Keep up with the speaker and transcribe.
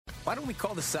Why don't we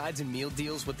call the sides and meal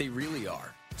deals what they really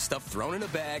are? Stuff thrown in a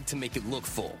bag to make it look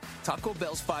full. Taco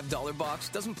Bell's $5 box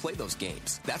doesn't play those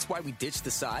games. That's why we ditched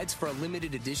the sides for a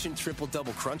limited edition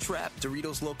triple-double crunch wrap,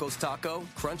 Doritos Locos Taco,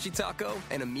 Crunchy Taco,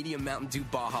 and a medium Mountain Dew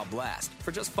Baja Blast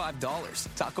for just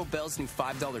 $5. Taco Bell's new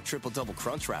 $5 triple-double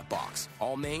crunch wrap box.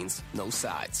 All mains, no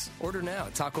sides. Order now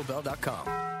at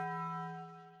TacoBell.com.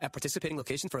 At participating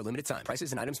locations for a limited time.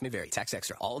 Prices and items may vary. Tax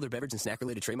extra. All other beverage and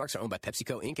snack-related trademarks are owned by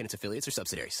PepsiCo, Inc. and its affiliates or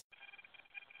subsidiaries.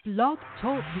 Blog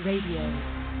Talk Radio.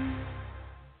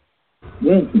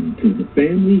 Welcome to the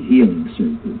Family Healing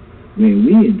Circle, where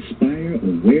we inspire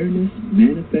awareness,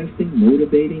 manifesting,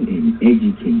 motivating, and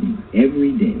educating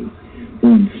every day.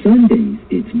 On Sundays,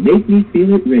 it's Make Me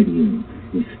Feel It Radio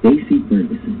with Stacey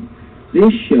Ferguson.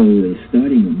 This show is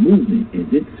starting a movement as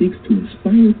it seeks to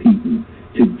inspire people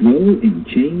to grow and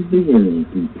change the world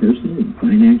through personal and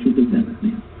financial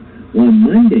development. On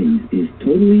Mondays is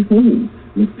Totally Whole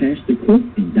with Pastor Cook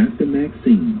and Dr.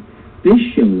 Maxine. This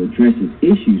show addresses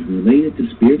issues related to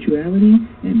spirituality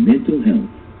and mental health.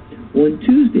 On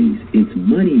Tuesdays, it's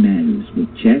Money Matters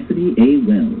with Chastity A.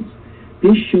 Wells.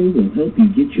 This show will help you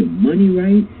get your money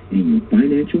right and your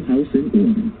financial house in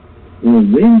order.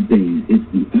 On Wednesdays, it's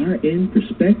the RN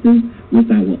Perspective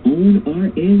with our own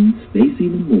RN,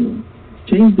 Stacey Lamore.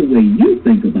 Change the way you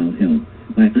think about health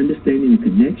by understanding the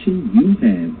connection you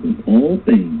have with all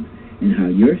things and how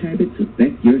your habits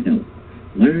affect your health.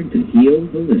 Learn to heal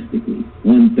holistically.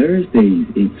 On Thursdays,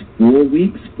 it's 4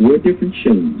 weeks, 4 different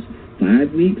shows.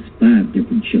 5 weeks, 5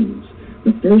 different shows.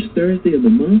 The first Thursday of the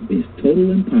month is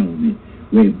Total Empowerment,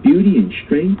 where beauty and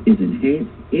strength is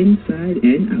enhanced inside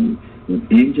and out with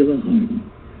Angela Hardy.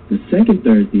 The second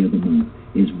Thursday of the month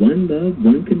is One Love,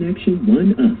 One Connection,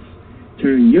 One Us.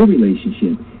 Turn your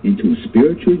relationship into a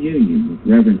spiritual union with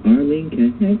Reverend Arlene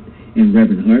Cahet and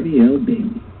Reverend Harvey L.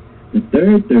 Bailey. The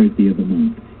third Thursday of the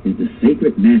month is the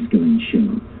Sacred Masculine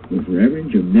Show with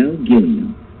Reverend Jamel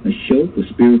Gilliam, a show for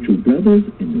spiritual brothers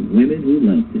and the women who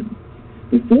love them.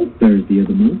 The fourth Thursday of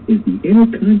the month is the Inner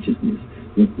Consciousness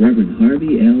with Reverend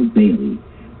Harvey L. Bailey.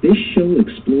 This show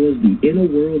explores the inner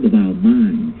world of our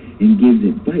mind and gives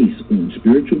advice on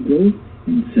spiritual growth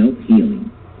and self-healing.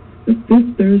 The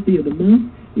fifth Thursday of the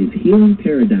month is Healing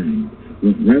Paradigm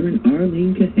with Reverend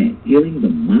Arlene Cahet, healing the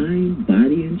mind,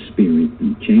 body, and spirit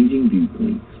through changing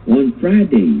viewpoints. On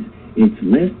Fridays, it's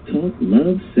Let's Talk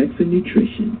Love, Sex, and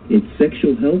Nutrition. It's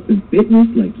sexual health and fitness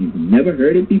like you've never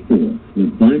heard it before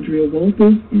with Vondria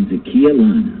Walters and Zakia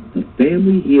Lana. The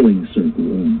Family Healing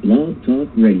Circle on Blog Talk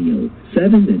Radio,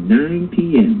 7 to 9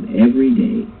 p.m. every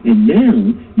day. And now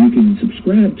you can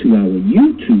subscribe to our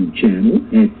YouTube channel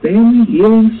at Family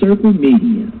Healing Circle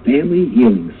Media. Family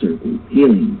Healing Circle,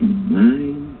 healing the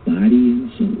mind, body,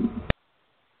 and soul.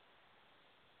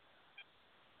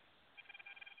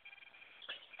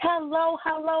 Hello,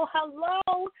 hello,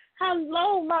 hello.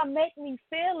 Hello, my Make Me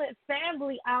Feel It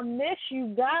family. I miss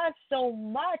you guys so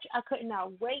much. I could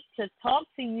not wait to talk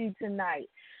to you tonight.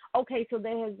 Okay, so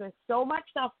there has been so much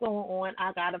stuff going on.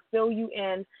 I got to fill you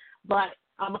in, but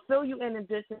I'm going to fill you in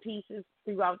bits and pieces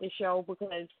throughout the show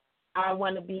because I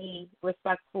want to be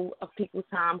respectful of people's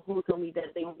time who told me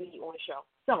that they will be on the show.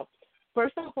 So,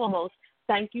 first and foremost,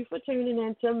 thank you for tuning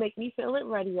in to Make Me Feel It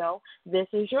Radio. This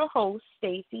is your host,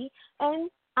 Stacey,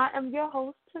 and I am your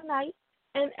host tonight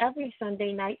and every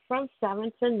Sunday night from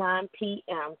 7 to 9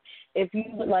 p.m. If you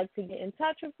would like to get in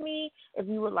touch with me, if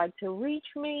you would like to reach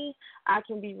me, I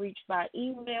can be reached by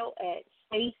email at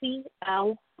Stacey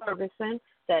L. Ferguson.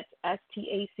 That's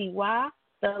S-T-A-C-Y,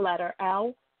 the letter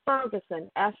L, Ferguson,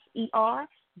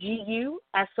 Ferguson,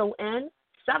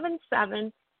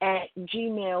 77 at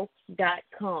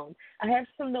gmail.com. I have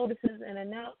some notices and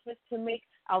announcements to make.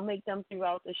 I'll make them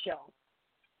throughout the show.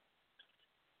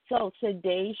 So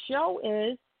today's show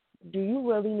is, do you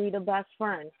really need a best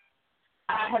friend?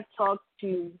 I have talked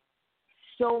to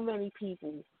so many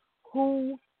people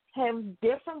who have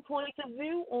different points of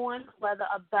view on whether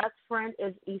a best friend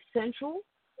is essential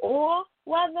or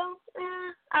whether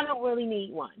I don't really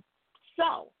need one.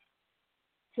 So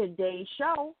today's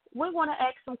show, we're going to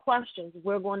ask some questions.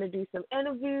 We're going to do some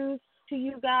interviews to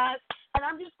you guys, and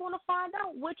I'm just going to find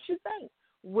out what you think.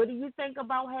 What do you think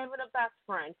about having a best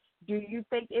friend? Do you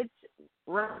think it's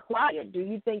required? Do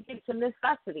you think it's a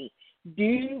necessity?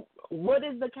 What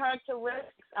is the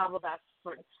characteristics of a best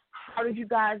friend? How did you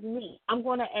guys meet? I'm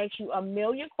going to ask you a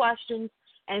million questions,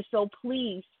 and so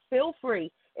please feel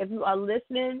free. If you are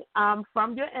listening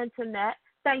from your internet,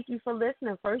 thank you for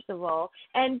listening, first of all.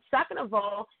 And second of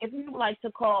all, if you would like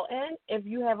to call in, if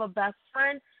you have a best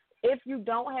friend, if you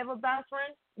don't have a best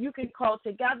friend, you can call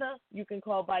together. You can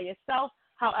call by yourself.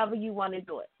 however you want to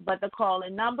do it. But the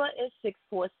call-in number is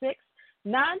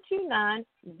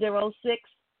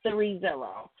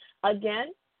 646-929-0630.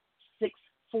 Again,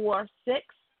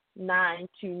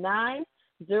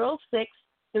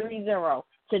 646-929-0630.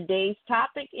 Today's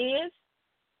topic is,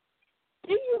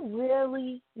 do you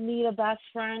really need a best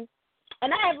friend?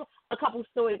 And I have a couple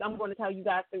stories I'm going to tell you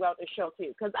guys throughout the show, too,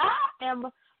 because I am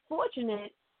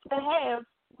fortunate to have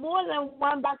more than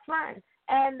one best friend.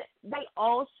 And they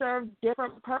all serve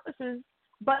different purposes,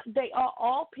 but they are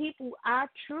all people I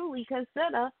truly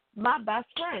consider my best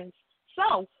friends.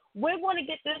 So we're going to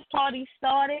get this party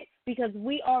started because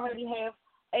we already have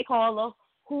a caller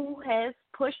who has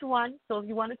pushed one. So if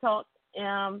you want to talk,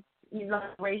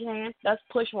 raise your hand. That's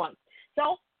push one.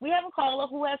 So we have a caller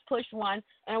who has pushed one,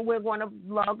 and we're going to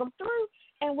log them through,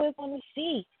 and we're going to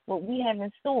see what we have in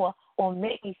store or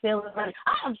Make Me Feel It Right.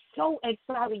 I am so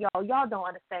excited, y'all. Y'all don't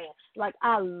understand. Like,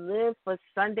 I live for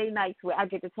Sunday nights where I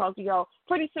get to talk to y'all.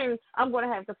 Pretty soon, I'm going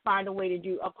to have to find a way to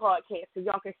do a podcast so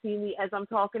y'all can see me as I'm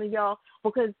talking to y'all,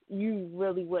 because you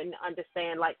really wouldn't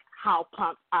understand, like, how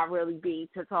pumped I really be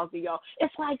to talk to y'all.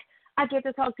 It's like I get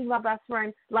to talk to my best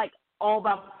friend, like, all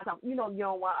by myself. You know, you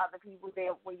don't want other people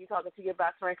there when you're talking to your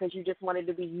best friend because you just wanted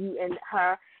to be you and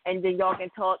her, and then y'all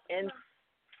can talk and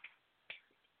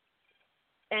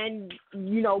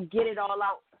get it all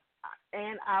out.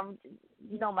 And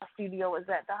my studio is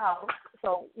at the house,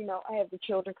 so I have the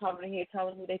children coming in here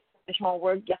telling me they finish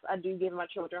homework. Yes, I do give my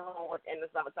children homework in the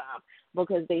summertime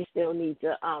because they still need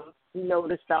to know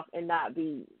the stuff and not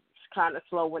be kind of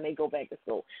slow when they go back to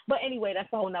school. But anyway,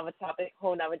 that's a whole nother topic,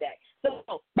 whole nother day. So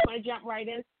I'm going to jump right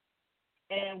in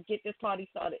and get this party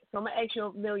started. So I'm going to ask you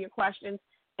a million questions,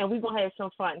 and we're going to have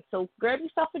some fun. So grab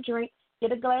yourself a drink,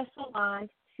 get a glass of wine,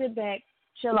 sit back,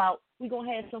 chill out. We're going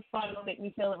to have some fun and Make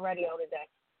Me Feel It Radio today.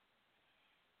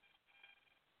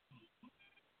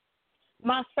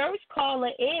 My first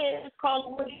caller is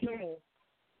caller with you.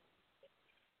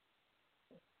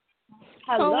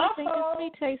 Hello. Oh, I think it's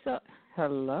me, Taysa.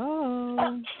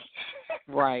 Hello.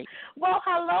 Right. Well,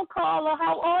 hello, caller.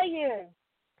 How are you?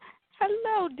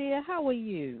 Hello, dear. How are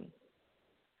you?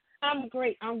 I'm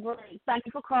great. Thank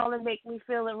you for calling Make Me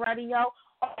Feel It Radio.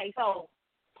 Okay, so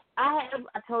I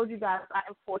told you guys I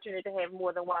am fortunate to have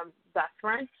more than one best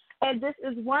friend, and this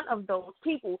is one of those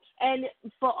people. And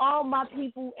for all my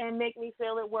people and Make Me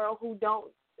Feel It world who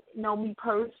don't know me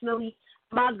personally,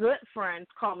 my good friends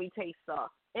call me Taysa.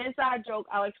 Inside joke,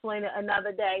 I'll explain it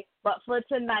another day. But for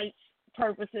tonight's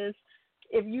purposes,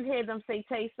 if you hear them say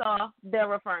Taysa, they're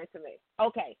referring to me.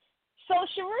 Okay. So,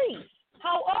 Sharice,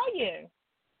 how are you?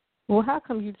 Well, how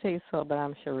come you Taysa, but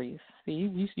I'm Sharice? See,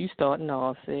 you starting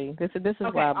off. See, this is okay,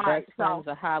 why right, best friends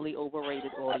are highly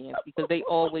overrated audience because they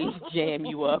always jam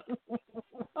you up.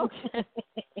 Okay.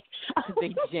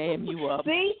 They jam you up.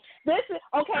 See, this is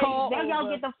okay. Call now y'all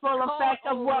over. get the full effect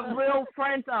of what real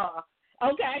friends are.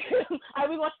 Okay, all right,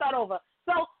 we're gonna start over.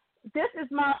 So this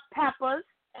is my Peppers,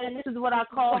 and this is what I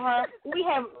call her. We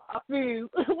have a few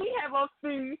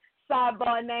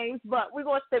sidebar names, but we're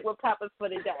gonna stick with Peppers for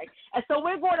today. And so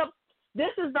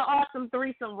this is the awesome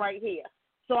threesome right here.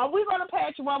 So we're gonna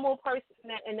patch one more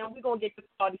person, and then we're gonna get the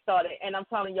party started. And I'm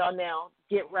telling y'all now,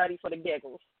 get ready for the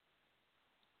giggles.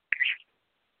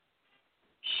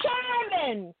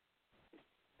 Shannon.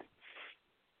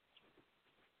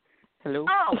 Hello.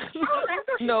 Oh,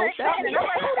 no, Shannon. I'm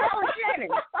like, who the hell is Shannon?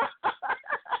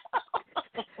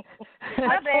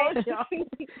 My bad, y'all.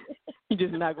 You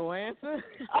just not gonna answer? Okay.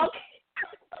 I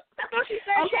thought she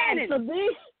said Shannon. So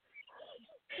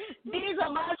these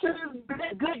are my two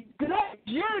good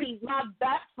Judy, my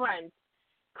best friends,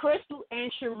 Crystal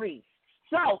and Sharice.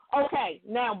 So, okay,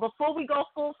 now before we go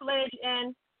full-fledged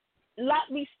in,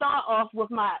 let me start off with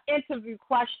my interview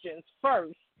questions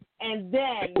first. And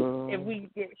then, if we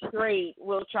get straight,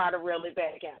 we'll try to reel it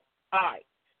back in. All right.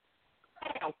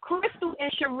 Now, Crystal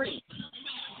and Sharice,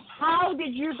 how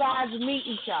did you guys meet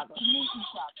each other?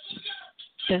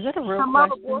 Is it a real Her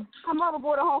question? mother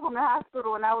brought her home from the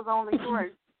hospital, and I was only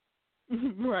 3.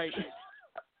 Right.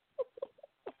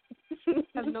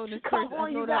 I've known this Come person.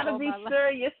 on, you gotta be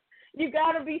serious. You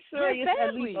gotta be serious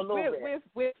at least a little bit.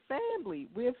 We're family.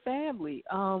 We're family.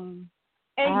 And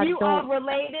you are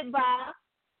related by?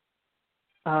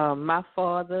 My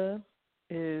father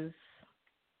is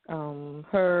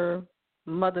her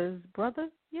mother's brother.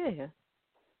 Yeah.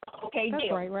 Okay, that's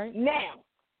deal. right. Now,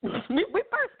 we're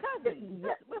first cousins.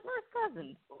 We're first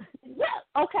cousins. Yeah.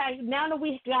 Okay. Now that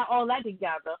we got all that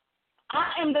together,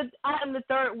 I am the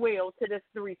third wheel to this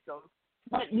threesome,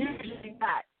 but usually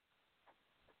not.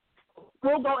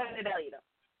 We'll go into that later.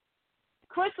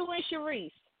 Crystal and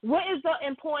Sharice, What is the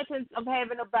importance of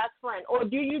having a best friend? Or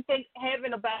do you think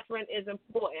having a best friend is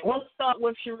important? We'll start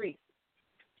with Sharice.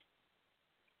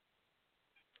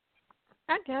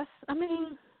 I guess. I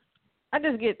mean, I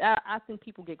think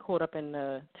people get caught up in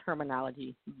the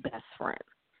terminology best friend.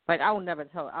 Like, I will never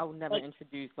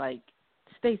introduce, like,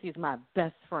 Stacy is my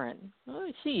best friend.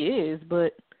 Well, she is,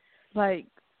 but, like,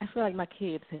 I feel like my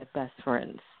kids have best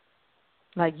friends.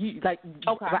 Like,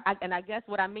 okay. And I guess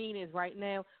what I mean is right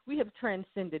now, we have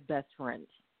transcended best friends.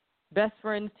 Best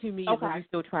friends to me is when you're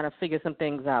still trying to figure some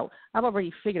things out. I've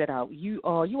already figured it out. You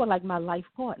are like my life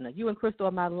partner. You and Crystal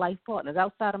are my life partners.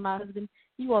 Outside of my husband,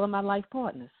 you all are my life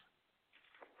partners.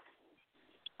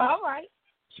 All right.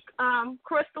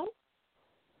 Crystal?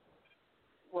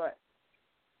 What?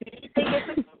 Do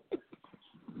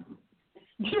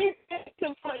you think it's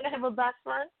important to have a best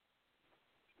friend?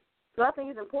 Do I think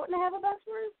it's important to have a best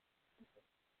friend?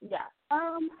 Yeah.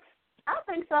 I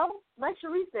think so. Like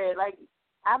Sharice said, like,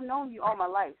 I've known you all my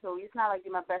life, so it's not like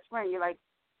you're my best friend. You're like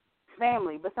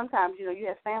family. But sometimes, you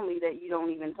have family that you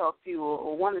don't even talk to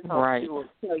or want to talk to or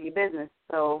tell your business.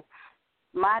 So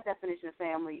my definition of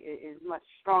family is much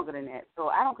stronger than that. So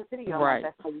I don't consider you all my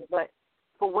best friend. But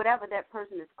for whatever that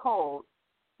person is called,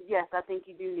 yes, I think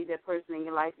you do need that person in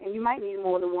your life. And you might need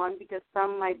more than one because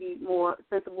some might be more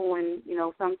sensible in,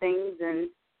 some things and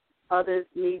others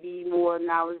may be more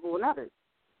knowledgeable than others.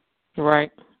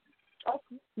 Right.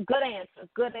 Okay. Good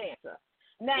answer.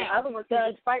 Now, the other ones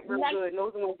can just fight real good, and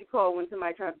those are the ones you call when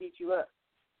somebody trying to beat you up.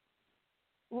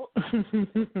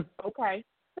 Okay.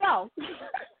 So,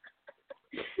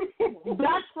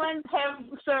 best friends have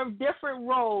served different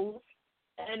roles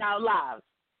in our lives.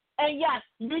 And yes,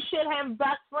 you should have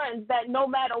best friends that no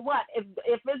matter what, if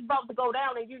it's about to go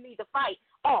down and you need to fight,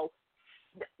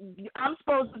 I'm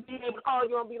supposed to be able to call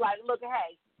you and be like, look,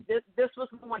 hey, this was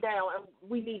going down and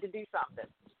we need to do something.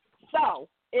 So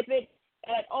if it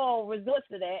at all resorts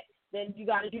to that, then you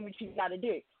got to do what you got to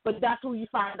do. But that's who you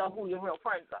find out who your real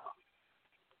friends are.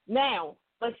 Now,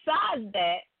 besides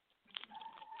that,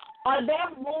 are there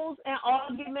rules and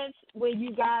arguments where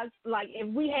you guys, like,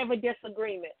 if we have a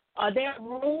disagreement, are there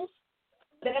rules?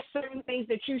 There are certain things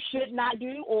that you should not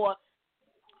do, or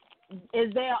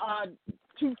is there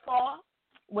too far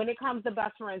when it comes to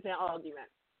best friends and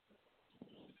arguments?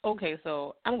 Okay,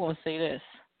 so I'm going to say this.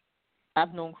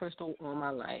 I've known Crystal all my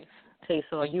life. Okay,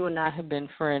 so you and I have been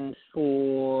friends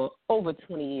for over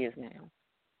 20 years now.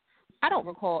 I don't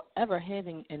recall ever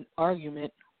having an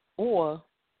argument or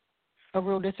a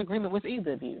real disagreement with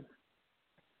either of you.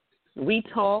 We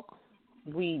talk,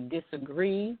 we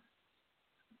disagree,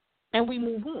 and we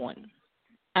move on.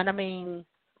 And, I mean,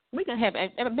 we can have,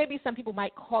 and maybe some people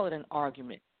might call it an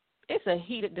argument. It's a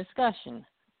heated discussion.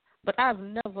 But I've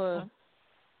never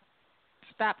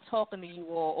stopped talking to you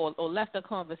or left a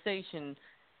conversation,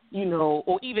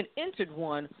 or even entered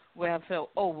one where I felt,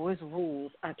 there's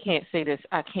rules. I can't say this.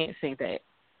 I can't say that.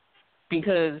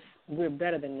 Because we're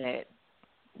better than that.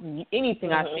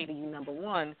 Anything I say to you, number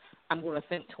one, I'm going to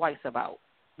think twice about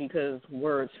because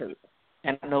words hurt,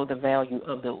 and I know the value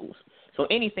of those. So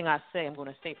anything I say, I'm going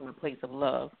to say from a place of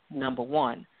love, number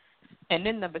one. And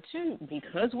then number two,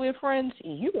 because we're friends,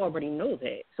 you already know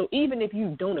that. So even if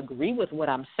you don't agree with what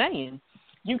I'm saying,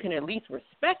 you can at least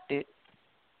respect it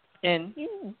and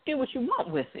you do what you want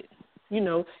with it,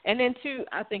 And then, two,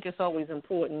 I think it's always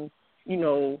important,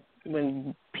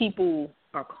 when people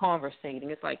are conversating,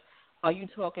 it's like, are you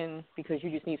talking because you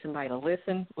just need somebody to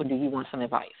listen, or do you want some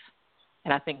advice?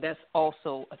 And I think that's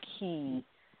also a key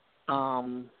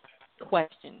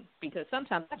question, because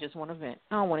sometimes I just want to vent.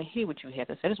 I don't want to hear what you have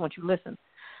to say. I just want you to listen.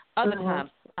 Other times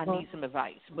I need some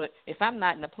advice. But if I'm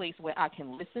not in a place where I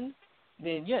can listen,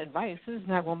 then your advice is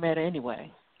not going to matter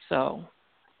anyway. So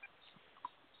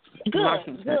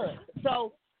Good.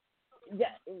 So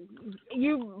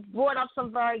you brought up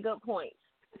some very good points.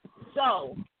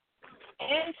 So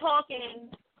in talking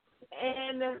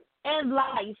and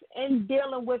life and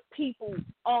dealing with people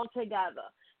altogether,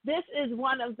 this is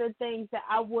one of the things that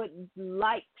I would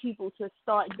like people to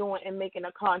start doing and making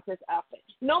a conscious effort.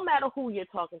 No matter who you're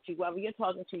talking to, whether you're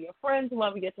talking to your friends,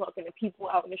 whether you're talking to people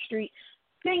out in the street,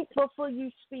 think before you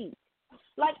speak.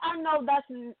 Like, I know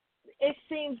it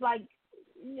seems like,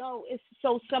 it's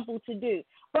so simple to do.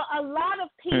 But a lot of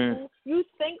people, you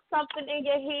think something in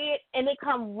your head and it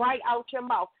comes right out your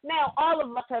mouth. Now, all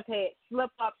of us have had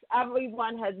slip-ups.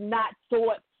 Everyone has not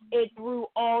thought it through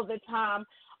all the time.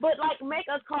 But, make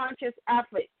a conscious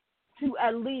effort to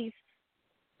at least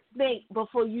think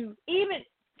before you, even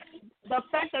the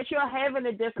fact that you're having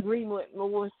a disagreement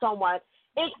with someone,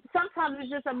 sometimes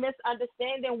it's just a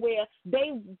misunderstanding where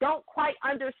they don't quite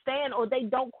understand or they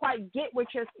don't quite get what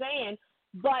you're saying.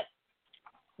 but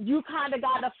you kind of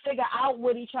got to figure out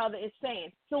what each other is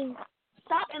saying. So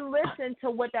stop and listen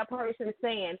to what that person is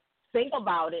saying. Think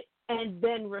about it and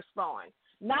then respond.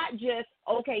 Not just,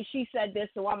 okay, she said this,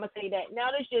 so I'm going to say that. Now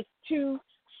there's just two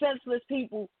senseless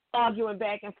people arguing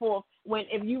back and forth when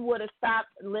if you would have stopped,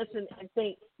 listened, and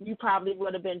think, you probably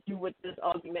would have been through with this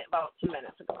argument about 2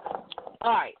 minutes ago.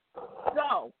 All right.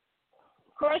 So,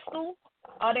 Crystal,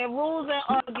 are there rules and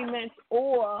arguments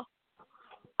or,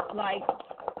 like,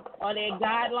 are there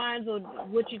guidelines or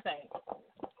what you think?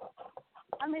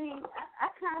 I mean,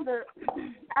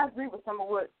 I agree with some of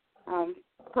what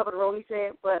Papa Roney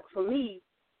said, but for me,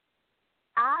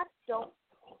 I'm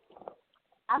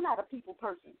not a people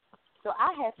person. So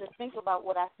I have to think about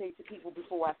what I say to people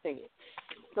before I say it.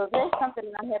 So if there's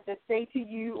something I have to say to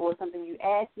you or something you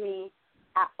ask me,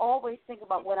 I always think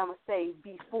about what I'm going to say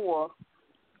before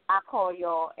I call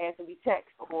y'all after we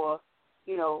text or,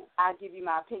 I give you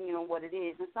my opinion on what it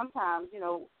is. And sometimes,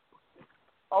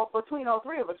 between all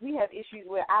three of us, we have issues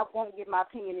where I won't give my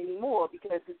opinion anymore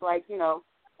because it's like,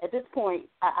 at this point,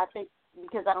 I think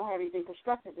because I don't have anything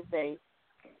constructive to say,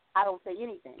 I don't say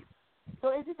anything. So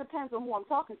it just depends on who I'm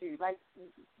talking to. Like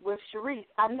with Sharice,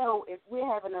 I know if we're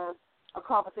having a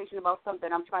conversation about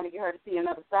something I'm trying to get her to see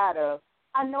another side of,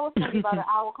 I know it's going to be about an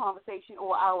hour conversation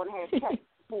or an hour and a half text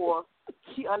before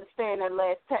she understands that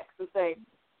last text and say,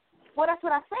 well, that's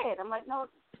what I said. I'm like, no,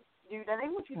 dude, that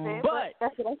ain't what you said, but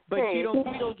that's what I said. But you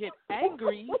don't get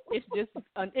angry.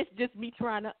 It's just me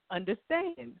trying to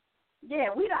understand.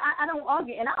 Yeah, I don't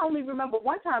argue. And I only remember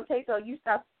one time, Taser, you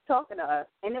stopped talking to us,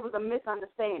 and it was a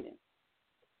misunderstanding.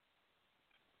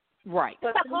 Right.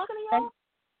 But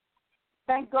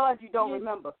thank God you don't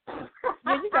remember.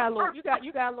 Yeah, you got a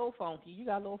little funky. You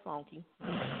got a little funky.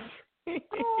 Oh,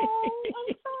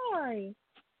 I'm sorry.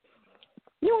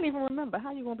 You don't even remember.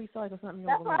 How you gonna be sorry for something you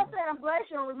don't remember? That's why I said I'm glad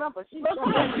you don't remember.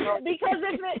 Because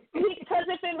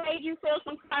if it made you feel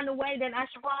some kind of way, then I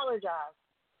should apologize.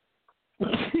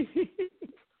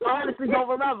 I honestly don't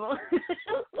remember.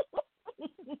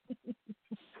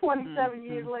 27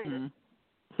 years later.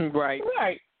 Right.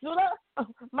 Right. So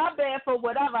my bad for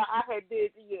whatever I had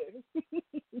did to you.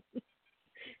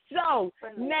 So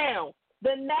now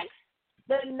the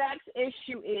next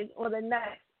issue is, or the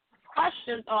next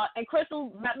questions are, and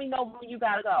Crystal, let me know when you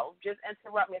gotta go. Just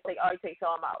interrupt me and say, "Oh, take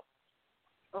some out."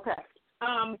 Okay.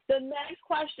 The next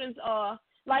questions are,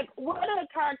 like, what are the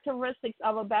characteristics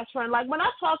of a best friend? Like, when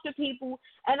I talk to people,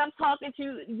 and I'm talking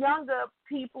to younger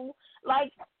people,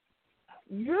 like,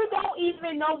 you don't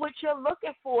even know what you're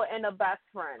looking for in a best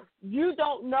friend. You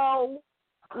don't know,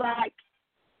 like,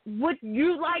 what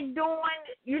you like doing,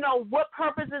 what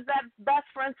purpose is that best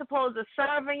friend supposed to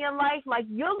serve in your life? Like,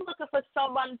 you're looking for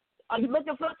someone. Are you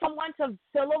looking for someone to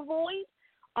fill a void?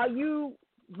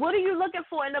 What are you looking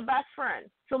for in a best friend?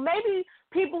 So maybe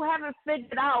people haven't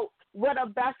figured out what a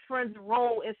best friend's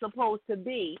role is supposed to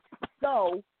be.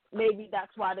 So maybe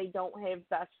that's why they don't have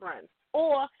best friends.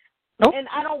 Or, and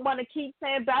I don't want to keep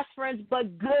saying best friends,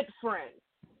 but good friends.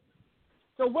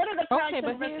 So what are the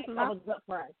characteristics of a good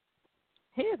friend?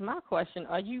 Here's my question.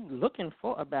 Are you looking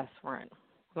for a best friend?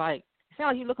 Like, it sounds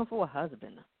like you're looking for a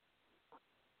husband.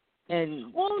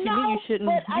 And to me, you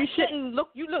shouldn't look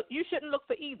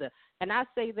for either. And I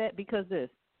say that because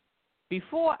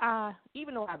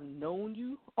even though I've known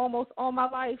you almost all my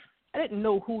life, I didn't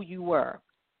know who you were.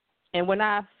 And when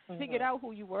I figured out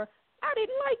who you were, I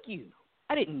didn't like you.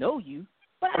 I didn't know you,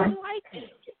 but I didn't like you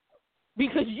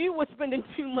because you were spending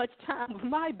too much time with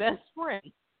my best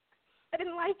friend. I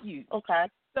didn't like you. Okay.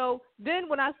 So then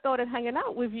when I started hanging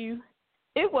out with you,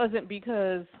 it wasn't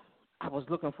because I was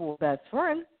looking for a best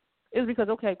friend. It was because,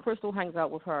 okay, Crystal hangs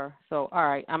out with her, so all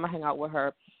right, I'm going to hang out with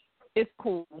her. It's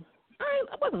cool.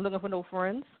 I wasn't looking for no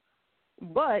friends.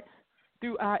 But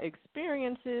through our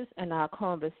experiences and our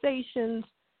conversations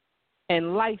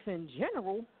and life in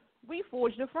general, we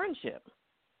forged a friendship.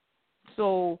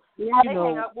 So,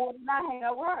 hang out more than I hang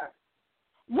out with her.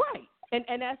 Right.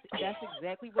 And that's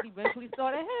exactly what eventually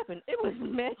started happening. It was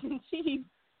mac and cheese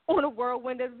on a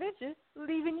whirlwind adventure,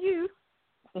 leaving you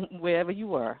wherever you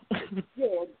were.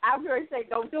 Yeah, I was going to say,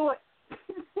 don't do it.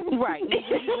 Right,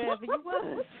 leaving you wherever you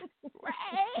was.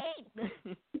 Right.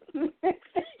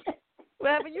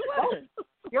 Wherever you was.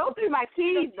 You'll be my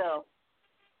keys, though.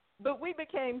 But we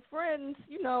became friends, I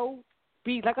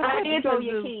did throw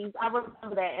your keys. I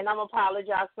remember that, and I'm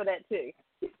apologize for that, too.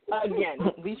 Again.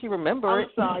 At least you remember it. I'm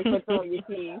sorry for throwing your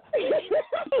keys.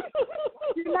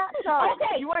 You're not sorry.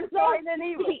 Okay. You weren't sorry then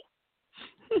either.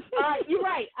 You're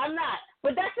right. I'm not.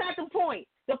 But that's not the point.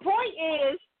 The point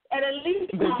is, and at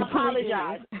least I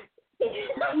apologize.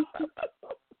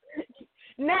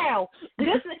 Now,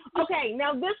 this is Okay,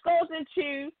 now this goes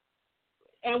into,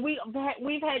 and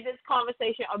we've had this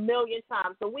conversation a million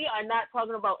times, so we are not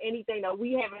talking about anything that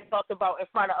we haven't talked about in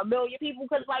front of a million people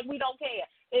because, like, we don't care.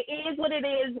 It is what it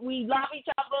is. We love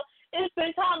each other. It's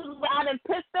been times where I done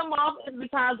pissed them off. It's been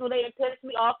times where they have pissed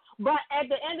me off. But at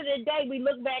the end of the day, we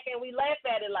look back and we laugh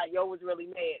at it like, yo, was really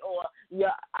mad, or,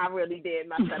 yeah, I really did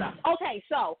mess that up. Okay,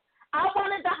 so I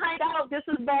wanted to hang out. This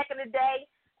was back in the day.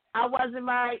 I wasn't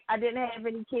married. I didn't have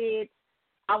any kids.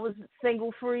 I was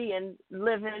single, free, and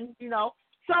living, you know.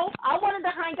 So I wanted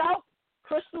to hang out.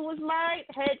 Crystal was married,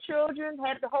 had children,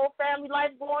 had the whole family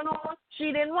life going on.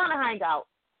 She didn't want to hang out.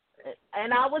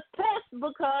 And I was pissed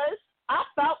because I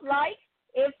felt like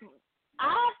if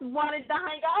I wanted to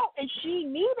hang out and she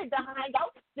needed to hang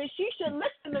out, then she should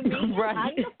listen to me right. and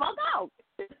hang the fuck out.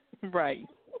 Right.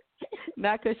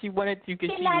 Not because she wanted to,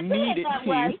 because she needed to.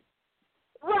 Way.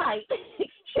 Right. She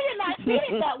did not see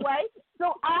it that way.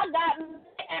 So I got mad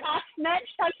and I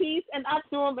snatched her keys and I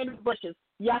threw them in the bushes.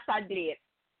 Yes, I did.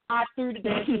 I threw the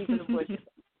damn keys in the bushes.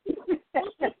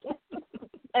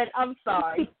 And I'm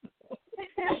sorry.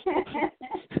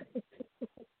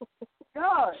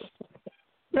 God.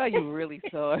 No, you're really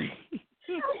sorry.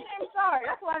 I'm sorry.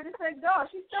 That's why I just said God.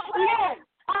 She's still mad.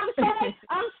 Yeah,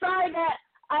 I'm sorry that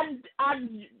I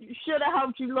should have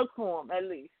helped you look for him at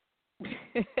least.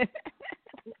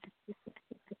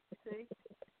 See?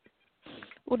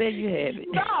 Well, there you have it.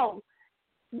 No.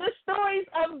 The stories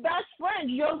of best friends,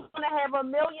 you're going to have a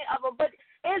million of them, but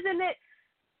is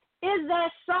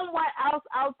there someone else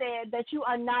out there that you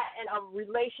are not in a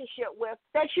relationship with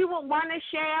that you would want to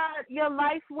share your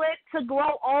life with, to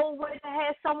grow old with, to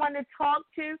have someone to talk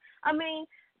to? I mean,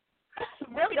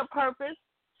 that's really the purpose.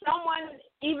 Someone,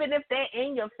 even if they're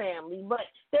in your family, but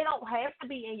they don't have to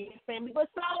be in your family, but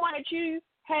someone that you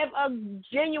have a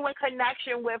genuine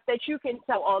connection with, that you can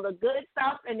tell all the good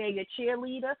stuff and they're your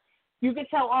cheerleader. You can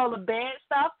tell all the bad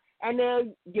stuff and they're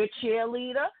your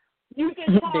cheerleader. You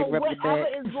can tell whatever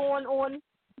is going on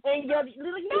in your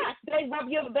yes, they rub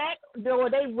your back or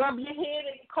they rub your head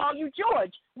and call you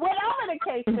George. Whatever the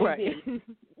case may be.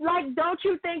 Like, don't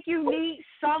you think you need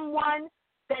someone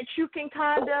that you can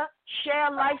kind of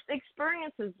share life's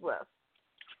experiences with?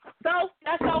 So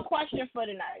that's our question for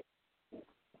tonight.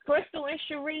 Crystal and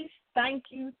Sharice, thank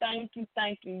you.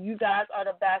 You guys are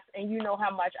the best, and you know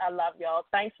how much I love y'all.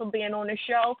 Thanks for being on the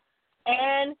show.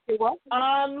 And if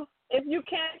you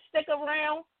can, stick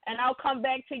around, and I'll come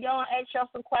back to y'all and ask y'all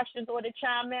some questions or to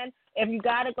chime in. If you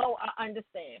got to go, I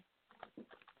understand.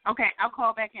 Okay, I'll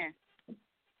call back in.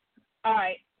 All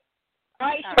right.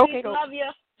 Sharice, okay, love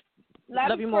you.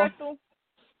 Love you, more. Crystal.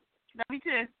 Love you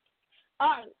too. All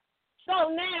right. So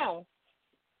now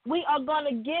we are going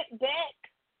to get back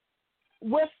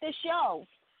with the show.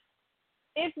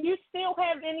 If you still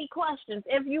have any questions,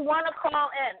 if you want to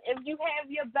call in, if you have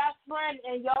your best friend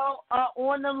and y'all are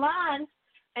on the line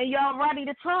and y'all ready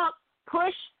to talk,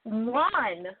 push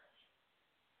 1.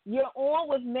 You're on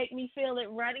with Make Me Feel It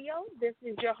Radio. This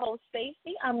is your host,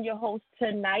 Stacey. I'm your host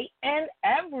tonight and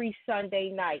every Sunday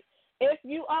night. If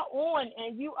you are on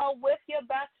and you are with your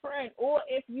best friend, or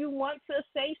if you want to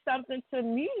say something to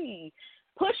me,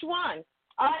 push 1.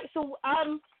 All right, so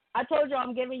I told you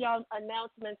I'm giving y'all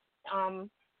announcements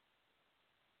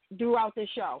throughout the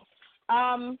show.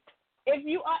 If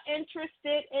you are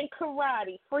interested in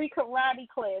karate, free karate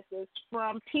classes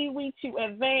from Pee-wee to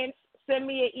advanced, send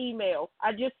me an email.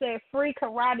 I just said free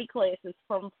karate classes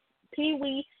from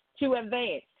Pee-wee to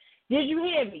advanced. Did you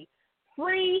hear me?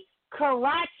 Free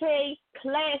karate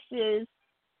classes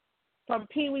from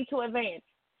Pee-wee to advanced.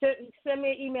 Send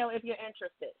me an email if you're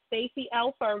interested. Stacey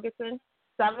L. Ferguson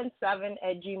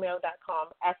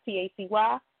 77@gmail.com.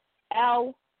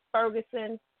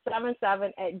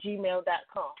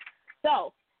 STACYLFerguson77@gmail.com.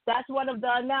 So that's one of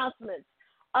the announcements.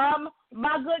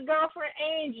 My good girlfriend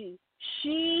Angie,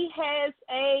 she has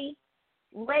a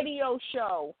radio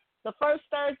show the first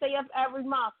Thursday of every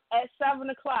month at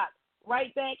 7:00,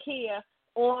 right back here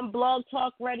on Blog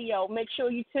Talk Radio. Make sure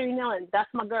you tune in.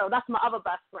 That's my girl. That's my other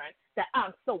best friend that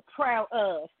I'm so proud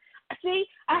of. See,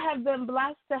 I have been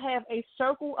blessed to have a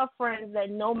circle of friends that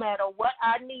no matter what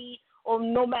I need or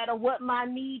no matter what my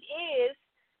need is,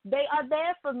 they are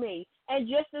there for me, and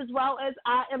just as well as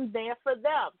I am there for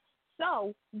them.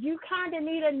 So you kind of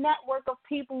need a network of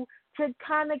people to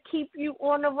kind of keep you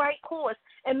on the right course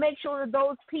and make sure that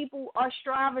those people are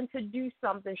striving to do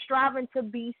something, striving to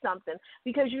be something,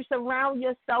 because you surround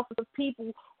yourself with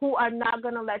people who are not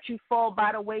going to let you fall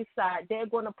by the wayside. They're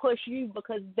going to push you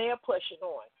because they're pushing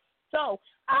on. So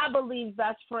I believe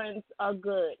best friends are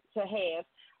good to have.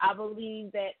 I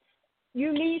believe that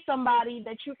you need somebody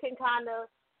that you can kind of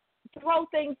throw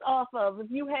things off of. If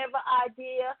you have an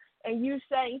idea and you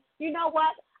say, you know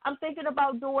what, I'm thinking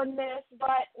about doing this,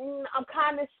 but I'm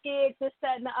kind of scared, this,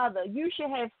 that, and the other. You should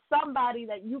have somebody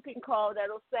that you can call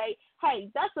that'll say, hey,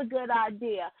 that's a good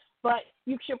idea, but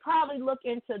you should probably look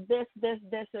into this,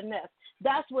 and this.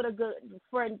 That's what a good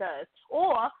friend does.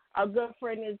 Or a good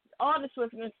friend is honest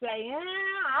with you and say,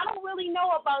 I don't really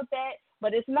know about that,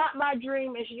 but it's not my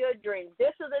dream, it's your dream.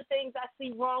 This are the things I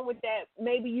see wrong with that.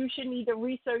 Maybe you should need to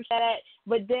research that,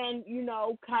 but then,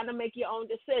 kind of make your own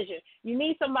decision. You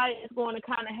need somebody that's going to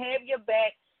kind of have your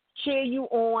back, cheer you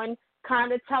on,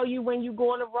 kind of tell you when you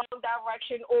go in the wrong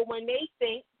direction or when they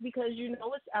think, because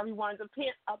it's everyone's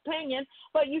opinion,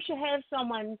 but you should have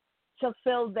someone to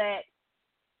fill that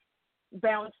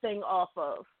bounce thing off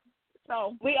of.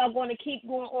 So we are going to keep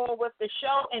going on with the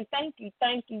show, and thank you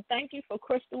for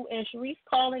Crystal and Sharice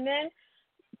calling in.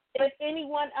 If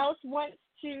anyone else wants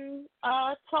to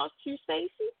talk to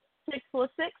Stacey,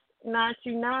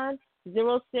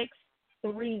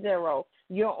 646-929-0630.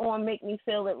 You're on Make Me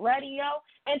Feel It Radio,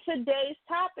 and today's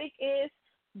topic is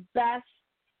best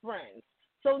friends.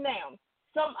 So now,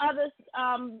 some others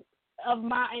of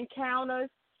my encounters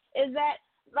is that,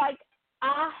 like,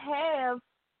 I have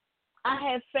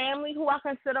family who I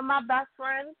consider my best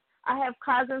friends. I have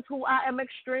cousins who I am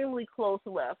extremely close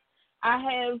with. I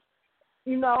have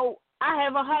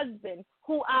a husband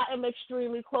who I am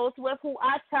extremely close with, who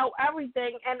I tell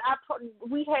everything, and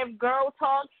we have girl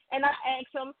talk, and I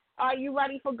ask him, are you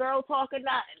ready for girl talk or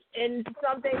not? And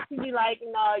some days he be like,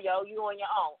 no, yo, you on your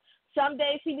own. Some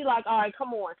days he be like, all right,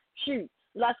 come on, shoot,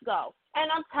 let's go. And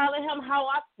I'm telling him how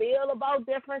I feel about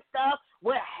different stuff,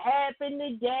 what happened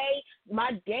today,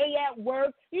 my day at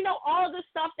work, all the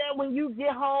stuff that when you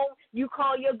get home, you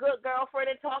call your good girlfriend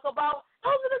and talk about.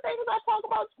 Those are the things I talk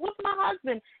about with my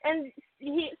husband. And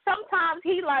sometimes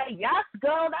he like, yes,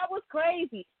 girl, that was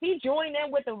crazy. He joined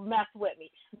in with the mess with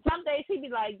me. Some days he be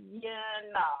like, yeah,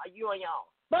 nah, you on your own.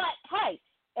 But, hey,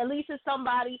 at least it's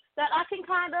somebody that I can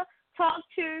kind of talk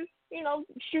to,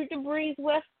 shoot the breeze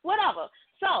with, whatever.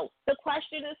 So the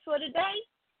question is for today,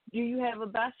 do you have a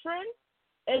best friend?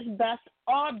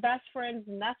 Are best friends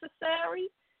necessary?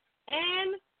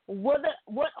 And what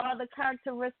are the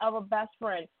characteristics of a best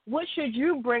friend? What should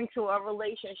you bring to a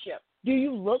relationship? Do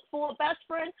you look for a best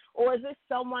friend, or is it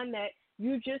someone that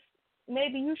you just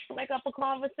maybe you strike up a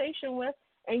conversation with,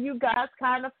 and you guys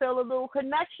kind of feel a little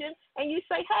connection, and you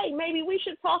say, hey, maybe we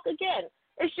should talk again?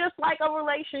 It's just like a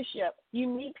relationship. You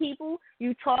meet people,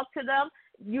 you talk to them,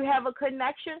 you have a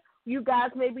connection, you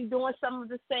guys may be doing some of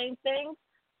the same things.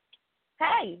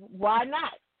 Hey, why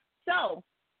not? So,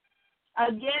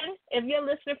 again, if you're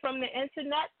listening from the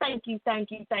internet, thank you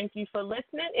for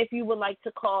listening. If you would like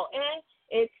to call in,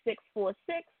 it's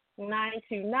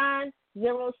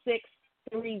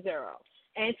 646-929-0630.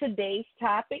 And today's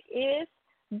topic is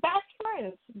best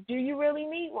friends. Do you really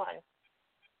need one?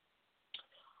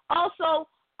 Also,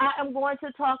 I am going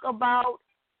to talk about,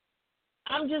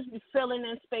 I'm just filling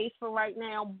in space for right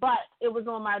now, but it was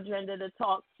on my agenda to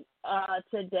talk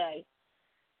today.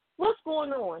 What's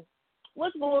going on?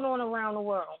 What's going on around the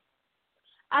world?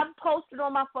 I posted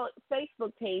on my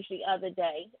Facebook page the other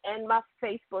day, and my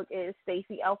Facebook is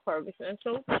Stacey L. Ferguson,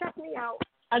 so check me out.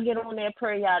 I get on there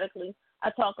periodically. I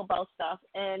talk about stuff,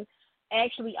 and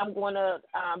actually I'm going to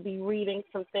be reading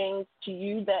some things to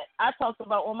you that I talked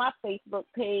about on my Facebook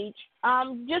page,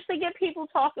 just to get people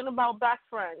talking about best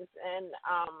friends and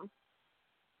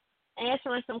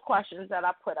answering some questions that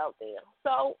I put out there.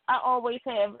 So I always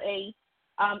have a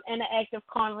interactive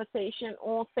conversation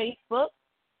on Facebook.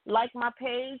 Like my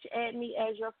page, add me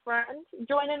as your friend.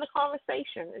 Join in the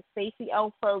conversation. It's Stacey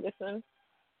L. Ferguson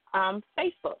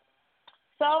Facebook.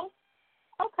 So,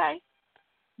 okay.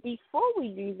 Before we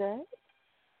do that,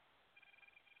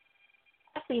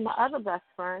 I see my other best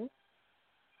friend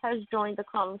has joined the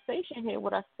conversation here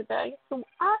with us today. So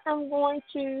I am going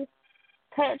to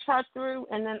patch her through,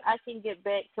 and then I can get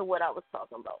back to what I was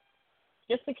talking about,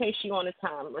 just in case she's on a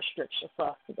time restriction for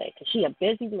us today, because she's a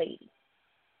busy lady.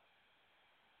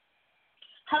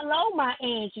 Hello, my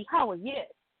Angie. How are you?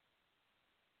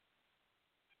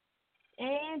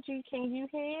 Angie, can you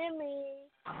hear me?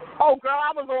 Oh, girl,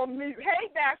 I was on mute. Hey,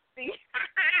 Bestie.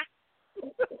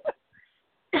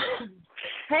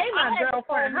 Hey, my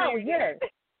girlfriend. How are you? I'm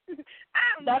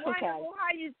That's wonderful. okay.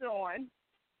 How you doing?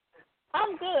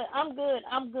 I'm good.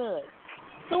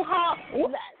 So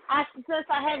since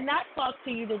I have not talked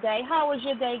to you today, how was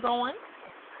your day going?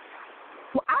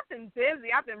 Well, I've been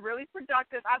busy. I've been really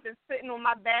productive. I've been sitting on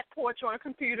my back porch on a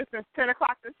computer since 10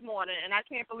 o'clock this morning, and I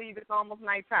can't believe it's almost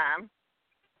nighttime.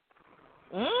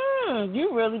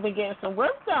 You really been getting some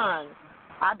work done.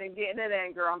 I've been getting it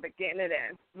in, girl. I've been getting it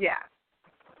in. Yeah.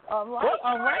 All right.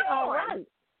 How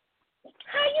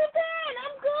you been?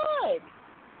 I'm good.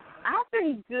 I've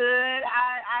been good.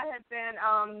 I have been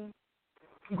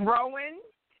growing,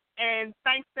 and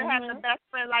thanks to having a best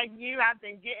friend like you, I've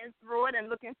been getting through it and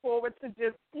looking forward to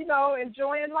just,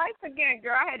 enjoying life again,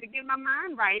 girl. I had to get my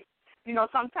mind right.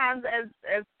 Sometimes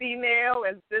as female,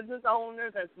 as business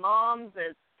owners, as moms,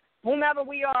 as whomever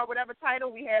we are, whatever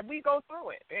title we have, we go through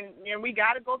it. And we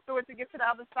got to go through it to get to the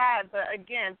other side. But,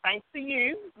 again, thanks to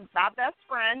you, my best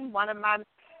friend, one of my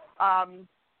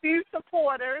few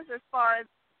supporters as far as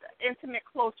intimate,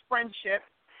 close friendships,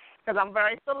 because I'm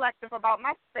very selective about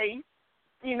my space.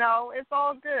 It's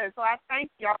all good. So I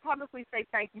thank you. I'll publicly say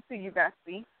thank you to you,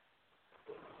 Bestie.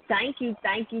 Thank you.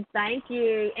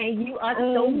 And you are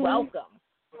so welcome.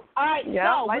 All right,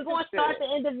 so we're going to start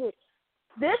the interview.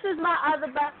 This is my other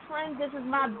best friend. This is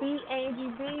my B, Angie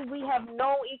B. We have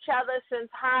known each other since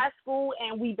high school,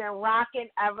 and we've been rocking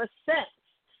ever since.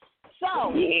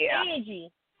 So,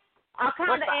 Angie, I'll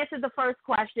kind of answer the first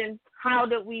question. How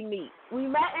did we meet? We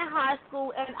met in high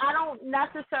school, and I don't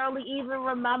necessarily even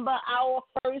remember our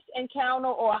first encounter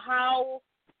or how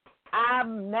I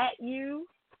met you.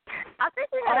 I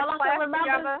think we had a class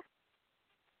together.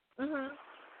 Mhm.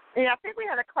 Yeah, I think we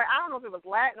had a class. I don't know if it was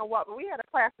Latin or what, but we had a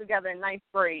class together in ninth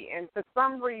grade, and for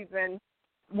some reason,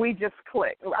 we just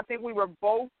clicked. I think we were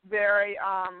both very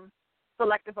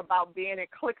selective about being in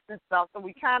cliques and stuff, so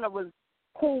we kind of was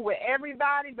cool with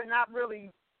everybody, but not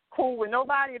really cool with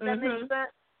nobody, if that makes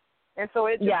sense. And so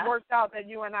it just worked out that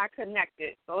you and I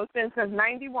connected. So it's been since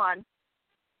 91.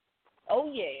 Oh,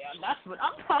 yeah, that's what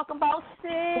I'm talking about.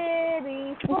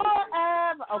 City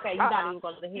forever. Okay, you're not even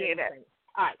going to hear that.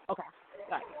 All right, okay.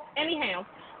 All right. Anyhow,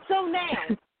 so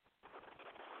now,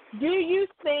 do you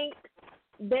think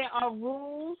there are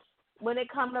rules when it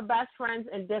comes to best friends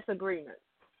and disagreements?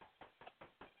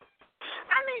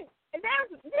 I mean,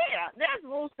 there's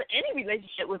rules to any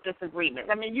relationship with disagreements.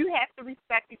 I mean, you have to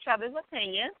respect each other's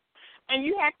opinions, and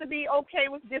you have to be okay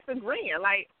with disagreeing.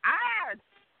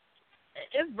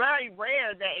 It's very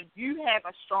rare that if you have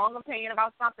a strong opinion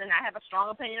about something, I have a strong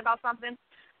opinion about something,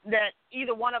 that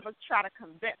either one of us try to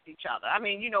convince each other. I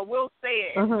mean, we'll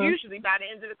say it, and usually by the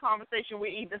end of the conversation,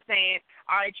 we're either saying,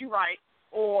 all right, you're right,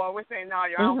 or we're saying, no, I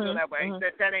don't feel that way.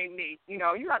 That ain't me.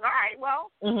 You're like, all right,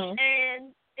 well,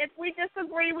 and if we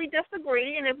disagree, we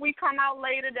disagree, and if we come out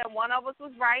later that one of us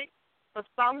was right, for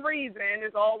some reason,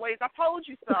 it's always, I told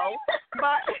you so,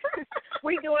 but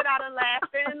we do it out of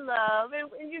laughter and love,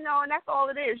 and that's all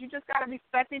it is. You just got to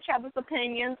respect each other's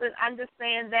opinions and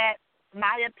understand that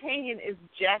my opinion is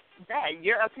just that.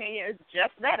 Your opinion is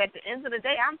just that. At the end of the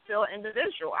day, I'm still an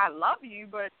individual. I love you,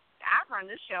 but I run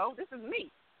this show. This is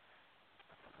me.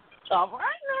 All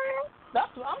right, now.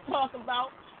 That's what I'm talking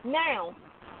about. Now,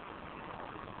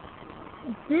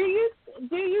 do you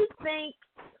think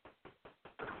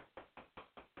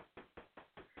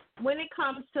when it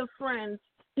comes to friends,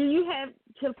 do you have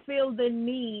to feel the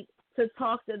need to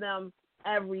talk to them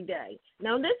every day?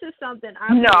 Now, this is something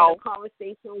I've had a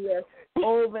conversation with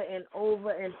over and over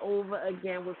and over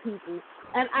again with people,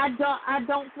 and I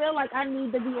don't feel like I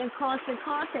need to be in constant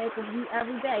contact with you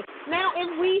every day. Now,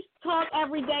 if we talk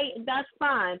every day, that's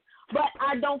fine, but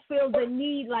I don't feel the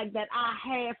need like that I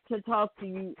have to talk to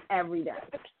you every day.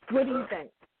 What do you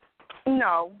think?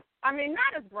 No. I mean,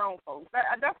 not as grown folks.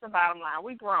 That's the bottom line.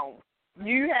 We grown.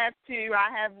 You have two. I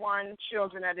have one.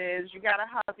 Children, that is. You got a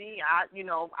hubby.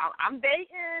 I'm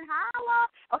dating. Holla.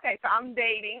 Okay, so I'm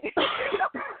dating. So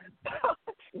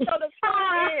the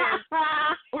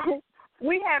point is,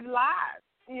 we have lives,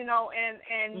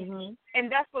 and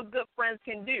that's what good friends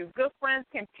can do. Good friends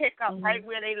can pick up right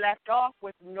where they left off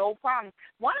with no problem.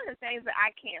 One of the things that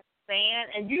I can't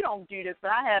stand, and you don't do this, but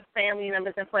I have family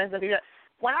members and friends that do that.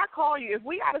 When I call you, if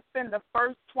we got to spend the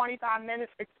first 25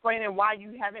 minutes explaining why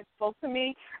you haven't spoke to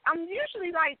me, I'm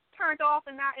usually, turned off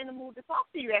and not in the mood to talk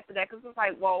to you after that, because it's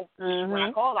like, well, when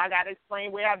I call, I got to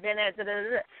explain where I've been at.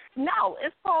 No,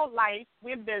 it's called life.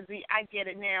 We're busy. I get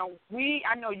it now.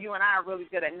 I know you and I are really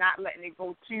good at not letting it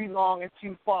go too long and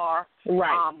too far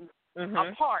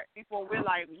apart before we're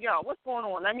like, yo, what's going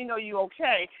on? Let me know you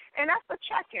okay. And that's a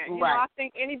check-in. I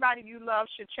think anybody you love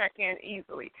should check in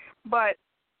easily. But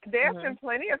there's been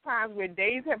plenty of times where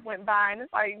days have went by, and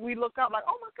it's like we look up like,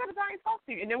 oh, my goodness, I ain't talked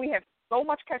to you. And then we have so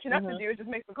much catching up to do, it just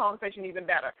makes the conversation even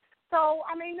better. So,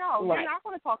 I mean, no, you're not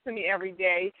going to talk to me every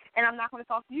day, and I'm not going to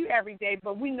talk to you every day,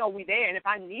 but we know we're there. And if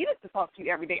I needed to talk to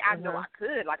you every day, I know I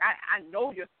could. I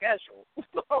know your schedule.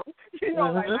 So,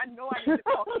 I know I need to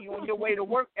talk to you on your way to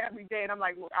work every day, and I'm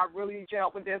like, look, I really need your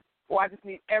help with this, or I just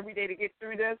need every day to get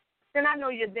through this. then I know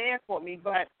you're there for me.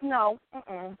 But no,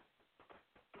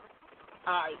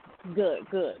 All right, good.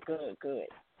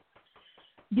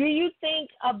 Do you think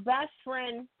a best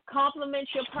friend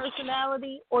compliments your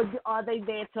personality, or are they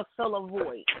there to fill a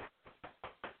void?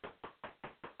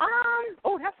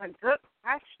 Oh, that's a good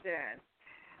question.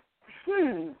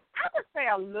 I would say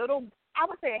a little. I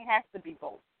would say it has to be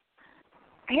both.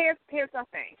 Here's the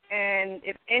thing, and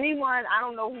if anyone, I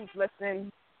don't know who's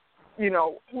listening,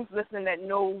 that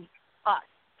knows us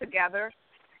together,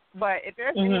 but if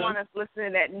there's anyone that's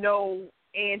listening that knows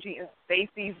Angie and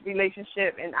Stacey's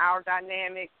relationship and our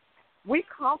dynamic, we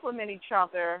complement each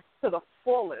other to the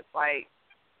fullest. Like,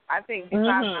 I think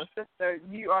besides my sister,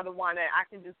 you are the one that I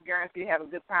can just guarantee have a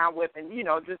good time with and,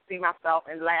 just see myself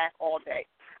and laugh all day.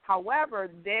 However,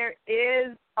 there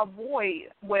is a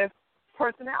void with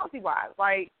personality-wise.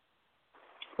 Like,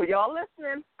 for y'all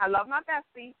listening, I love my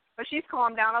bestie, but she's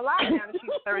calmed down a lot now and she's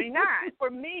 39. For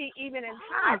me, even in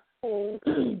high school,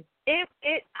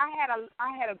 I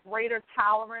had a greater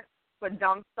tolerance for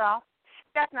dumb stuff.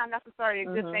 That's not necessarily a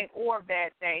good thing or a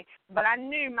bad thing, but I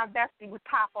knew my bestie would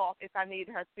pop off if I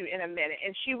needed her to in a minute,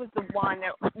 and she was the one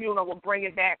that would bring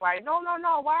it back. Like, no,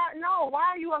 why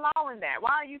are you allowing that?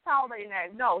 Why are you tolerating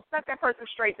that? No, set that person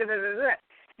straight. But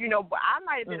I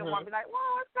might have been the one to be like,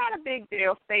 well, it's not a big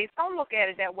deal, Stace. Don't look at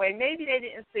it that way. Maybe they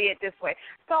didn't see it this way.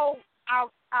 So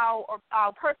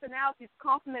our personalities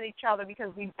complement each other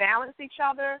because we balance each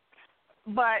other.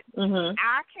 But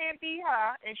I can't be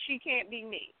her and she can't be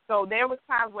me. So there was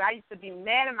times where I used to be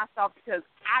mad at myself because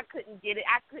I couldn't get it.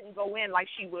 I couldn't go in like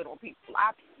she would on people.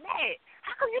 I'd be mad.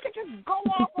 How come you could just go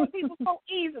off on people so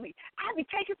easily? I'd be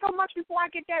taking so much before I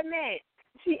get that mad.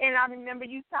 And I remember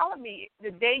you telling me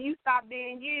the day you stop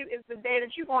being you is the day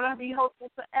that you're going to be hopeful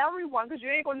to everyone because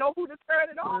you ain't going to know who to turn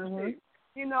it off to, and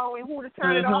who to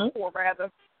turn it off for,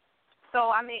 rather. So,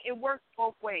 I mean, it works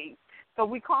both ways. So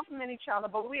we complement each other,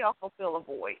 but we also fill a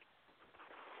void.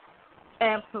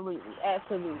 Absolutely.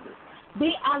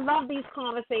 I love these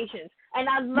conversations. And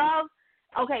I love,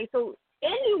 so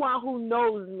anyone who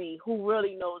knows me, who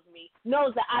really knows me,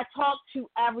 knows that I talk to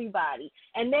everybody.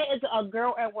 And there is a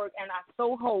girl at work, and I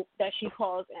so hope that she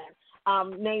calls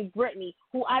in, named Brittany,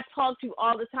 who I talk to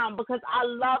all the time because I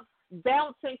love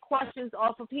bouncing questions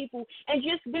off of people and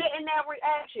just getting that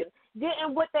reaction,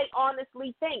 getting what they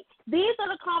honestly think. These are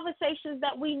the conversations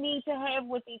that we need to have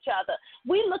with each other.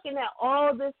 We looking at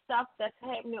all this stuff that's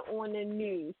happening on the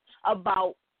news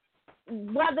about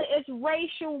whether it's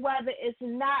racial, whether it's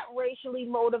not racially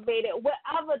motivated,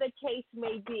 whatever the case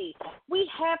may be. We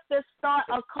have to start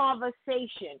a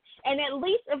conversation. And at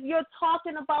least if you're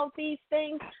talking about these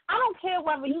things, I don't care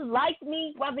whether you like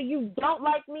me, whether you don't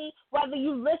like me, whether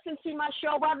you listen to my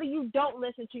show, whether you don't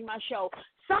listen to my show.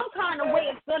 Some kind of way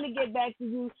it's going to get back to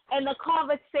you, and the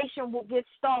conversation will get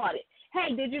started.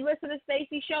 Hey, did you listen to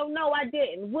Stacey's show? No, I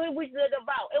didn't. What was it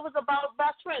about? It was about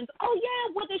best friends. Oh,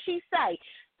 yeah, what did she say?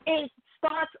 It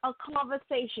starts a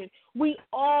conversation. We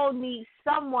all need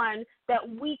someone that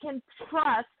we can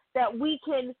trust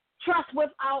with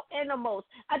our innermost.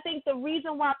 I think the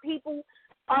reason why people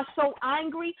are so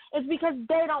angry is because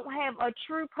they don't have a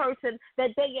true person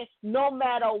that they get no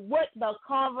matter what the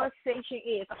conversation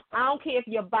is. I don't care if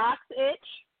your box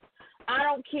itch. I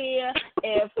don't care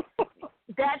if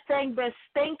that thing been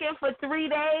stinking for 3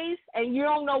 days and you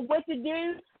don't know what to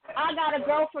do. I got a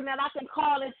girlfriend that I can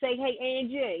call and say, hey,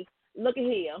 Angie, look at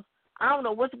here. I don't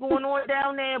know what's going on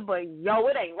down there, but,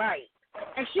 it ain't right.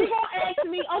 And she going to ask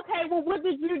me, okay, well, what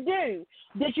did you do?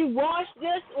 Did you wash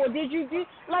this or did you do?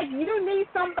 Like, you need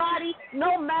somebody,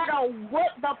 no matter what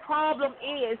the problem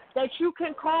is, that you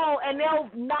can call and they'll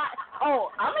not,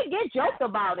 I'm going to get joked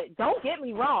about it. Don't get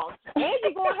me wrong.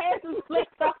 Angie going to have some slick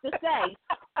stuff to say,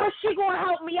 but she going to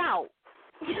help me out.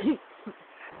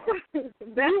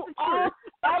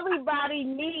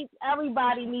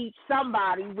 Everybody needs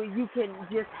somebody where you can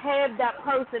just have that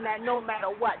person that no matter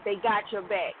what, they got your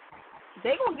back.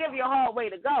 They're going to give you a hard way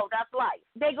to go. That's life.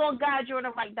 They're going to guide you in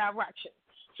the right direction.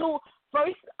 So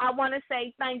first, I want to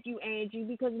say thank you, Angie,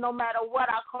 because no matter what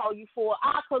I call you for,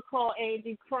 I could call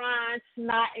Angie crying,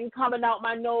 snotting, coming out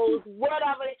my nose,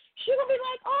 whatever. She's going to be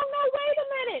like, oh, no, wait a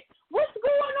minute. What's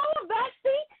going on,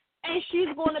 bestie? And she's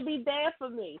going to be there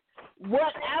for me,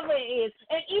 whatever it is.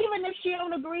 And even if she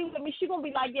don't agree with me, she's going to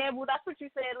be like, yeah, well, that's what you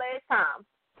said last time.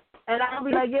 And I'll be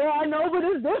like, yeah, I know, but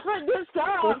it's different this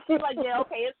time. She's like, yeah,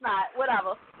 okay, it's not,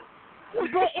 whatever.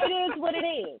 But it is what it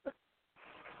is.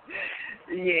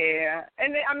 Yeah.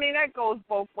 And, I mean, that goes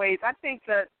both ways. I think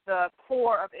that the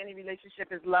core of any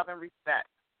relationship is love and respect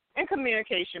and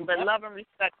communication, but love and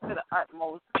respect to the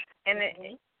utmost. And,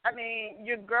 I mean,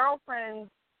 your girlfriend's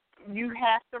you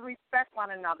have to respect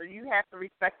one another. You have to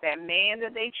respect that man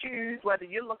that they choose, whether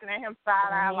you're looking at him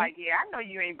side-eye like, yeah, I know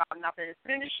you ain't about nothing. As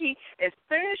soon as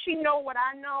she know what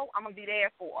I know, I'm going to be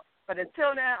there for her. But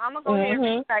until then, I'm going to go ahead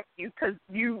and respect you because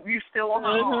you still on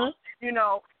her arm. You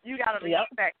know, you got to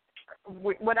respect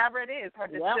whatever it is, her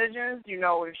decisions. You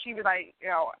know, if she was like, you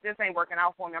know, this ain't working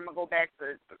out for me, I'm going to go back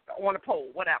to on the pole,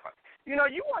 whatever. You know,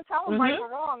 you want to tell them right or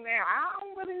wrong now. I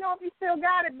don't really know if you still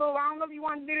got it, boo. I don't know if you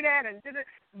want to do that and did it.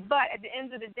 But at the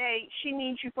end of the day, she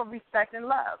needs you for respect and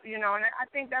love, you know. And I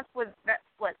think that's what's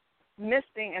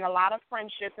missing in a lot of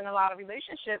friendships and a lot of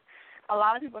relationships. A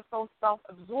lot of people are so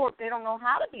self-absorbed, they don't know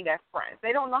how to be that friend.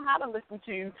 They don't know how to listen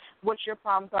to what your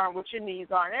problems are and what your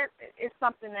needs are. And it's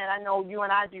something that I know you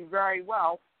and I do very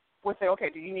well. We'll say, okay,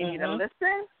 do you need me to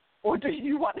listen or do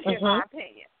you want to hear my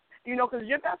opinion? You know, because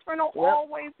your best friend don't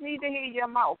always need to hear your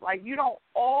mouth. Like, you don't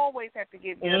always have to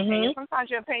give your opinion. Sometimes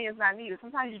your opinion's not needed.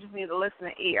 Sometimes you just need to listen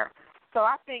and ear. So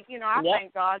I think, you know, I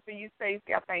thank God for you,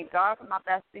 Stacey. I thank God for my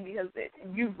bestie because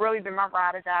you've really been my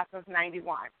ride or die since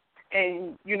 91.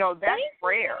 And, you know, that's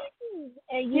rare.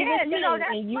 And you know, that's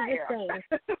rare.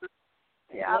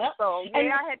 So, I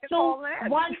had to call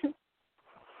in.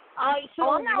 All right, so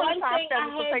one thing I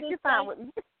had to say. With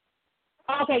me.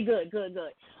 Okay, good.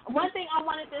 One thing I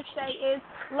wanted to say is,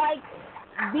 like,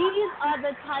 these are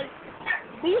the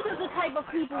type of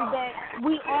people that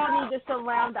we all need to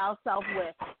surround ourselves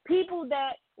with. People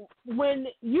that when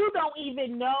you don't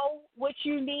even know what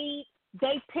you need,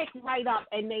 they pick right up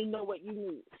and they know what you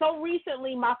need. So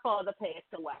recently my father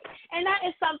passed away. And that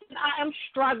is something I am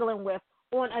struggling with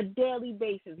on a daily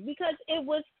basis because it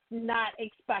was not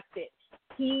expected.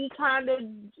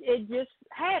 It just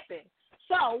happened.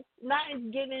 So, not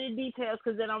getting into details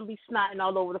because then I'll be snotting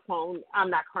all over the phone. I'm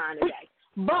not crying today.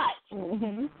 But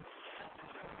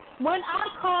when I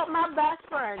called my best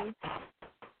friends,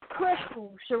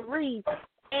 Crystal, Sharice,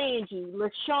 Angie,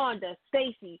 LaShonda,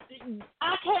 Stacy,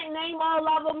 I can't name all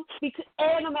of them because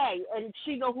Anime, and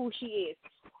she know who she is.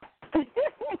 How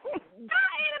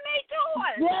Anime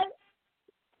doing?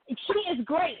 Yeah, she is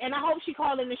great, and I hope she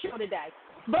called in the show today.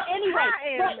 But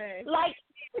anyway,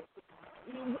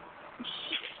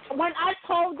 when I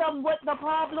told them what the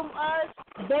problem was,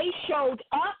 they showed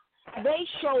up, they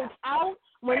showed out.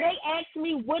 When they asked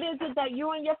me what is it that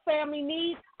you and your family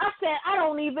need, I said, I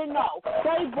don't even know.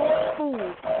 They bought food.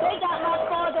 They got my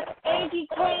father, Angie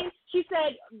came, she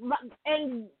said,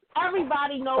 and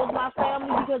everybody knows my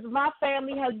family because my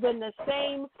family has been the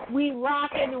same. We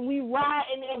rocking and we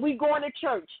riding and we going to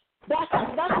church. That's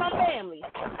my family.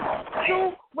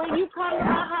 So when you come to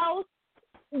my house,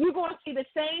 you're going to see the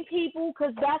same people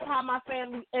because that's how my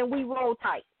family, and we roll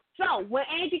tight. So when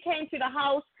Angie came to the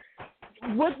house,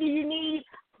 what do you need?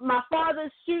 My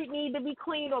father's suit needed to be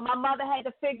cleaned, or my mother had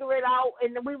to figure it out.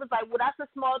 And we was like, well, that's a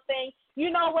small thing. You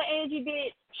know what Angie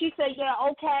did? She said, yeah,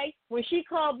 okay. When she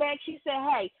called back, she said,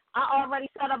 hey, I already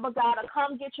set up a guy to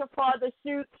come get your father's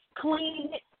suit, clean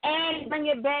it, and bring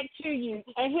it back to you.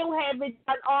 And he'll have it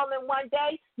done all in one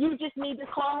day. You just need to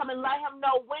call him and let him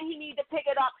know when he need to pick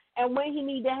it up and when he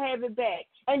need to have it back.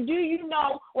 And do you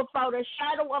know, without a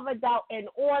shadow of a doubt and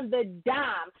on the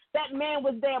dime, that man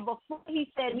was there before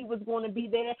he said he was going to be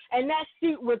there, and that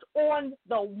suit was on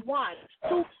the one.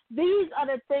 So these are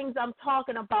the things I'm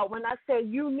talking about when I say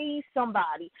you need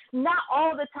somebody. Not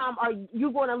all the time are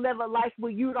you going to live a life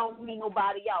where you don't need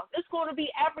nobody else. It's going to be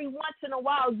every once in a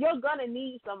while you're going to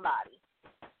need somebody.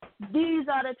 These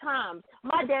are the times.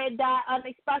 My dad died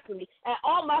unexpectedly, and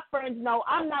all my friends know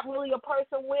I'm not really a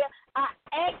person where I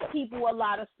ask people a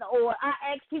lot of stuff or I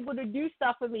ask people to do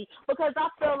stuff for me because I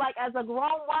feel like as a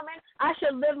grown woman, I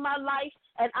should live my life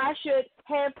and I should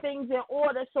have things in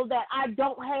order so that I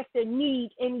don't have to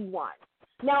need anyone.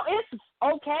 Now, it's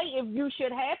okay if you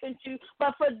should happen to,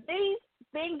 but for these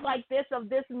things like this of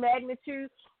this magnitude,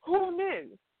 who knew?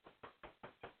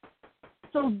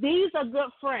 So these are good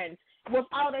friends.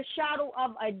 Without a shadow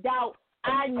of a doubt,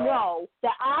 I know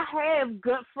that I have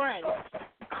good friends.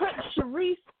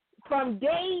 Sharice, from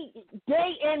day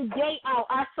in, day out,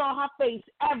 I saw her face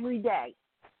every day.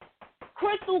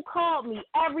 Crystal called me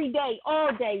every day,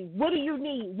 all day. What do you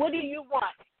need? What do you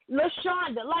want?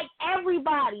 LaShonda, like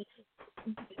everybody,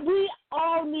 we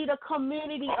all need a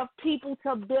community of people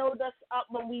to build us up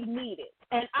when we need it.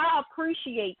 And I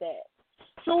appreciate that.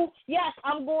 So, yes,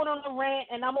 I'm going on a rant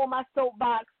and I'm on my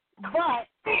soapbox. But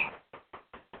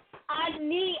I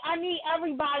need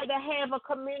everybody to have a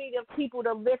community of people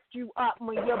to lift you up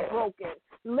when you're broken,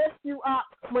 lift you up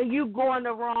when you're going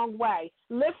the wrong way,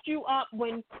 lift you up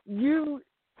when you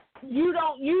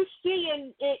you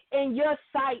see it in your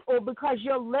sight or because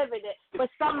you're living it, but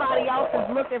somebody else is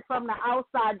looking from the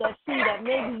outside that see that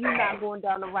maybe you're not going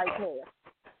down the right path.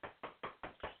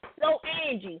 So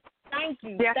Angie, thank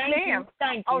you, yes, thank ma'am. you,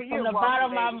 thank Oh, you you're from the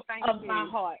welcome, bottom of my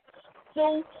heart.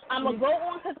 So I'm gonna go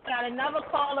on because I got another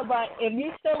caller, but if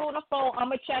you're still on the phone, I'm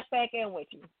gonna check back in with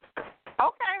you.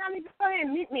 Okay, honey, just go ahead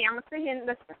and meet me. I'm gonna sit here and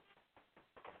listen.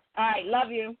 All right,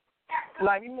 love you.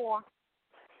 Love you more.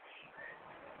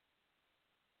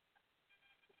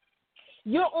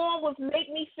 You're on with Make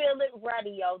Me Feel It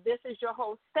Radio. This is your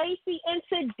host, Stacy, and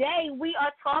today we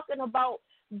are talking about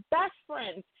best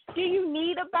friends. Do you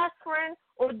need a best friend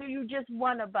or do you just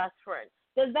want a best friend?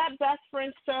 Does that best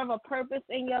friend serve a purpose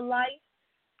in your life?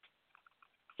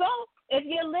 So if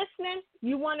you're listening,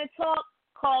 you want to talk,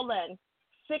 call in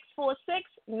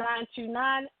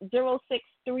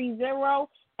 646-929-0630,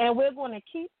 and we're going to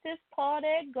keep this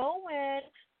party going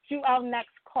to our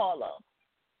next caller.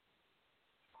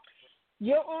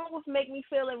 You're on with Make Me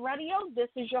Feel It Radio. This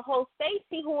is your host,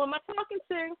 Stacy. Who am I talking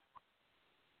to?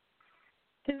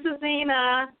 This is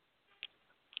Zena.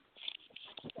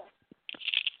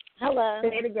 Hello.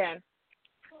 Say it again.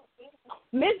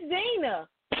 Miss Zena.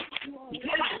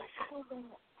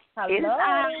 Hello.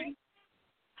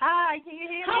 Hi, can you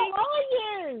hear me? How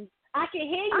are you? I can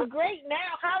hear you great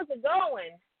now. How's it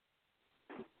going?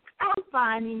 I'm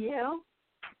fine, and you?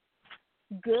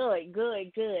 Good.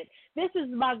 This is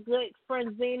my good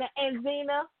friend Zena, and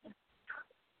Zena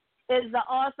is the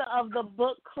author of the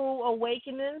book Cruel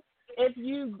Awakenings. If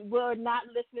you were not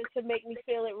listening to Make Me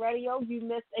Feel It Radio, you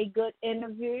missed a good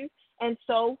interview, and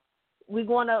so we're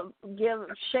going to give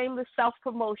shameless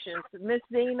self-promotions. Miss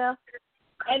Zena,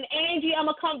 and Angie, I'm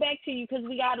going to come back to you because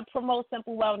we got to promote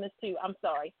Simple Wellness too. I'm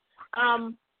sorry.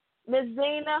 Miss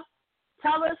Zena,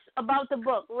 tell us about the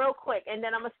book real quick, and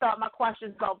then I'm going to start my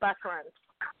questions about best friends.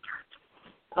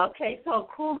 Okay, so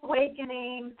Cruel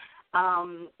Awakening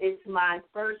is my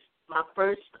first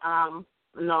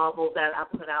novel that I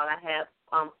put out. I have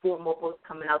 4 more books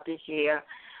coming out this year.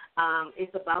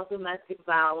 It's about domestic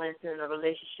violence and the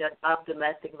relationship of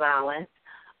domestic violence.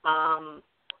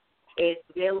 It's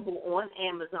available on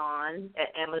Amazon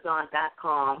at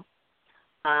Amazon.com.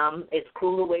 It's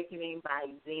Cruel Awakening by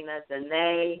Zena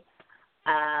Dene.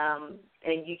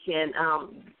 And you can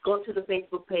go to the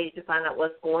Facebook page to find out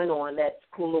what's going on. That's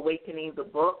Cruel Awakening, the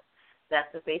book.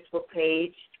 That's the Facebook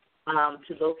page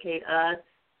to locate us.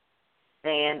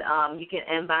 And you can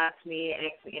inbox me and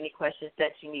ask me any questions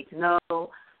that you need to know.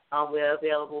 We're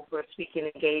available for speaking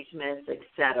engagements,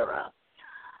 etc.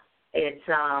 It's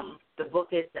the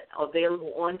book is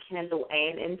available on Kindle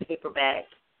and in paperback.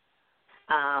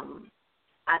 I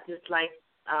just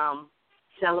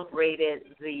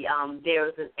celebrated the there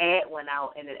was an ad went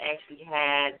out and it actually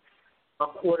had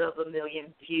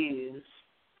 250,000 views.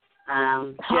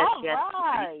 I'm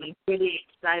really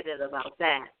excited about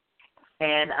that.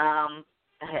 And I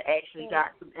had actually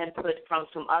got some input from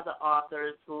some other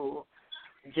authors who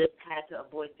just had to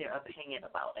voice their opinion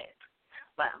about it.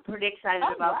 But I'm pretty excited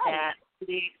about that.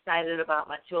 Pretty excited about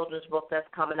my children's book that's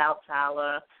coming out,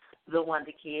 Tyler, the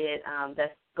Wonder Kid,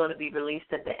 that's going to be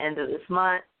released at the end of this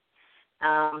month.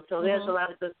 So there's a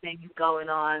lot of good things going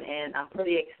on, and I'm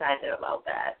pretty excited about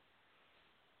that.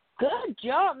 Good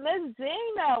job, Miss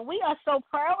Zena. We are so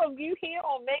proud of you here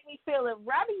on Make Me Feel It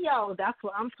Radio. That's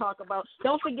what I'm talking about.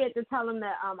 Don't forget to tell them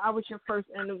that I was your first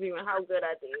interview and how good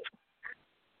I did.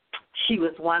 She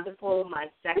was wonderful. My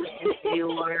second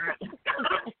interviewer,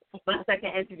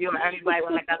 everybody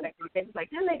when I got back from the was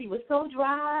like, that lady was so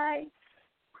dry.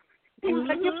 He was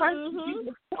like, your first interview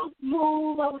was so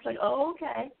smooth. I was like, oh,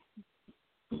 okay.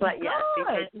 But yes,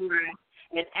 because you were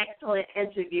an excellent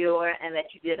interviewer and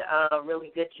that you did a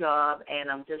really good job. And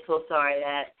I'm just so sorry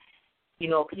that,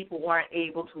 people weren't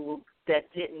able to, that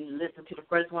didn't listen to the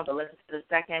first one but listened to the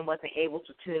second, wasn't able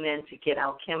to tune in to get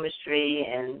our chemistry.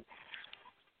 And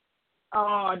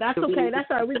oh, that's okay. That's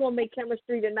all right. We're going to make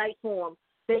chemistry tonight for them.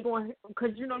 They're going,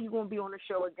 because you're going to be on the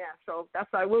show again. So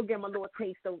that's all right. We'll give them a little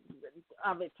taste of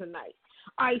it tonight.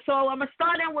 All right, so I'm going to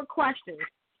start out with questions.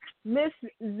 Miss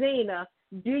Zena,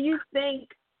 do you think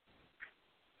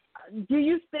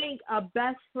a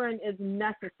best friend is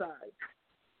necessary?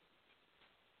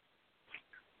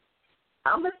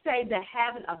 I'm gonna say that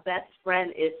having a best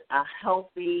friend is a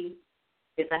healthy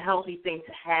thing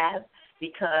to have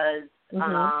because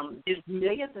there's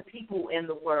millions of people in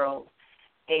the world,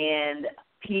 and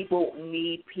people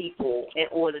need people in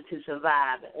order to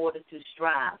survive, in order to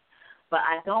strive. But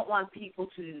I don't want people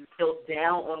to feel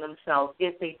down on themselves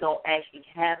if they don't actually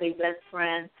have a best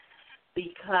friend,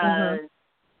 because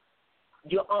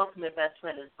your ultimate best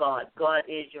friend is God. God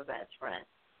is your best friend.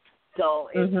 So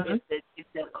if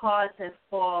the cards are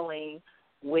falling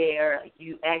where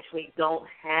you actually don't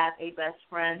have a best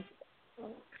friend,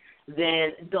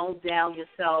 then don't down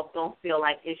yourself. Don't feel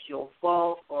like it's your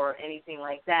fault or anything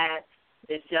like that.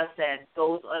 It's just that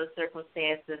those are the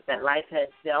circumstances that life has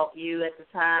dealt you at the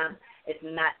time. It's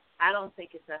not. I don't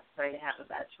think it's necessary to have a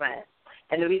best friend.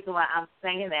 And the reason why I'm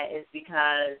saying that is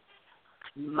because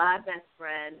my best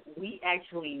friend, we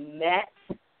actually met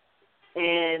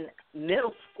in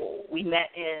middle school. We met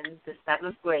in the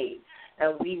 7th grade,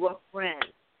 and we were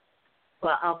friends.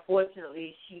 But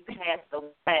unfortunately, she passed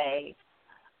away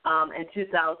in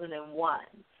 2001.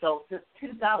 So since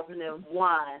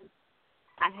 2001,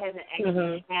 I haven't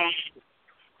actually had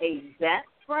a best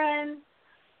friend,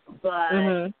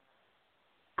 but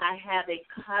I have a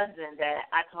cousin that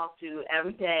I talk to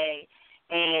every day,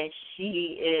 and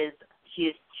she is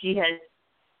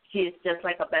just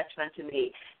like a best friend to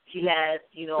me. She has,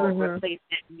 replaced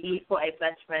that need for a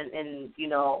best friend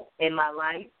in my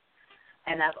life.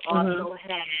 And I've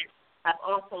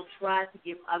also tried to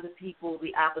give other people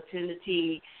the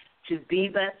opportunity to be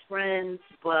best friends,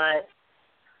 but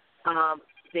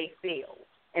they fail.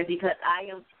 And because I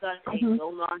am such a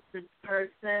no-nonsense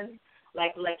person,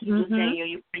 like you were saying,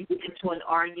 you bring it into an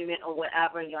argument or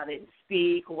whatever, and y'all didn't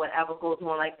speak or whatever goes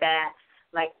on like that,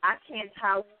 like I can't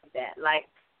tolerate that. Like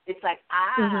it's like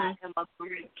I am a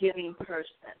very giving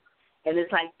person, and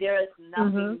it's like there is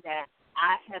nothing that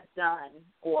I have done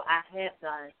or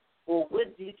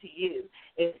would do to you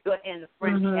if you're in the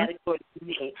friend category to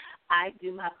me. I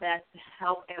do my best to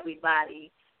help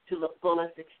everybody to the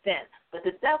fullest extent, but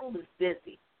the devil is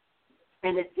busy,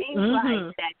 and it seems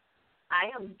like that I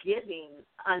am giving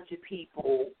unto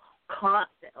people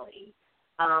constantly,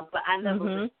 but I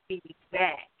never receive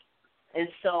back. And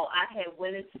so I had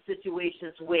went into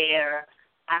situations where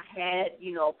I had,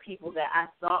 people that I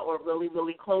thought were really,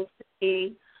 really close to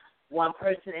me. One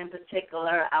person in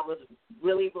particular, I was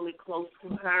really, really close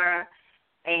to her,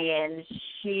 and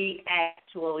she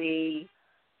actually,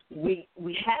 we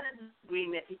had an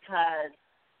agreement because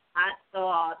I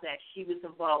saw that she was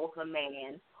involved with a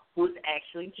man who was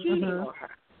actually cheating on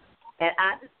her. And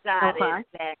I decided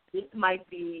that this might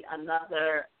be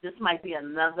another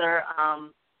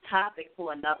topic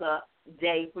for another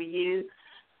day for you.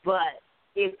 But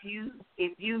if you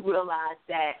realize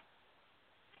that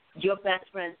your best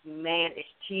friend's man is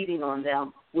cheating on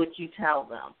them, would you tell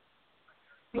them?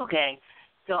 Okay.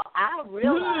 So I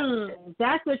realized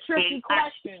that's a tricky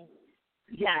question.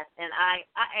 Yes, and I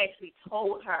actually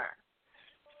told her.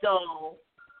 So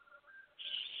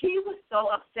she was so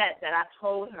upset that I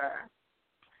told her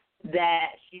that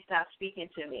she stopped speaking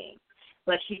to me.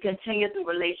 But she continued the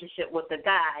relationship with the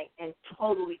guy and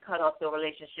totally cut off the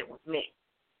relationship with me.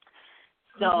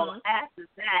 So after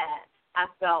that, I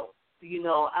felt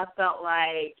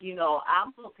like,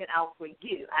 I'm looking out for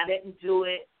you. I didn't do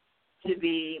it to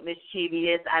be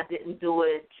mischievous. I didn't do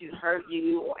it to hurt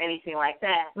you or anything like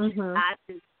that. I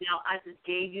just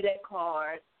gave you that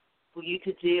card for you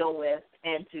to deal with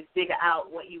and to figure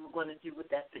out what you were going to do with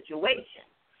that situation.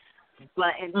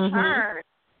 But in turn,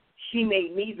 she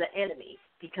made me the enemy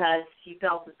because she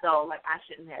felt as though like I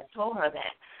shouldn't have told her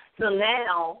that. So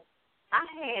now I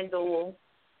handle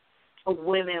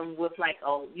women with like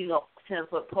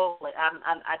 10-foot pole. Like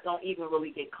I don't even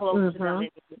really get close to them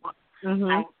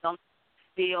anymore. I don't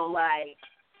feel like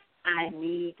I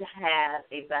need to have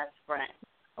a best friend.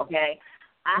 Okay,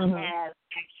 I have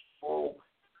actual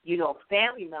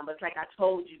family members. Like I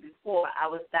told you before, I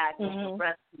was diagnosed with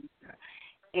breast cancer.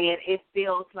 And it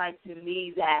feels like to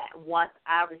me that once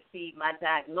I received my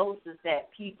diagnosis that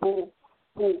people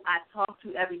who I talk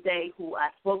to every day, who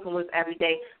I've spoken with every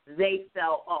day, they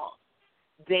fell off.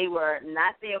 They were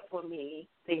not there for me.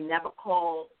 They never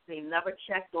called. They never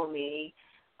checked on me.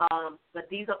 But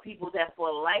these are people that for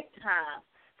a lifetime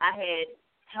I had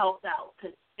helped out,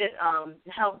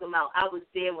 helped them out. I was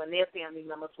there when their family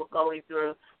members were going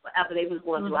through whatever they was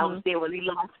going through. I was there when they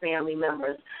lost family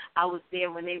members. I was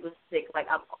there when they were sick. Like,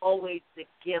 I'm always the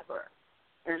giver.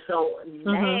 And so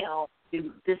now,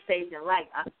 in this stage in life,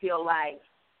 I feel like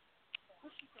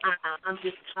I'm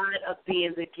just tired of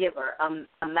being the giver. I'm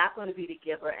not going to be the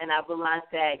giver, and I realize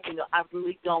that, I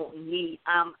really don't need.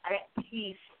 I'm at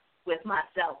peace with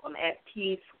myself. I'm at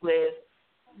peace with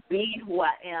being who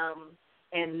I am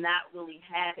and not really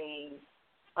having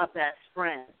a best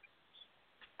friend.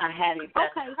 I had a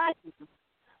best friend,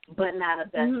 but not a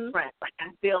best friend. Like,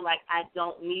 I feel like I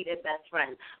don't need a best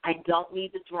friend. I don't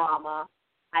need the drama.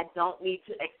 I don't need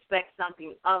to expect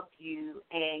something of you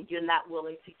and you're not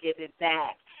willing to give it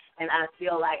back. And I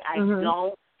feel like I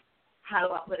don't how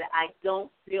do I put it? I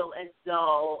don't feel as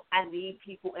though I need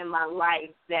people in my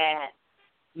life that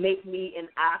make me an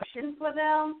option for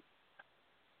them.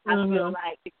 I feel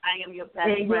like if I am your best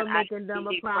and friend, you're making them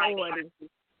a priority.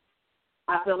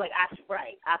 I feel like I should,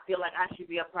 right. I feel like I should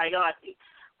be a priority.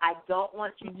 I don't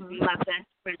want you to be my best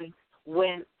friend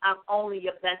when I'm only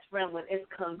your best friend when it's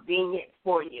convenient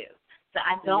for you. So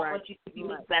I don't want you to be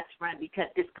my best friend because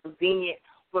it's convenient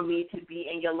for me to be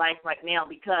in your life right now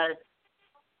because,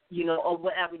 you know, or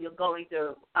whatever you're going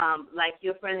through. Like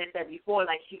your friend had said before,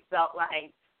 like she felt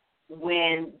like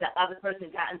when the other person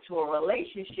got into a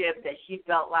relationship that she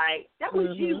felt like that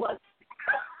was you.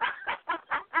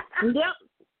 Yep.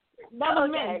 That was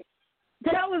me.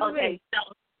 That was me.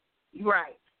 So,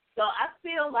 right. So I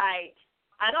feel like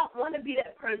I don't want to be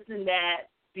that person that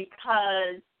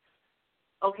because,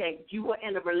 okay, you were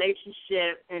in a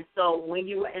relationship, and so when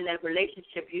you were in that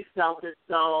relationship, you felt as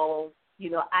though, you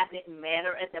know, I didn't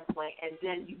matter at that point, and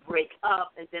then you break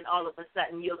up, and then all of a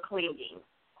sudden you're clinging.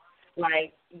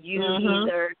 Like you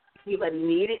either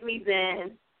needed me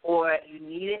then or you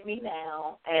needed me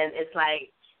now, and it's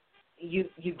like you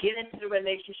get into the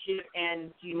relationship,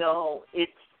 and, you know,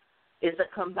 it's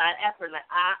a combined effort. Like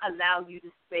I allow you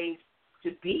the space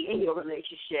to be in your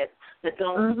relationship, but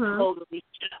don't totally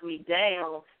shut me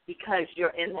down because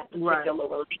you're in that particular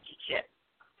relationship.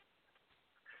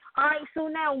 All right, so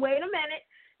now wait a minute.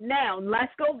 Now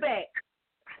let's go back.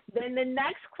 Then the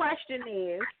next question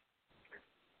is,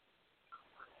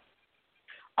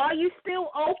 are you still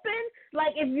open?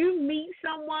 Like if you meet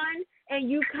someone and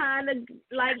you kind of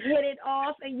like hit it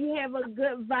off and you have a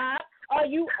good vibe, are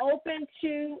you open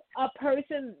to a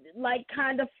person like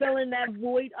kind of filling that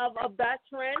void of a best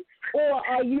friend? Or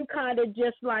are you kind of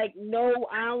just like, no,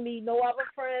 I don't need no other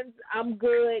friends. I'm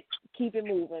good. Keep it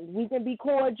moving. We can be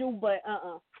cordial, but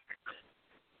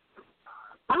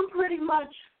I'm pretty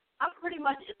much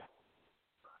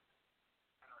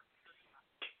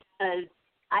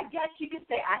I guess you could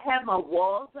say I have my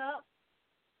walls up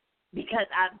because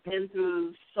I've been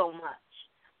through so much.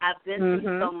 I've been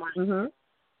through so much.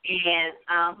 And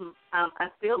I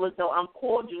feel as though I'm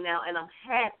cordial now and I'm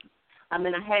happy. I'm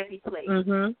in a happy place.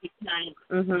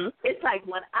 Because it's like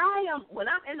when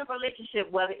I'm in a relationship,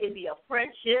 whether it be a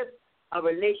friendship, a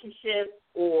relationship,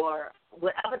 or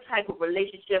whatever type of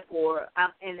relationship or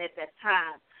I'm in at that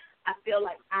time, I feel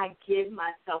like I give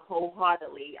myself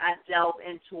wholeheartedly. I delve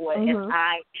into it, and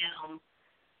I am,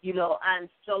 you know, I'm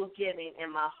so giving,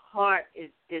 and my heart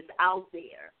is out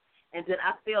there. And then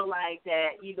I feel like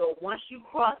that, you know, once you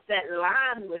cross that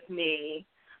line with me,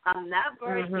 I'm not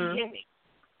very forgiving.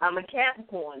 I'm a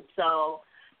Capricorn, so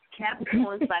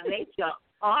Capricorns by nature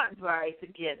aren't very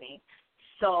forgiving.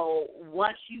 So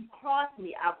once you cross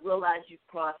me, I realize you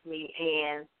crossed me,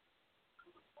 and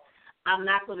I'm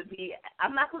not going to be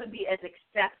as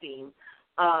accepting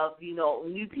of, you know,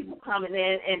 new people coming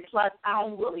in, and plus I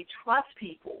don't really trust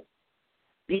people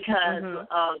because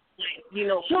of, you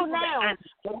know,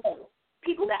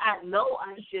 people that I know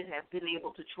I should have been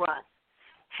able to trust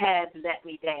have let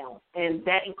me down, and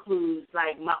that includes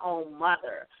like my own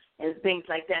mother and things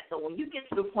like that. So when you get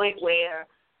to the point where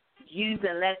you've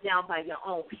been let down by your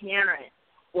own parent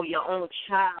or your own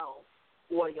child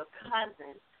or your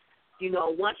cousin, you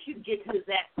know, once you get to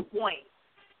that point,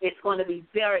 it's going to be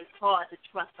very hard to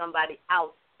trust somebody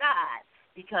outside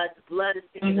because blood is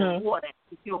thicker than water.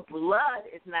 If your blood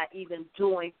is not even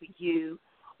doing for you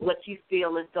what you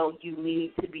feel as though you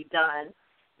need to be done,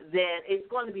 then it's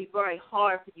going to be very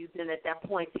hard for you then at that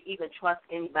point to even trust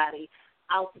anybody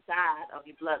outside of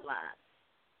your bloodline.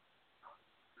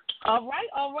 All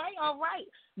right.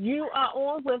 You are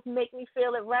on with Make Me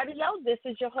Feel It Radio. This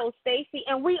is your host, Stacy,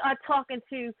 and we are talking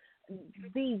to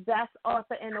the best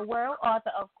author in the world,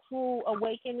 author of Cruel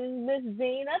Awakening, Miss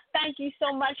Zena. Thank you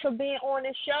so much for being on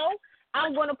the show.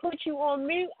 I'm going to put you on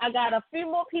mute. I got a few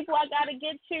more people I got to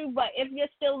get to, but if you're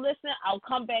still listening, I'll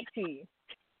come back to you.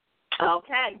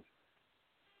 Okay.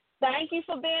 Thank you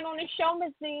for being on the show,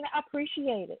 Miss Zena. I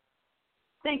appreciate it.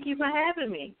 Thank you for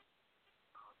having me.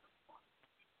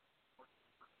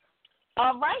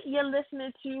 All right, you're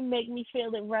listening to Make Me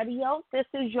Feel It Radio. This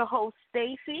is your host,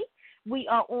 Stacy. We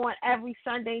are on every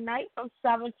Sunday night from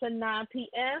 7 to 9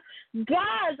 p.m.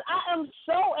 Guys, I am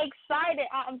so excited.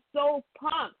 I am so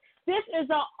pumped. This is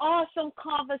an awesome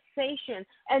conversation,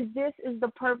 and this is the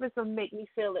purpose of Make Me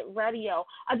Feel It Radio.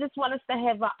 I just want us to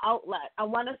have an outlet. I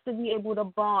want us to be able to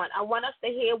bond. I want us to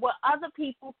hear what other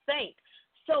people think.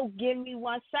 So give me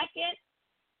 1 second.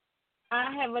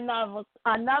 I have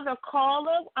another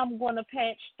caller I'm going to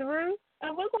patch through,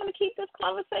 and we're going to keep this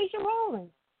conversation rolling.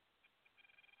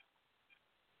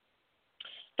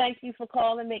 Thank you for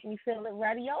calling Make Me Feel It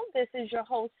Radio. This is your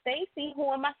host, Stacy.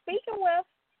 Who am I speaking with?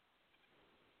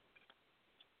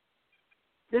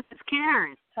 This is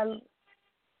Karen. Hello.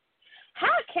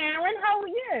 Hi, Karen. How are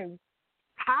you?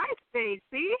 Hi,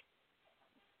 Stacy.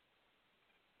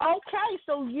 Okay,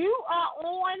 so you are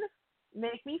on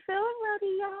Make Me Feel It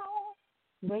Radio.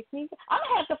 I'm going to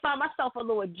have to find myself a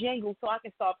little jingle so I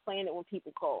can start playing it when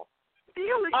people call.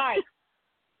 Really? All right.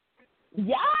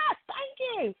 Yes, thank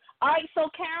you. All right, so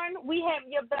Karen, we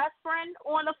have your best friend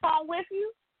on the phone with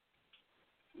you.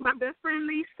 My best friend,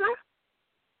 Lisa.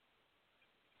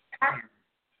 Hi.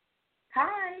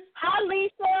 Hi,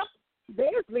 Lisa.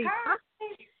 There's Lisa. Hi.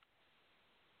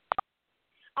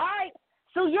 All right,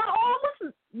 so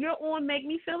you're on Make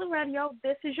Me Feel It Radio.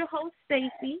 This is your host,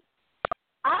 Stacy.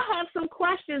 I have some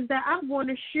questions that I'm going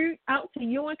to shoot out to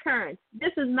you and Karen.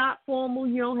 This is not formal.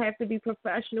 You don't have to be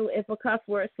professional. If a cuss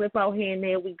word slip out here and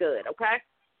there, we good, okay?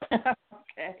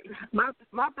 Okay. My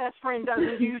best friend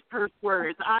doesn't use curse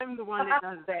words. I'm the one that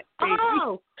does that. Stacy.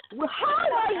 Oh, well, how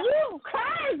are you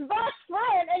Karen's best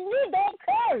friend and you don't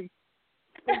curse?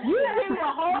 You do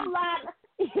a whole lot.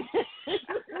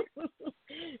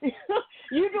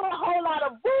 You do a whole lot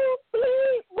of boop,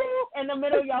 bleep, boop in the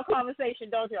middle of your conversation,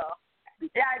 don't y'all?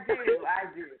 Yeah, I do.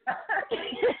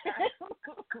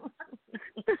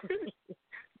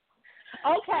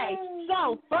 Okay,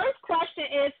 so first question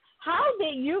is, how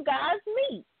did you guys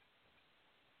meet?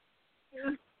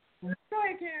 Go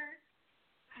ahead, Karen.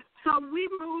 So I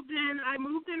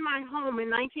moved in my home in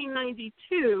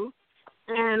 1992,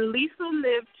 and Lisa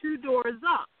lived 2 doors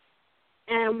up.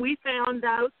 And we found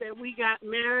out that we got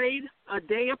married a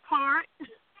day apart,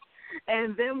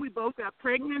 and then we both got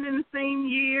pregnant in the same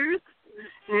years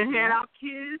and had our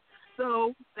kids.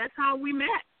 So that's how we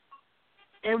met.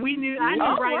 And I knew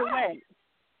right away.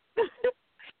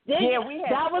 Yeah, we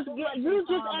had. That was good. You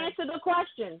just answered the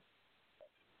question.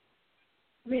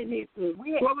 We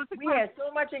had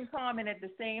so much in common at the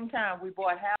same time. We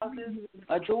bought houses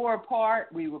a door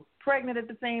apart. We were pregnant at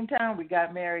the same time. We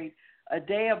got married a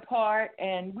day apart,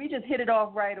 and we just hit it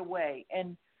off right away.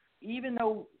 And even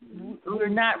though we're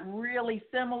not really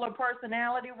similar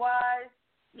personality-wise,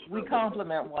 we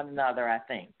complement one another, I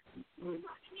think.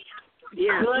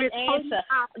 Yeah, good answer.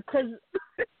 Because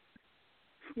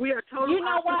we are totally. You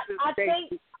know what? I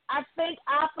think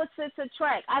opposites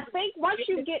attract. I think once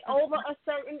you get over a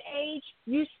certain age,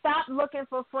 you stop looking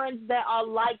for friends that are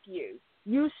like you.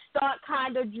 You start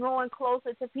kind of drawing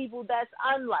closer to people that's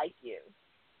unlike you.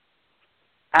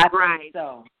 I think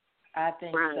so.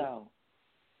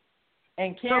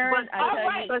 And Karen,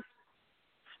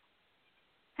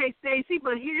 hey, Stacy,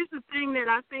 but here's the thing that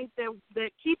I think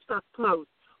that keeps us close.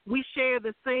 We share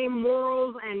the same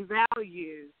morals and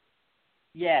values.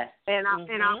 Yes. And our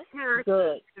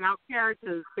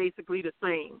characters basically the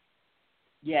same.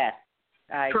 Yes,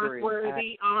 I agree.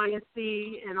 Trustworthy,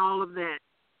 honesty, and all of that.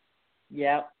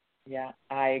 Yep. Yeah,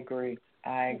 I agree.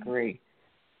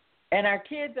 And our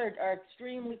kids are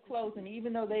extremely close, and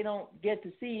even though they don't get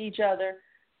to see each other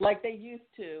like they used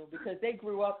to, because they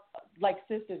grew up like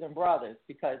sisters and brothers,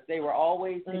 because they were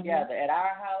always together at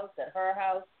our house, at her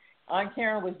house. Aunt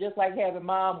Karen was just like having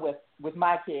mom with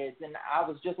my kids, and I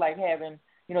was just like having,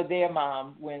 their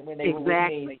mom when they were with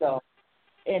me. So,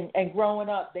 and growing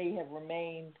up, they have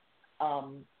remained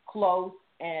close,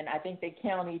 and I think they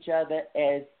count each other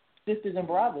as sisters and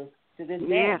brothers to this day.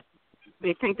 Yeah,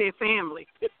 they think they're family.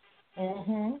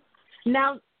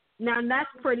 Now that's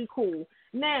pretty cool.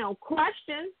 Now,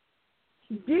 question: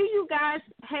 do you guys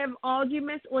have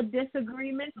arguments or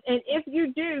disagreements? And if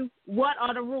you do, what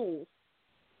are the rules?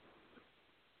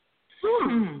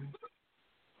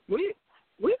 We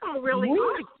don't really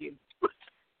argue.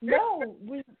 No,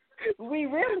 we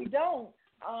really don't.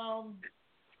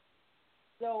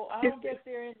 So I don't guess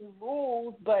there are any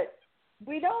rules, but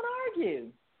we don't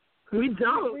argue. We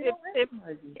don't.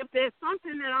 If there's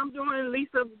something that I'm doing and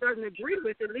Lisa doesn't agree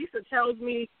with it, Lisa tells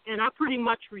me, and I pretty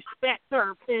much respect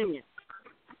her opinion.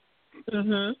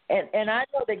 And I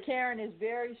know that Karen is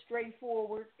very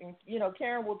straightforward, and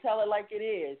Karen will tell it like it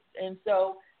is, and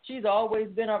so she's always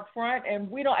been upfront. And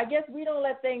I guess we don't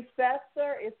let things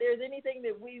fester. If there's anything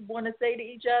that we want to say to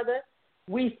each other,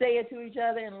 we say it to each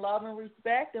other in love and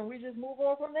respect, and we just move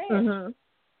on from there.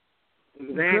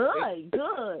 Exactly.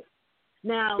 Good.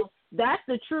 Now, that's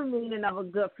the true meaning of a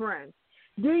good friend.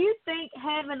 Do you think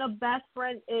having a best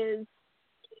friend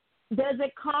does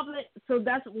it complement? So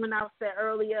that's when I said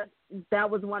earlier, that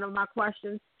was one of my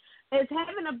questions. Is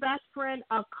having a best friend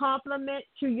a compliment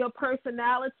to your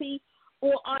personality,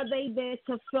 or are they there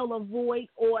to fill a void,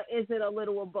 or is it a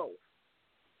little of both?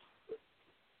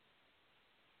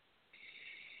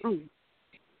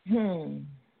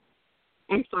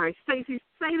 I'm sorry, Stacey,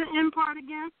 say the end part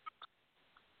again.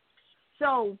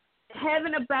 So,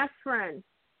 having a best friend,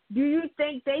 do you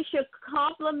think they should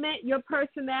complement your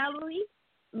personality?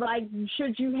 Like,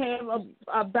 should you have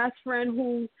a best friend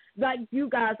who, like, you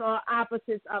guys are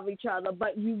opposites of each other,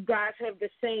 but you guys have the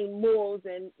same morals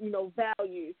and,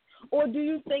 values? Or do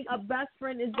you think a best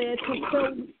friend is there to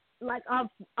fill, like,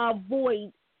 a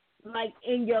void, like,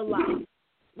 in your life?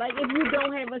 Like, if you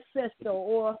don't have a sister,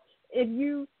 or if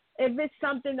it's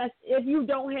something if you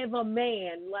don't have a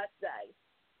man, let's say,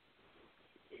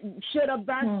 should a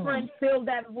best friend fill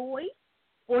that void?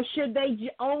 Or should they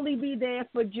only be there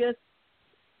for just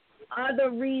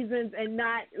other reasons and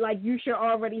not, like, you should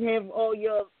already have all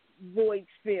your voids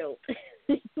filled?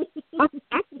 I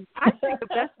think the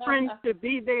best friend should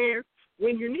be there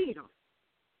when you need them.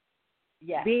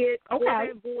 Yeah. Be it for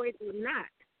that void or not.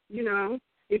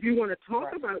 If you want to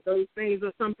talk about those things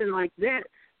or something like that,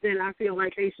 then I feel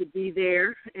like they should be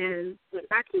there and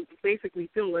actually basically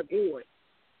fill a void.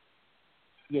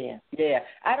 Yeah.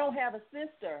 I don't have a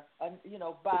sister,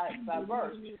 by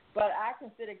birth, but I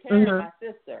consider Karen my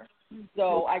sister.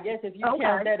 So I guess if you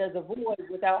count that as a void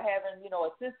without having, a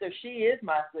sister, she is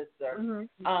my sister.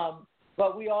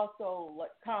 But we also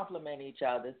complement each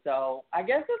other. So I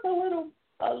guess it's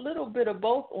a little bit of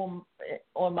both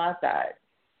on my side.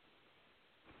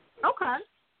 Okay.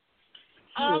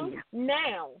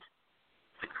 Now,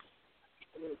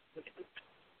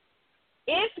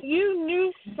 if you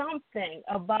knew something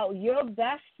about your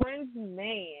best friend's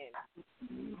man,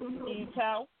 can you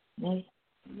tell?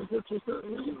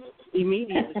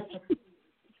 Immediately.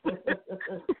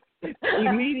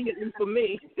 Immediately for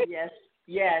me. Yes.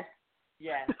 Yeah,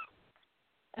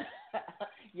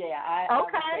 I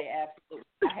would say absolutely.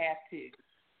 I have to.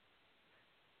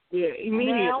 Yeah,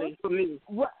 immediately for me.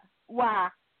 Why?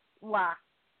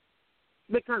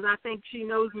 Because I think she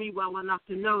knows me well enough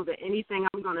to know that anything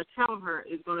I'm going to tell her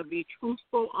is going to be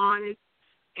truthful, honest,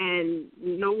 and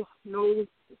no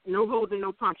holding,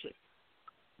 no punches.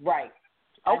 Right.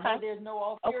 I know there's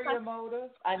no ulterior motive.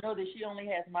 I know that she only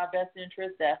has my best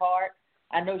interest at heart.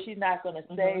 I know she's not going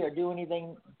to say or do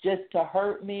anything just to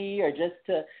hurt me or just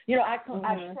to, I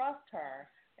trust her,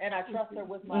 and I trust her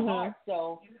with my heart.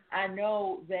 So I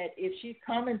know that if she's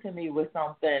coming to me with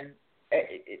something,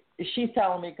 she's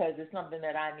telling me because it's something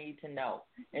that I need to know,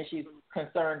 and she's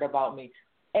concerned about me.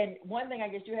 And one thing I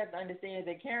guess you have to understand is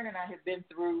that Karen and I have been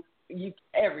through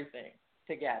everything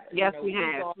together. Yes, we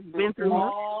have. Been through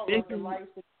all of the life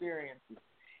experiences.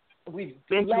 We've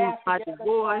been through my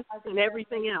divorce and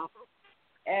everything else.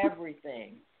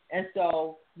 Everything. And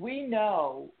so we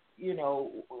know,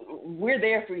 we're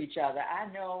there for each other. I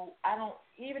know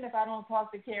even if I don't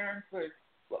talk to Karen for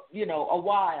a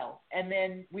while, and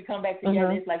then we come back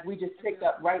together, it's like we just picked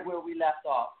up right where we left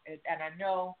off. And I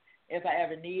know if I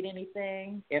ever need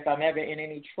anything, if I'm ever in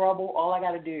any trouble, all I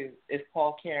got to do is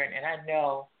call Karen, and I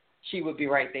know she would be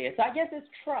right there. So I guess it's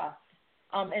trust,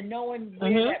 and knowing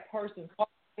where that person's heart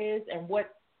is and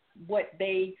what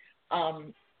they,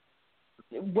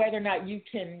 whether or not you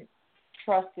can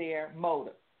trust their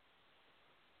motive.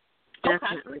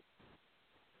 Definitely.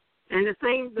 And the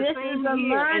same this is a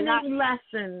learning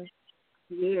lesson.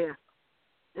 Yeah.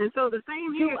 And so the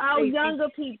same to here. our younger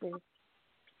people.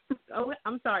 Oh,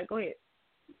 I'm sorry. Go ahead.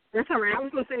 That's all right. I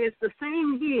was going to say it's the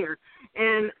same here.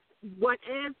 And what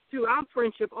adds to our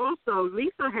friendship also,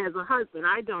 Lisa has a husband.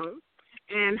 I don't.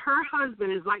 And her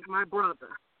husband is like my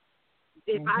brother.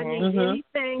 If I need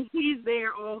anything, he's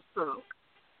there also.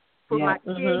 For my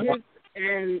kids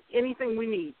and anything we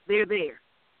need, they're there.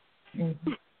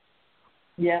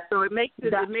 Yeah. So it makes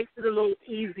it a little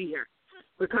easier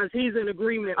because he's in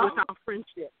agreement with our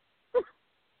friendship.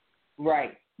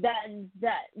 Right.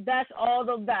 That's all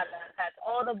the better. That's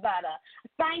all the better.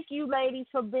 Thank you, ladies,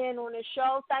 for being on the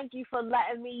show. Thank you for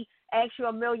letting me ask you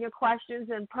a million questions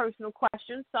and personal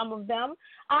questions, some of them.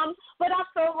 But I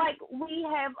feel like we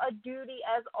have a duty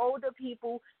as older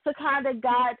people to kind of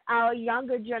guide our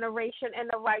younger generation in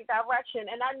the right direction.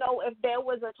 And I know if there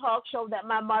was a talk show that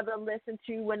my mother listened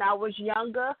to when I was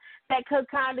younger that could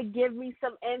kind of give me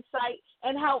some insight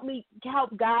and help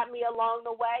guide me along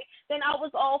the way, then I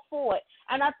was all for it.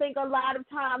 And I think a lot of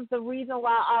times the reason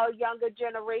why our younger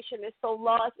generation is so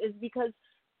lost is because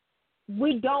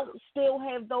we don't still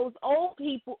have those old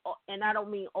people, and I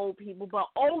don't mean old people, but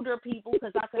older people,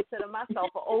 because I consider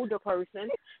myself an older person,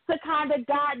 to kind of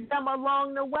guide them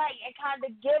along the way and kind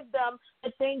of give them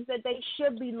the things that they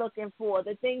should be looking for,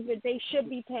 the things that they should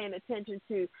be paying attention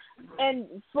to.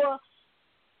 And for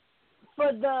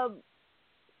the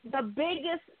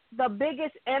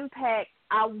biggest impact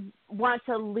I want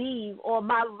to leave or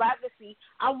my legacy,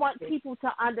 I want people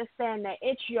to understand that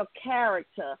it's your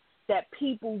character that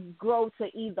people grow to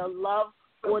either love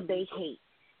or they hate.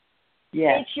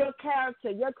 Yes. It's your character.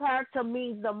 Your character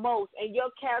means the most, and your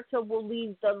character will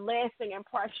leave the lasting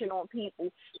impression on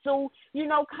people. So,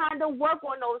 kind of work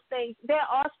on those things. There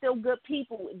are still good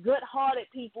people, good-hearted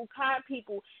people, kind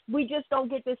people. We just don't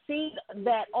get to see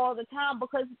that all the time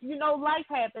because, life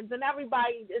happens, and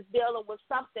everybody is dealing with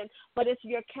something, but it's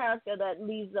your character that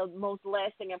leaves the most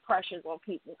lasting impressions on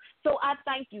people. So I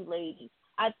thank you, ladies.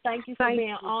 I thank you for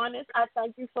being honest. I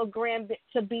thank you for agreeing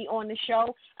to be on the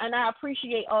show, and I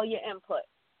appreciate all your input.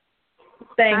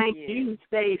 Thank you,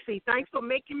 Stacey. Thanks for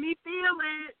making me feel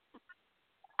it.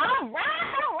 All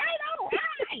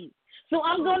right. So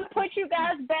I'm going to put you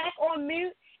guys back on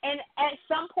mute, and at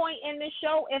some point in the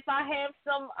show, if I have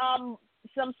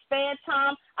some spare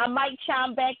time, I might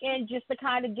chime back in just to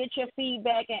kind of get your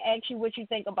feedback and ask you what you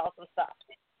think about some stuff.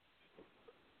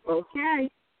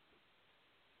 Okay.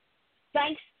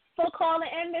 Thanks for calling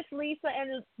in, Miss Lisa, and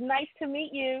it's nice to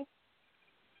meet you.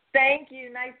 Thank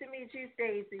you. Nice to meet you,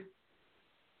 Stacey.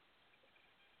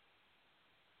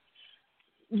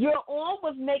 You're on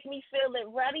with Make Me Feel It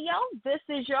Radio. This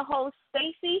is your host,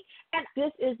 Stacey, and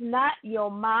this is not your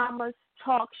mama's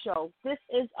talk show. This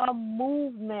is a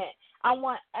movement. I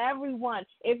want everyone,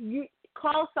 if you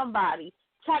call somebody,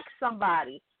 text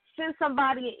somebody, send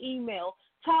somebody an email,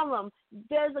 tell them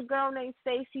there's a girl named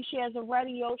Stacey. She has a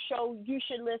radio show. You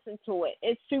should listen to it.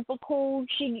 It's super cool.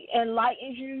 She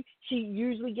enlightens you. She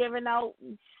usually giving out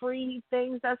free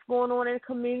things that's going on in the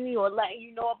community or letting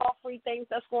you know about free things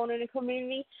that's going on in the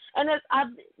community. And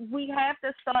we have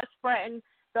to start spreading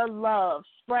the love,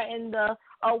 spreading the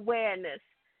awareness,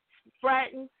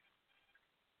 spreading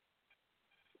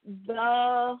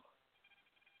the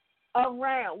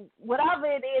around whatever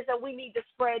it is that we need to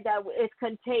spread that is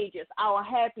contagious, our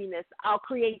happiness, our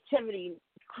creativity.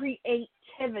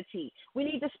 We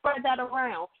need to spread that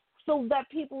around so that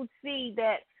people see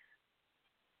that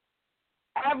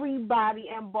everybody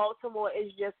in Baltimore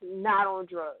is just not on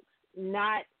drugs,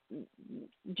 not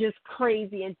just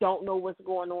crazy and don't know what's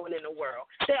going on in the world.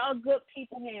 There are good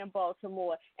people here in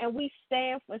Baltimore, and we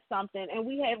stand for something, and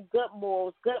we have good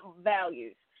morals, good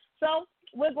values. So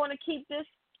we're going to keep this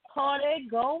party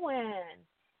going.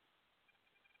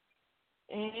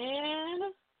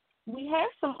 And we have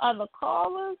some other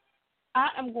callers. I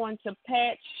am going to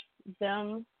patch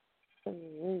them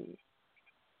through.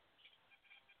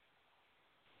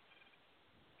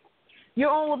 You're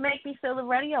on with Make Me Feel the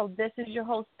Radio. This is your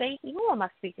host, Stacey. Who am I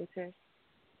speaking to?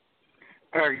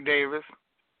 Eric Davis.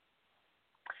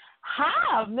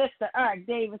 Hi, Mr. Eric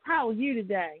Davis. How are you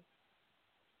today?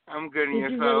 I'm good, and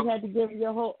yourself? You really had to give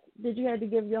your whole? Did you have to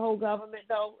give your whole government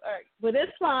though? But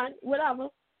it's fine. Whatever.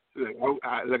 Look,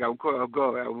 I've been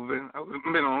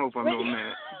on hold for a little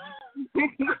minute.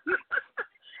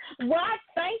 Well,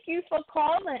 thank you for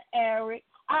calling, Eric.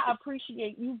 I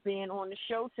appreciate you being on the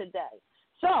show today.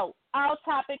 So our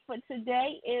topic for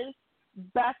today is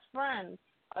best friends.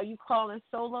 Are you calling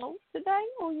solo today,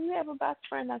 or you have a best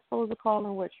friend that's supposed to call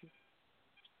in with you?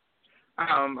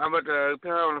 I'm about to put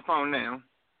her on the phone now.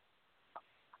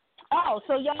 Oh,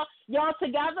 so y'all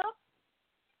together?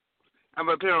 I'm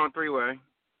about to put her on three-way.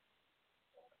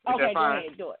 Okay, go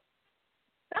ahead, do it.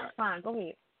 That's fine. Go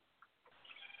ahead.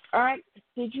 All right.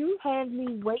 Did you have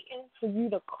me waiting for you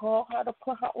to call her to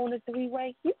put her on a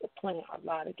three-way? You were playing a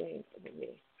lot of games with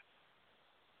me.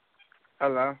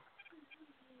 Hello?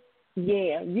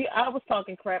 Yeah, I was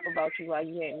talking crap about you while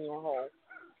you had me on hold.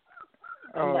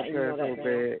 Oh, okay, so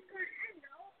bad.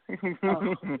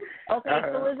 Okay,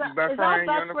 so is our best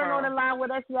friend on the line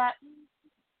with us yet?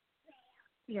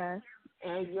 Yes.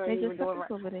 And you're even doing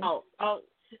right. Oh.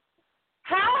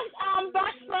 Hi,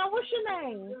 best friend. What's your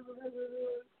name?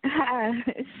 Hi,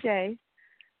 Shay.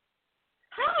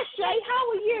 Hi, Shay. How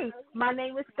are you? My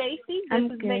name is Stacey. This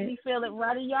is Make Me Feel It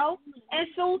Radio. And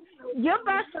so your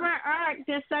best friend Eric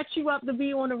just set you up to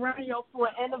be on the radio for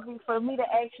an interview for me to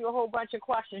ask you a whole bunch of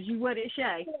questions. You with it,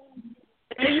 Shay?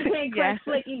 And you can't crack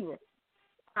slick either.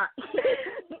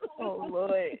 Oh,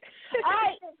 Lord. All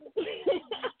right.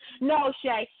 No,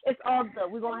 Shay, it's all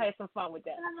good. We're going to have some fun with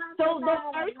that. So the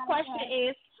first question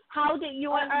is, how did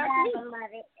you and Eric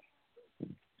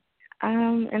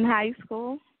meet? In high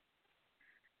school.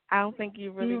 I don't think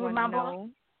you really want to know.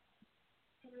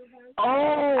 Oh,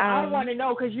 I want to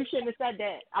know because you shouldn't have said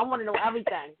that. I want to know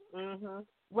everything. Mhm.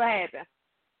 What happened?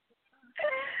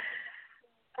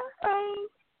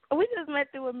 We just met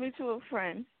through a mutual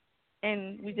friend,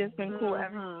 and we just been cool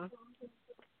ever.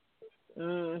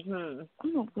 Mhm.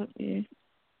 I'm not good, yeah.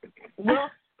 Well,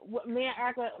 me and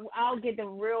Erica, I'll get the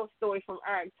real story from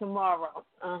Eric tomorrow.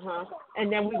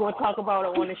 And then we're gonna talk about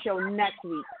it on the show next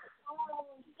week.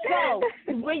 So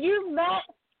when you met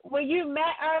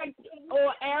Eric,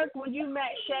 or Eric, when you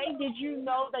met Shay, did you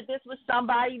know that this was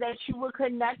somebody that you would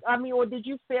connect? I mean, or did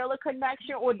you feel a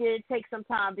connection, or did it take some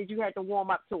time? Did you have to warm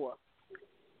up to her?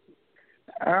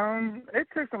 It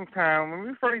took some time. When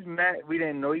we first met, we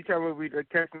didn't know each other. We just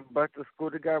catching the bus to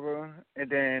school together, and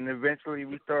then eventually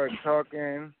we started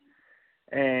talking.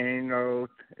 And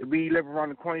we live around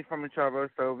the corner from each other,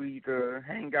 so we used to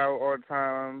hang out all the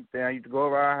time. Then I used to go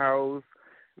over our house.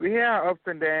 We had our ups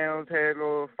and downs, had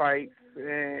little fights,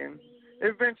 and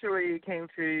eventually it came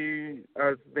to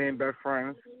us being best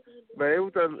friends. But it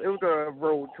was a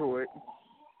road to it.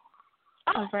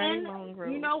 A very long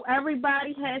road. You know,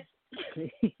 everybody has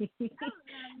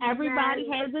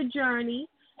a journey,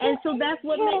 and so that's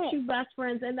what makes you best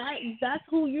friends, and that's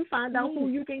who you find out who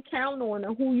you can count on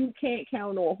and who you can't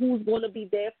count on, who's going to be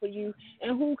there for you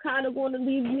and who kind of going to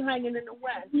leave you hanging in the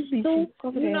west. So,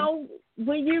 you know,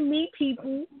 when you meet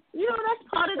people, you know, that's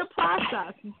part of the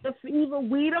process. If either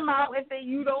weed them out if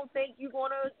you don't think you're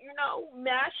going to, you know,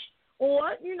 mesh,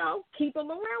 or, you know, keep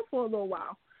them around for a little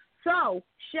while. So,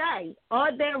 Shay,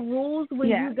 are there rules when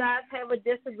you guys have a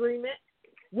disagreement?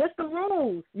 What's the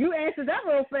rules? You answered that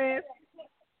real fast.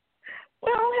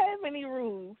 We don't have any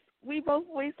rules. We both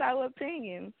voice our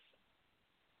opinions.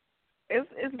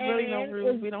 It's really no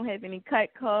rules. We don't have any cut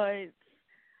cards.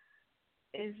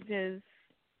 It's just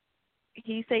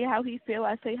he say how he feel,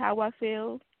 I say how I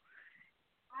feel,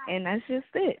 and that's just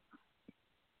it.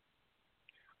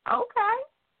 Okay.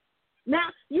 Now,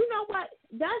 you know what?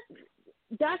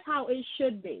 That's how it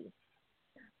should be.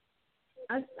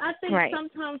 I think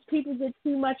sometimes people get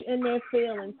too much in their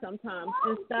feelings sometimes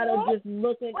instead of just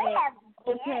looking at,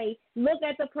 look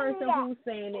at the person who's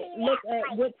saying it. Look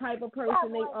at what type of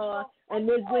person they are, and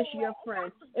is this your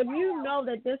friend? If you know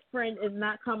that this friend is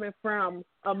not coming from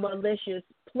a malicious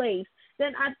place,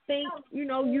 then I think, you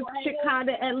know, you should kind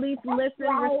of at least listen,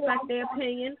 respect their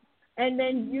opinion, and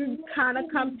then you kind of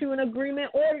come to an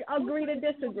agreement or agree to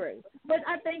disagree. But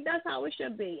I think that's how it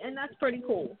should be, and that's pretty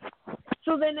cool.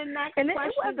 So then the next question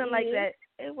it wasn't like that.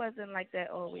 It wasn't like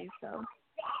that always, though.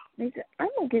 I'm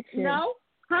gonna get you. No?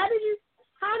 How did you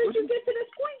get to this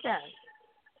point then?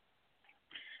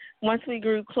 Once we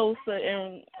grew closer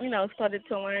and, you know, started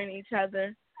to learn each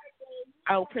other,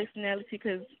 our personality,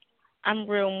 because I'm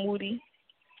real moody.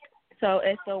 So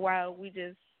after a while, we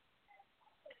just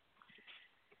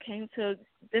came to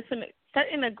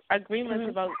certain agreements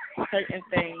about certain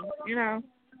things, you know.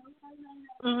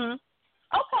 Okay.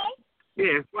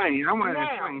 Yeah, explain. I want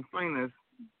to explain this.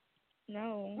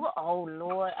 No. Well, oh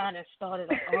Lord, I done started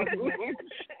an argument.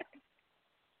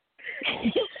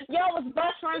 Y'all was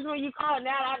best friends when you called.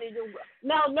 Now I need to.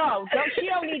 No. She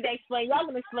don't need to explain. Y'all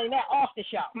can explain that off the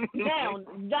show. Now,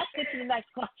 let's get to the next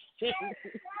question.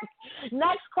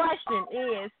 Next question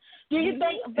is: do you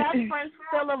think best friends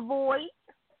fill a void?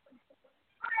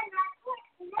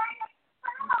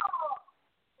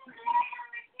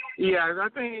 Yeah, I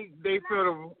think they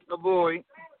fill a void.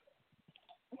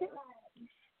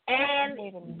 And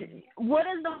what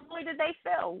is the void that they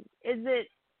fill?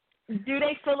 Do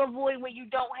they fill a void when you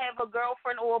don't have a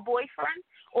girlfriend or a boyfriend?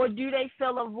 Or do they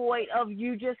fill a void of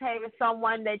you just having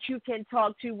someone that you can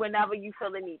talk to whenever you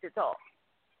feel the need to talk?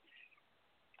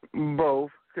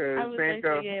 Both. Cause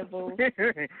both.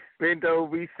 Even though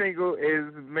we single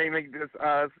is mainly just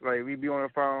us, like we be on the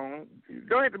phone.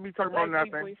 Don't have to be talking about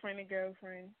nothing. Boyfriend and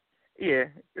girlfriend. Yeah,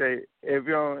 if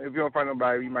you don't find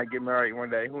nobody, you might get married one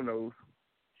day. Who knows?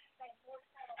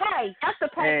 Hey, that's the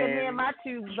pact that me and my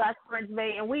two best friends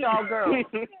made, and we all girls.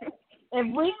 If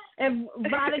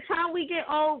by the time we get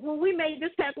old, when we made this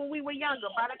pact when we were younger,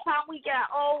 by the time we got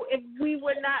old, if we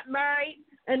were not married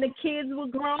and the kids were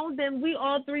grown, then we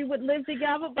all three would live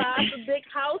together, buy us a big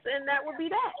house, and that would be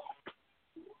that.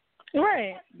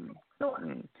 Right. So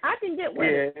I can get with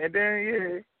it. Yeah, and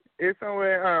then it's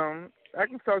somewhere. I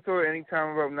can talk to her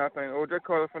anytime about nothing, or just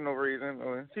call her for no reason,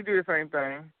 or she do the same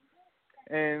thing.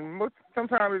 And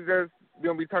sometimes it's just we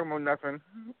don't be talking about nothing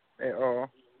at all.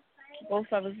 Both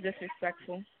of us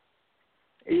disrespectful.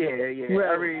 Yeah.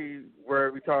 Well, every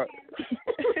word we talk,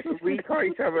 we call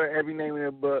each other every name in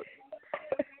the book.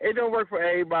 It don't work for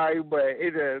everybody, but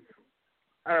it does.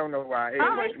 I don't know why.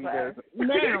 It does.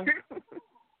 Now,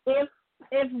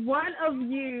 if one of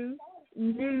you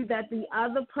knew that the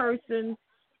other person's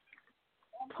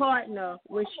partner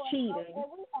was cheating,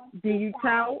 do you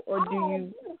tell or do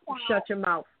you shut your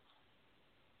mouth?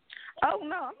 Oh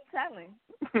no, I'm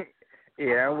telling.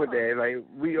 Yeah, I'm with that. Like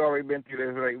we already been through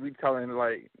this. Like we telling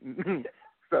like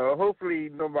So hopefully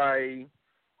nobody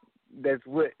that's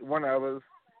with one of us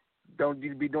don't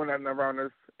be doing nothing around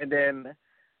us. And then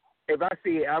if I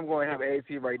see it, I'm going to have an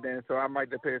attitude right then, so I might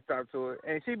just put a stop to it.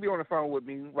 And she'd be on the phone with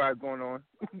me while it's going on.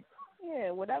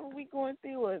 Yeah, whatever we going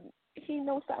through, or he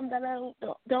knows something that I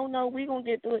don't know, we going to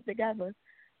get through it together.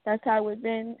 That's how it's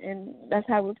been, and that's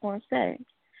how it's going to stay.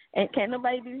 And can't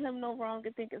nobody do him no wrong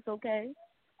and think it's okay.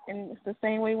 And it's the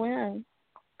same way with him.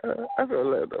 I feel a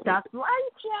little. That's right,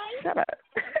 Jay. Shut up.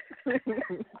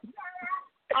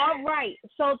 All right.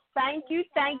 So thank you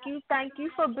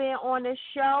for being on the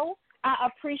show. I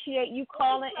appreciate you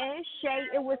calling in. Shay,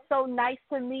 it was so nice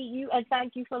to meet you, and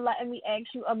thank you for letting me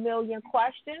ask you a million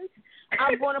questions.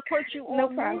 I'm going to put you No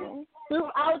on problem. mute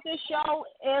throughout the show.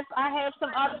 If I have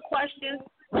some other questions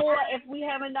or if we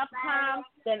have enough time,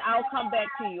 then I'll come back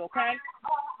to you, okay?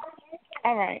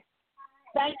 All right.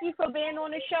 Thank you for being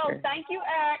on the show. Thank you,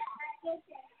 Eric.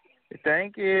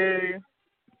 Thank you.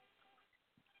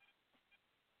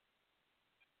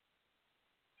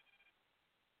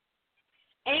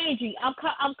 Angie, I'm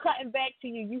cutting back to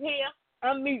you. You here?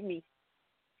 Unmute me.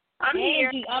 I'm here.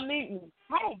 Angie, unmute me.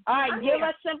 Hey, all right, I'm give here.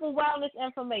 us simple wellness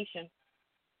information.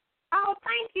 Oh,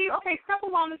 thank you. Okay, Simple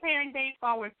Wellness Hair and Day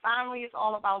Spa, where finally it's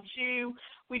all about you.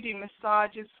 We do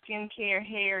massages, skincare,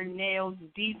 hair, nails,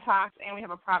 detox, and we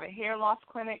have a private hair loss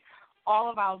clinic. All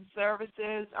of our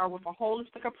services are with a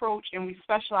holistic approach, and we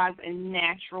specialize in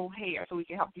natural hair. So we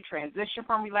can help you transition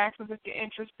from relaxers if you're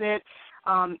interested.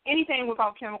 Anything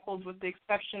without chemicals with the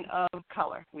exception of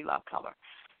color. We love color.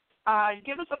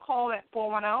 Give us a call at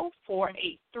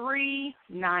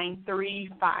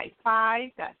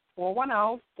 410-483-9355. That's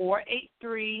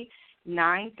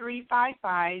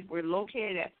 410-483-9355. We're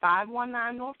located at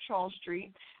 519 North Charles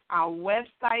Street. Our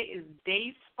website is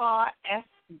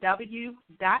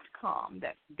dayspasw.com.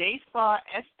 That's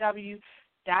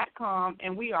dayspasw.com.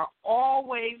 And we are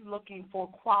always looking for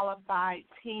qualified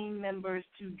team members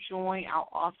to join our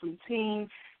awesome team.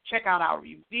 Check out our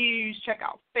reviews. Check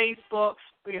out Facebook.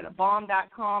 We're at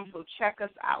bomb.com, so check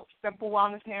us out. Simple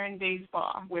Wellness Hair and Day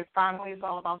Spa, where finally it's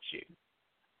all about you.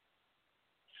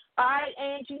 All right,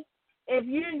 Angie. If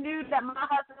you knew that my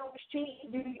husband was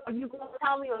cheating, are you going to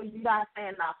tell me, or you not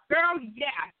saying nothing? Girl,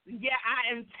 yes. Yeah, I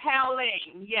am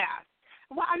telling. Yes.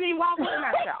 Well, I mean, why wouldn't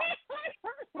I tell?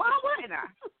 Why wouldn't I?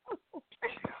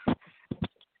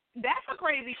 That's a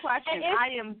crazy question. I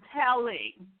am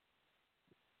telling.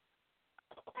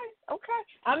 Okay.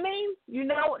 I mean,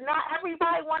 not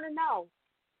everybody want to know.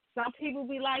 Some people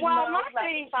be like, well, no, let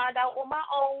me find out on my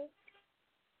own.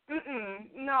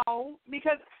 No,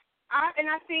 because I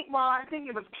think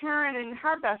it was Karen and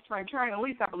her best friend, Karen, at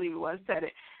least I believe it was, said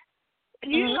it.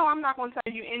 You know I'm not going to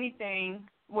tell you anything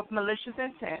with malicious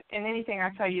intent, and anything I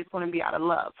tell you is going to be out of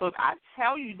love. So if I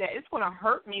tell you that, it's going to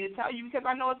hurt me to tell you because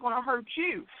I know it's going to hurt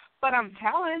you. But I'm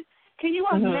telling. Can you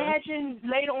imagine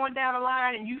later on down the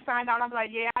line and you find out, I'm like,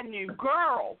 yeah, I knew.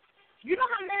 Girl, you know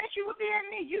how mad you would be at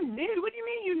me? You knew. What do you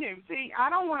mean you knew? See, I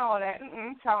don't want all that.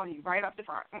 I'm telling you right up the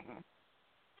front.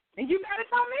 And you got to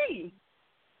tell me.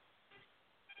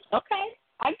 Okay.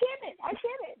 I get it.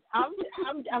 I'm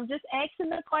just asking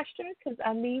the question because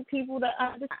I need people to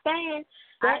understand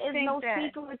there is no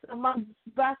secrets among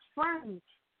best friends.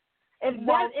 If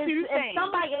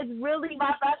somebody is really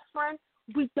my best friend,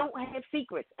 we don't have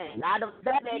secrets, and I don't.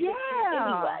 That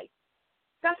anyway.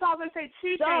 That's all I'm gonna say.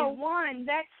 Two things. One,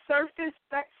 that surface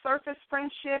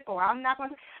friendship, or I'm not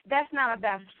gonna. That's not a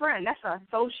best friend. That's an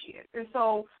associate. And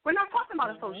so we're not talking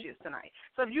about associates tonight.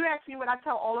 So if you ask me what I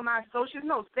tell all of my associates,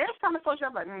 no, there's some associates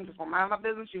I'm like, just gonna mind my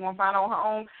business. She's gonna find out on her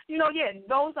own.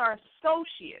 Those are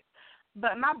associates.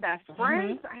 But my best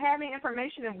friends having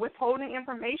information and withholding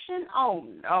information, oh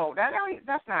no,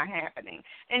 that's not happening.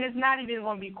 And it's not even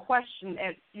going to be questioned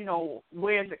as,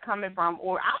 where is it coming from,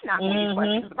 or I'm not going to be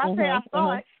questioned. If I say I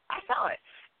saw it, I saw it.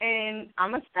 And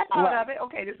I'm going to step out of it.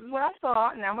 Okay, this is what I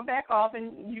saw, and I'm going to back off,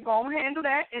 and you're going to handle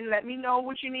that and let me know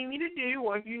what you need me to do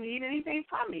or if you need anything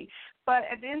from me. But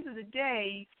at the end of the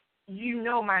day,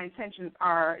 my intentions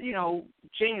are,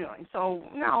 genuine. So,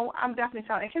 no, I'm definitely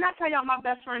telling. And can I tell y'all my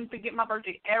best friend forget my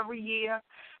birthday every year?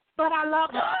 But I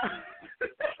love her.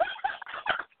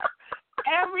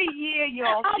 Every year,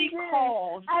 y'all, she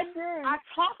calls. I do.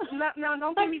 No,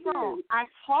 don't get me wrong. I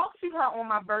talk to her on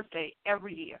my birthday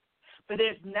every year. But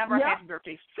there's never a happy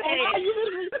birthday. And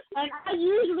I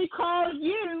usually call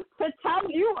you to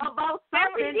tell you about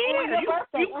something every year. On your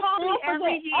birthday. You call me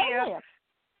every year.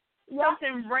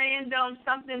 Something Yeah. random,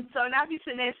 something. So now you're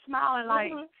sitting there smiling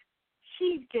like,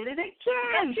 she did it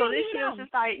again. So this year was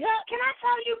just like, can I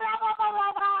tell you blah, blah, blah,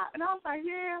 blah, blah? And I was like,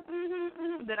 yeah,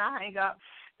 Then I hang up.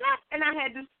 And I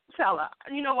had to tell her,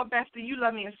 you know what, Bestie, you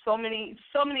love me in so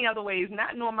many other ways.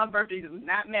 Not knowing my birthday does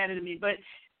not matter to me, but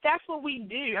that's what we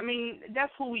do. I mean,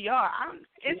 that's who we are.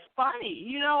 It's funny,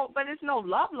 you know, but it's no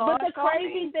love lost. But the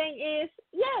crazy thing is,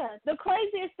 the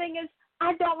craziest thing is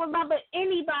I don't remember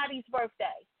anybody's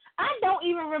birthday. I don't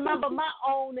even remember my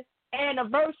own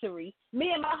anniversary.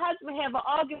 Me and my husband have an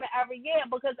argument every year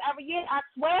because every year I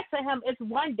swear to him it's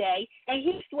one day, and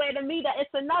he swear to me that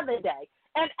it's another day.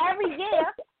 And every year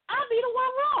I be the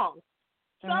one wrong.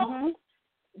 So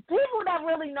people that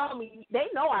really know me, they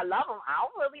know I love them. I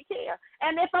don't really care.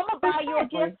 And if I'm going to buy you a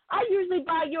gift, I usually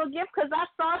buy you a gift because I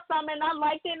saw something and I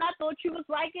liked it and I thought you was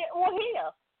like it or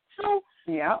here. So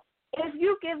if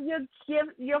you give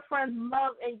your friends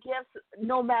love and gifts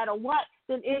no matter what,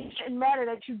 then it shouldn't matter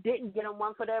that you didn't get them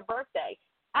one for their birthday.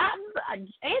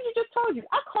 Angie just told you,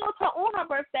 I called her on her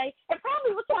birthday and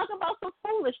probably was talking about some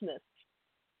foolishness.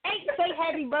 Ain't say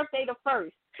happy birthday the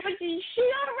first. But she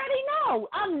already know.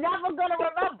 I'm never going to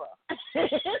remember.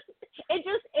 It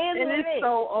just is and what it's it is.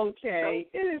 so okay.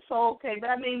 It is so okay. But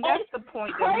I mean, that's the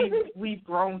point that we've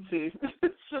grown to.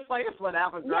 It's just like, it's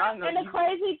whatever, girl. Yeah, and the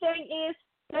crazy thing is,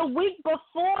 the week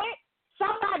before it,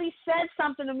 somebody said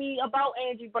something to me about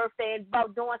Angie's birthday and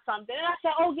about doing something. And I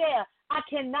said, oh, yeah, I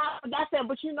cannot. I said,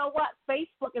 but you know what?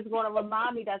 Facebook is going to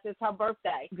remind me that it's her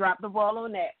birthday. Drop the ball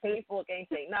on that. Facebook ain't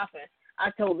say nothing. I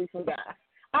totally forgot.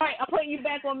 All right, I'm putting you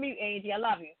back on mute, Angie. I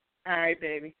love you. All right,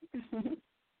 baby.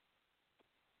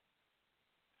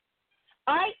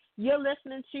 All right, you're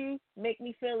listening to Make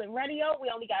Me Feel It Radio. We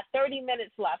only got 30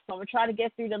 minutes left, so I'm going to try to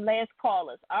get through the last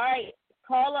callers. All right,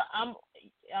 caller,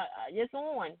 it's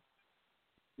on.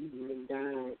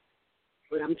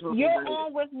 But I'm talking You're about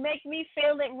on with Make Me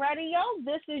Feel It Radio.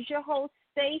 This is your host,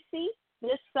 Stacy,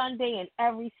 this Sunday and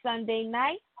every Sunday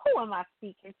night. Who am I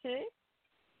speaking to?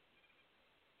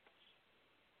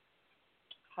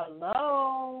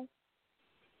 Hello.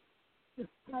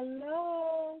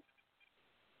 Hello.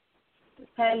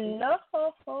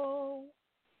 Hello.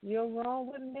 You're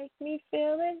wrong with Make Me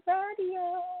Feel It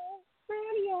Radio.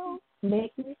 Radio.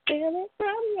 Make Me Feel It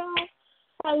Radio.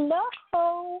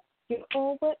 Hello. You're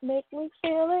on with Make Me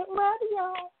Feel It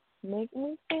Radio. Make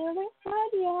Me Feel It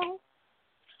Radio.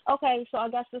 Okay, so I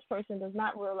guess this person does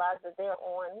not realize that they're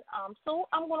on. So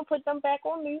I'm going to put them back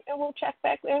on mute, and we'll check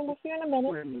back in with you in a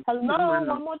minute. Hello,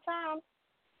 one more time.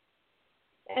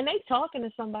 And they talking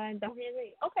to somebody and don't hear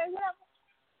me. Okay, whatever.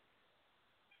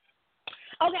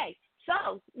 Okay,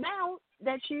 so now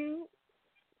that you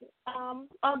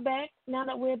are back, now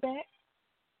that we're back,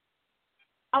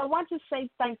 I want to say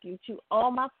thank you to all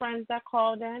my friends that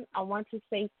called in. I want to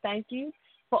say thank you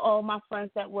for all my friends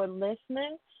that were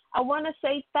listening. I want to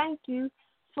say thank you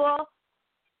for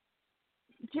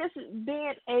just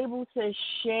being able to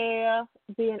share,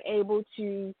 being able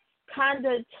to kind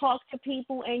of talk to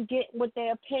people and get what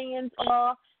their opinions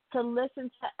are, to listen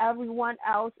to everyone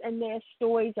else and their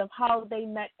stories of how they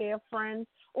met their friends,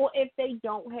 or if they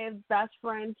don't have best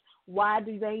friends, why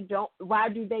do they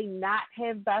not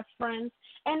have best friends,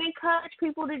 and encourage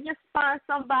people to just find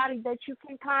somebody that you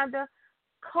can kind of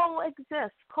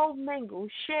coexist, commingle,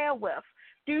 share with.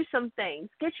 Do some things,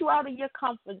 get you out of your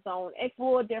comfort zone,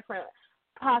 explore different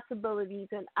possibilities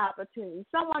and opportunities.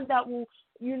 Someone that will,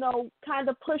 kind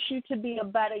of push you to be a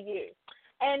better you.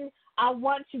 And I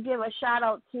want to give a shout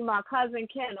out to my cousin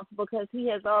Kenneth because he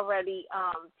has already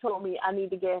told me I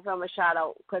need to give him a shout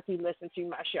out because he listened to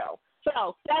my show.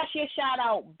 So that's your shout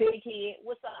out, Big Head.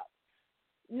 What's up?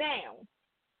 Now,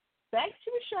 back to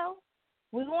the show.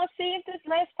 We're going to see if this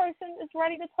last person is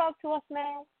ready to talk to us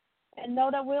now and know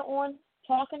that we're on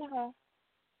talking to her.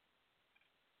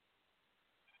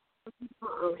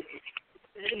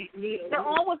 You're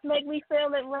on with Make Me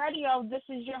Feel It Radio. This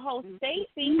is your host,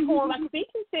 Stacy. Who am I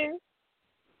speaking to?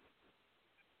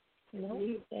 No,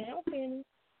 they don't hear me.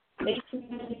 Stacy,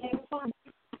 having fun.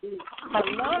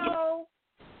 Hello?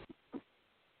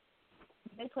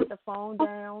 They put the phone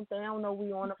down. They don't know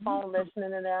we on the phone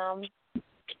listening to them.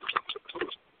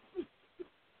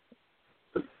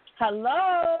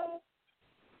 Hello?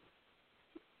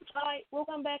 All right, we'll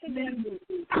come back again.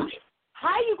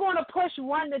 How you going to push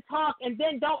one to talk and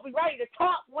then don't be ready to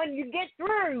talk when you get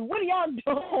through? What are y'all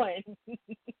doing?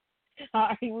 All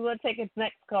right, we're going to take the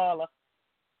next caller.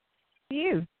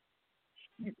 You're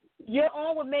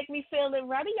on with Make Me Feel It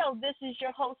Radio. This is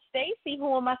your host, Stacy.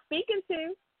 Who am I speaking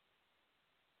to?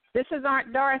 This is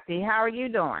Aunt Dorothy. How are you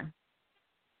doing?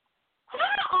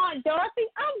 Hi, Aunt Dorothy.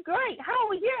 I'm great. How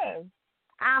are you?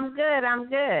 I'm good.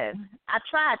 I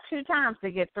tried 2 times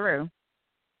to get through.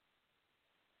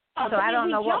 So I don't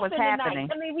know what was happening.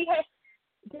 I mean, we had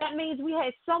That means we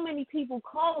had so many people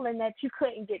calling that you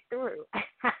couldn't get through.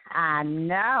 I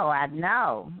know.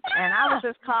 And I was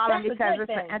just calling because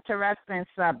it's an interesting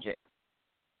subject.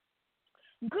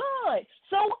 Good.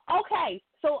 So, okay.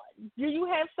 So, do you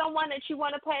have someone that you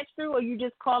want to pass through, or you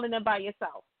just calling them by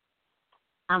yourself?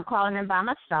 I'm calling in by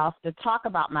myself to talk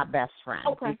about my best friend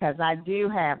because I do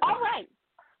have. All right.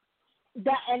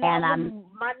 And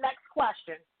my next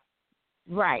question.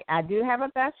 Right. I do have a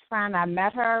best friend. I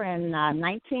met her in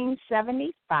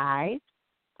 1975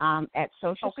 at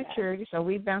Social Security, so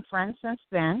we've been friends since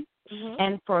then. Mm-hmm.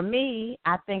 And for me,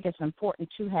 I think it's important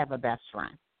to have a best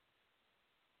friend.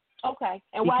 Okay.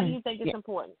 And why do you think it's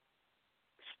important?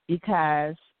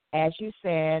 Because, as you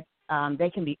said, they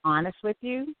can be honest with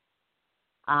you.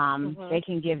 They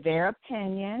can give their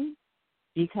opinion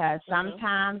because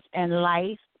sometimes in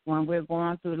life, when we're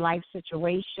going through life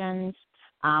situations,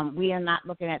 we are not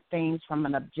looking at things from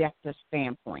an objective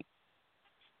standpoint.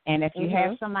 And if you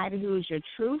have somebody who's your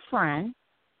true friend,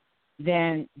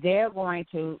 then they're going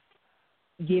to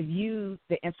give you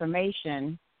the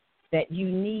information that you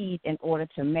need in order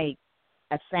to make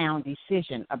a sound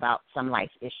decision about some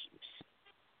life issues.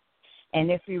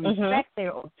 And if you respect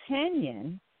their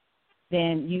opinion,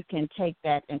 then you can take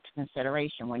that into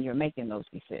consideration when you're making those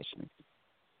decisions.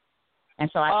 And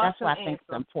so that's why I think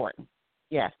it's important.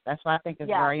 Yes, that's why I think it's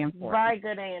very important. Very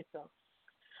good answer.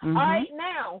 All right,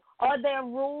 now, are there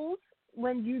rules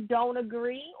when you don't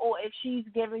agree, or if she's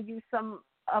giving you some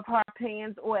of her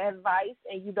opinions or advice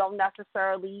and you don't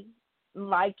necessarily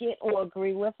like it or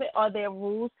agree with it? Are there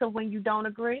rules to when you don't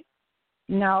agree?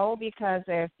 No, because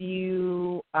if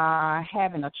you are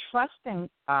having a trusting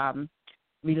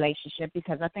relationship,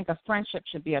 because I think a friendship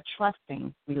should be a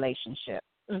trusting relationship,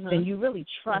 then you really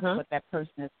trust what that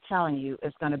person is telling you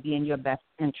is going to be in your best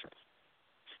interest.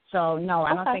 So, no,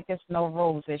 I don't think there's no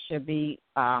rules. There should be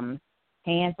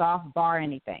hands off, bar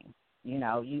anything. You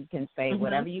know, you can say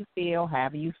whatever you feel,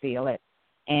 however you feel it.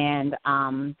 And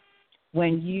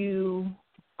when you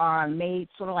are made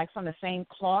sort of like from the same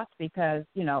cloth because,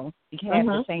 you know, you have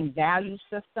the same value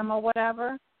system or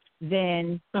whatever,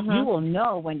 then you will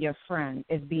know when your friend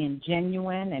is being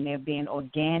genuine and they're being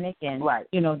organic and,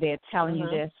 you know, they're telling you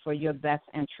this for your best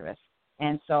interest.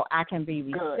 And so I can be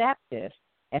receptive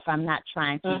if I'm not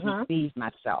trying to deceive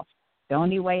myself. The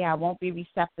only way I won't be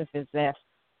receptive is if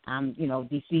I'm, you know,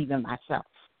 deceiving myself.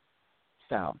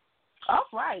 So. All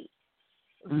right.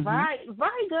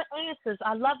 Very good answers.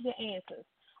 I love your answers.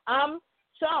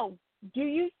 So do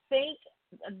you think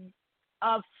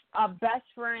a best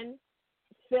friend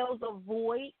fills a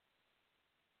void?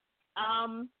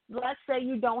 Let's say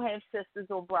you don't have sisters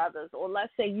or brothers, or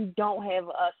let's say you don't have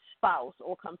a spouse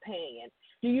or companion.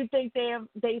 Do you think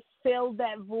they fill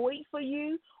that void for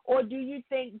you, or do you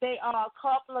think they are a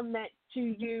compliment to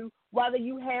you, whether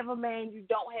you have a man, you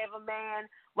don't have a man,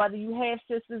 whether you have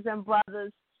sisters and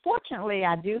brothers? Fortunately,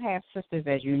 I do have sisters,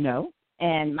 as you know,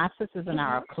 and my sisters and I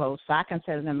are close, so I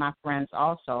consider them my friends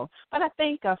also. But I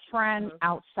think a friend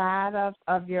outside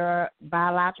of your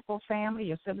biological family,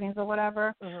 your siblings or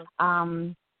whatever,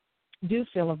 do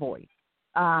fill a void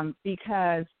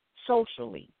because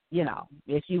socially, you know,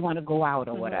 if you want to go out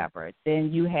or whatever,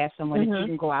 then you have someone that you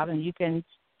can go out and you can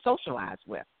socialize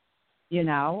with, you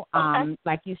know.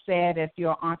 Like you said, if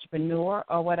you're an entrepreneur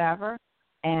or whatever,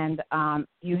 and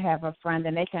you have a friend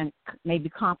and they can maybe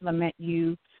compliment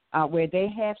you where they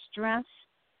have strengths,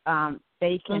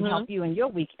 they can help you in your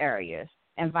weak areas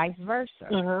and vice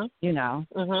versa, you know.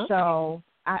 So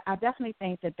I definitely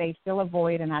think that they fill a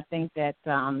void, and I think that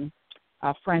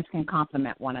friends can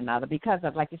complement one another because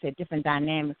of, like you said, different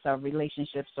dynamics of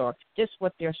relationships or just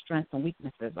what their strengths and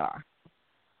weaknesses are.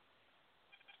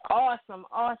 Awesome.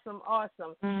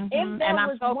 And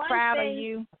I'm so proud of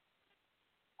you.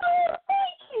 Oh,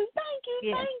 thank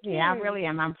you. Yeah, I really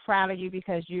am. I'm proud of you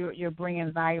because you're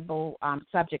bringing valuable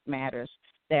subject matters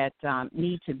that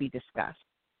need to be discussed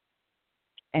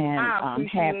and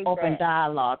have open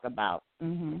dialogue about.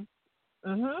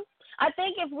 I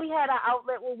think if we had an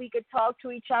outlet where we could talk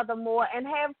to each other more and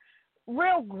have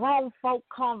real grown folk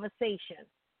conversations,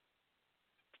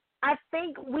 I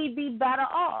think we'd be better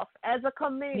off as a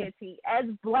community, as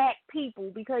Black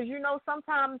people, because, you know,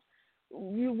 sometimes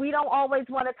we don't always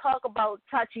want to talk about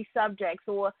touchy subjects,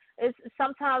 or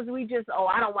sometimes we just,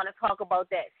 I don't want to talk about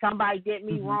that. Somebody did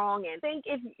me wrong. And I think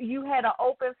if you had an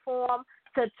open forum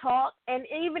to talk, and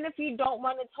even if you don't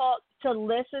want to talk, to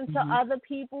listen to other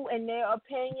people and their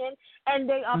opinion, and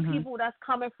they are people that's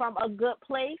coming from a good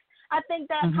place, I think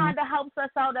that kind of helps us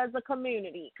out as a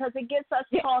community because it gets us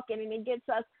talking and it gets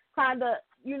us kind of,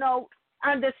 you know,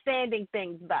 understanding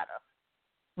things better.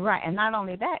 Right, and not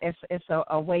only that, it's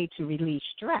a way to release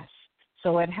stress.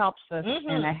 So it helps us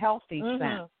in a healthy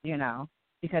sense, you know,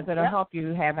 because it'll help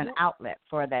you have an outlet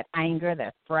for that anger,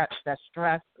 that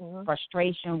stress,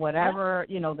 frustration, whatever,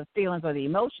 you know, the feelings or the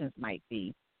emotions might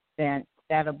be. Then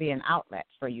that'll be an outlet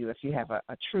for you if you have a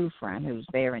true friend who's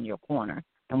there in your corner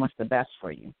and wants the best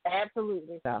for you.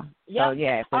 Absolutely. So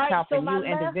yeah, if it's helping you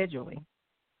individually.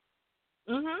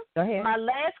 Go ahead. My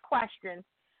last question.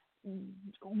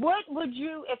 What would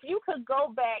you, if you could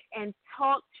go back and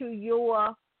talk to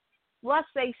your, let's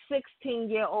say,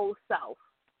 16-year-old self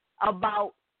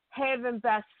about having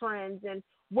best friends and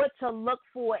what to look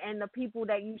for in the people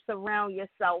that you surround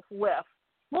yourself with,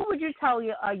 what would you tell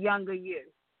a younger you?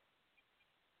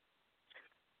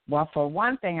 Well, for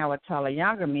one thing, I would tell a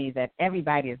younger me that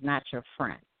everybody is not your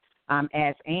friend.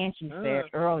 As Angie said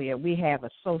earlier, we have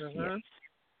associates.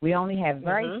 We only have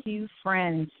very few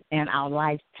friends in our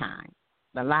lifetime.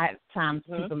 A lot of times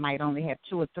people might only have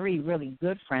 2 or 3 really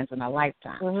good friends in a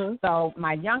lifetime. So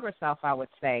my younger self, I would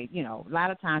say, you know, a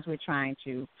lot of times we're trying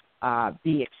to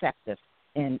be accepted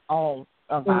in all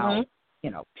of our, you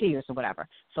know, peers or whatever.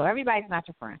 So everybody's not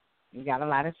your friend. You got a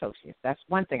lot of associates. That's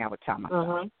one thing I would tell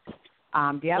myself.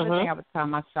 The other thing I would tell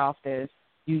myself is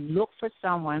you look for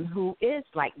someone who is,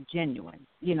 like, genuine,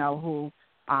 you know, who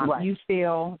you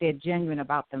feel they're genuine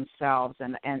about themselves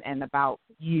and about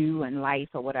you and life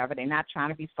or whatever. They're not trying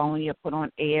to be phony or put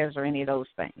on airs or any of those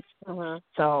things.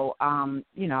 So,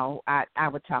 you know, I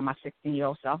would tell my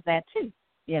 16-year-old self that too,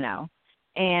 you know.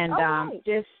 And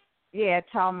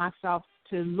tell myself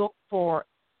to look for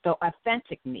the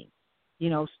authentic me. You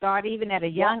know, start even at a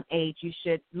young age, you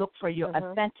should look for your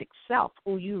authentic self,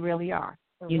 who you really are,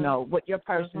 you know, what your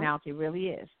personality really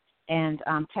is, and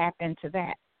tap into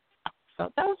that.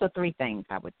 So those are 3 things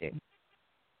I would do.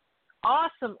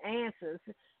 Awesome answers.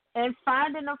 And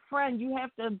finding a friend, you have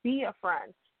to be a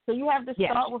friend. So you have to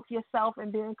start with yourself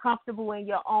and being comfortable in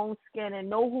your own skin and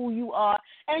know who you are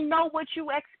and know what you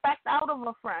expect out of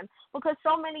a friend. Because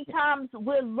so many times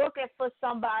we're looking for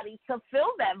somebody to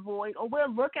fill that void, or we're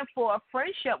looking for a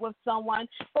friendship with someone,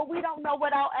 but we don't know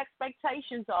what our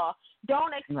expectations are.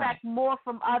 Don't expect more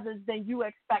from others than you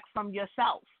expect from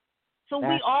yourself. So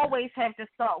we always have to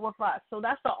start with us. So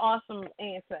that's an awesome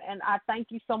answer. And I thank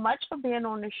you so much for being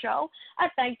on the show. I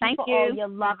thank you for all your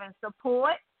love and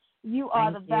support. You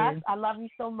are the best. I love you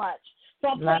so much. So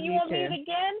I'm putting you on mute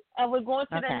again, and we're going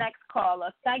to the next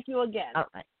caller. Thank you again.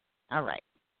 All right.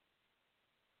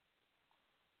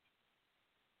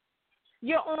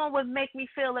 You're on with Make Me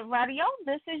Feel It Radio.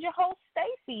 This is your host,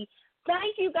 Stacy.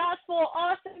 Thank you guys for an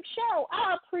awesome show.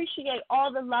 I appreciate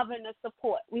all the love and the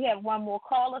support. We have one more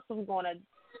caller, so we're going to.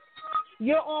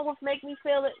 You're on with Make Me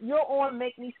Feel It. You're on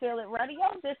Make Me Feel It Radio.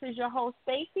 This is your host,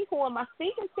 Stacy. Who am I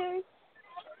speaking to?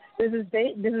 This is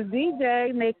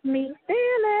DJ. Make me feel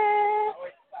it.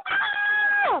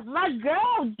 Ah, my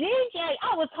girl, DJ.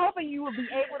 I was hoping you would be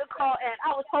able to call in.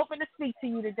 I was hoping to speak to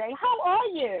you today. How are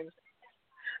you?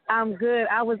 I'm good.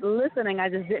 I was listening. I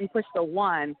just didn't push the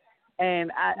 1.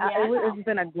 And it's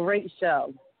been a great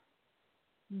show.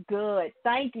 Good.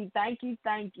 Thank you.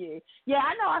 Yeah,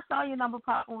 I know I saw your number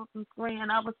pop on the screen,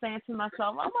 and I was saying to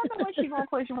myself, I wonder when she's going to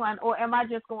push 1, or am I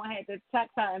just going to have to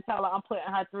text her and tell her I'm putting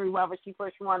her through whether she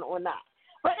push 1 or not.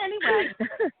 But anyway.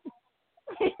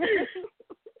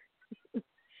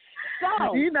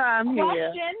 So, you know I'm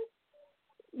here.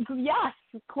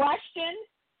 Question.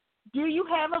 Do you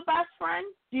have a best friend?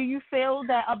 Do you feel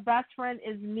that a best friend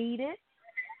is needed?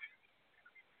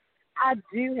 I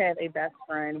do have a best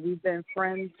friend. We've been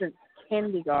friends since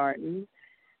kindergarten,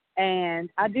 and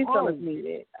I do feel it's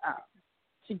needed.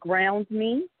 She grounds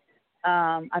me.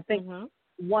 I think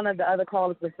one of the other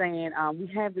callers was saying we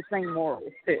have the same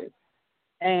morals, too.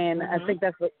 And I think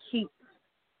that's what keeps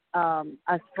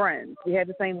us friends. We have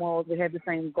the same morals. We have the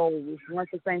same goals. We want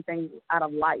the same things out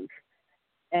of life.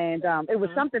 And it was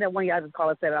something that one of the other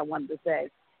callers said I wanted to say.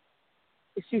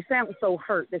 She sounded so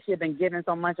hurt that she had been giving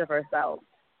so much of herself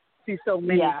to so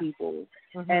many people.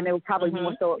 And it was probably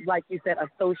more so, like you said,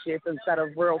 associates instead of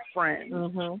real friends.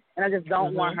 And I just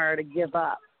don't want her to give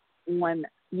up when,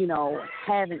 you know,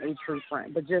 having a true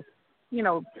friend, but just, you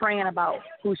know, praying about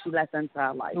who she lets into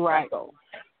her life. Right. So.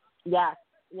 Yes.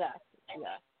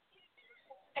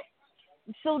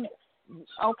 So,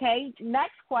 okay,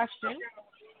 next question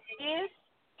is,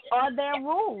 are there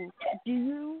rules? Do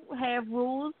you have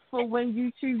rules for when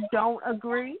you two don't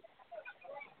agree?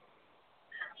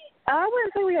 I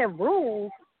wouldn't say we have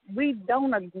rules. We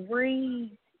don't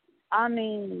agree. I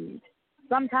mean,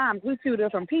 sometimes we're 2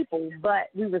 different people, but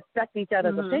we respect each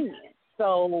other's opinions.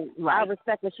 So I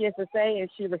respect what she has to say, and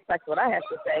she respects what I have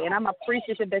to say. And I'm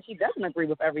appreciative that she doesn't agree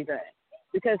with everything.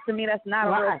 because to me that's not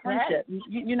a real friendship.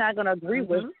 You're not going to agree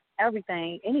with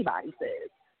everything anybody says.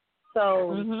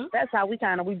 So that's how we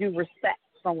do respect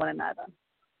from one another.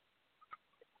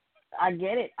 I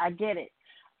get it.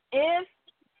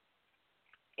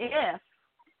 If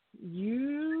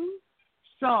you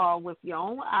saw with your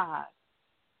own eyes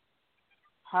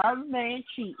her man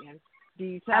cheating, do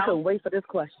you tell? I could wait for this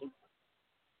question.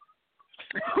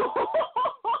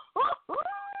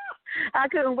 I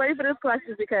couldn't wait for this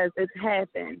question because it's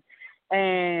happened.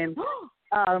 And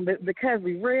because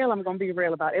we're real, I'm going to be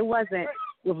real about it. It wasn't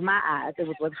with my eyes. It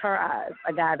was with her eyes,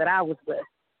 a guy that I was with.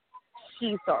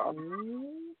 She saw.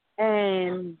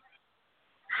 And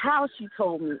how she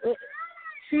told me,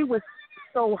 she was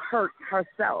so hurt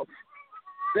herself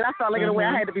that I felt like in a way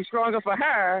I had to be stronger for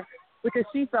her because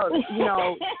she felt,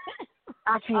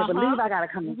 I can't believe I got to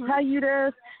come and tell you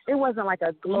this. It wasn't like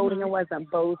a gloating. It wasn't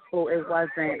boastful. It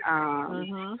wasn't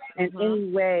in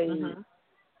any way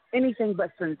anything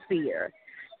but sincere.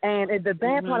 And the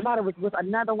bad part about it was with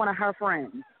another one of her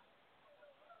friends.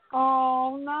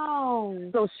 Oh, no.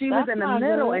 So she was in the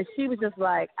middle, and she was just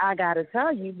like, I got to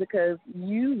tell you because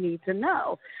you need to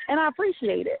know. And I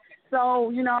appreciate it.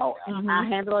 So, I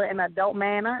handled it in an adult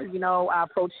manner. I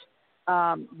approached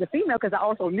the female because I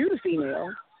also knew the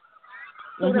female.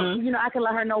 So that, I could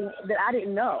let her know that I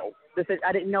didn't know.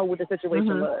 I didn't know what the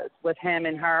situation was with him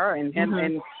and her and him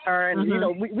and her. And,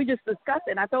 we just discussed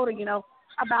it. And I told her,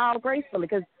 I bowed gracefully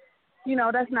because,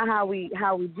 that's not how we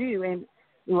do. And,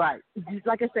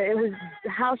 like I said, it was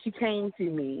how she came to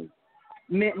me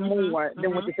meant more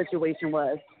than what the situation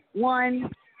was. One,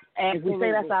 if we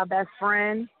say that's our best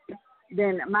friend,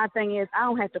 then my thing is I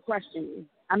don't have to question you.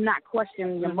 I'm not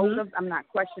questioning your motives. I'm not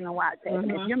questioning why it's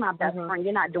happening. If you're my best friend,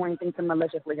 you're not doing anything to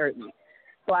maliciously hurt me.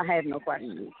 So I have no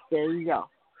questions. There you go.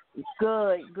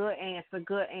 Good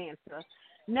answer.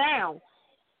 Now,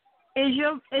 does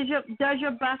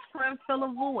your best friend fill a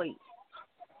void?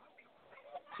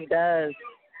 She does.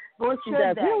 Or she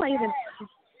does. We don't even.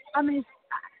 I mean,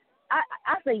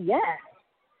 I say yes.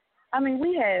 I mean,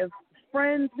 we have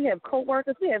friends, we have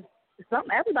coworkers, we have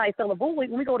everybody fill a void.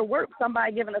 When we go to work,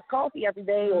 somebody giving us coffee every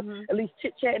day, or at least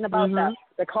chit chatting about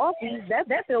the coffee.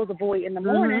 That fills a void in the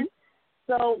morning.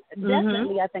 So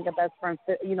definitely, I think a best friend,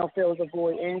 fills a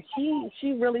void, and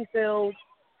she really fills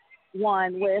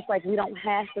one where it's like we don't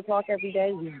have to talk every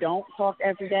day. We don't talk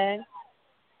every day.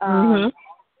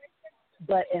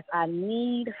 But if I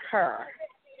need her,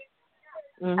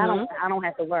 I don't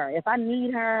have to worry. If I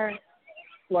need her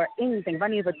for anything, if I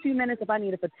need her for 2 minutes, if I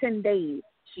need her for 10 days,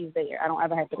 she's there. I don't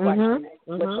ever have to question it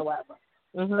whatsoever.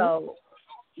 So,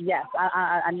 yes,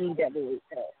 I need that void.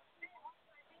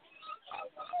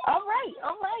 All right.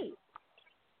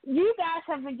 You guys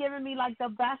have been giving me like the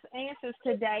best answers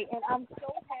today, and I'm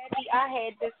so happy I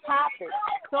had this topic.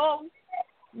 So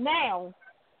now,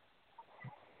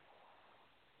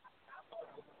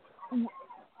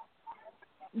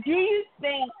 do you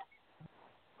think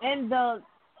in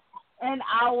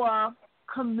our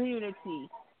community,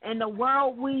 in the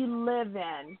world we live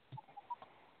in,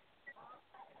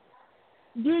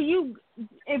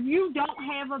 if you don't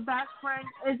have a best friend,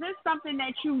 is this something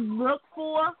that you look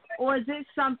for, or is it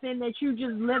something that you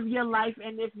just live your life,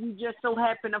 and if you just so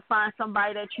happen to find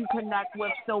somebody that you connect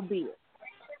with, so be it?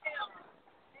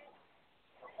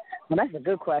 Well, that's a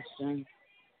good question.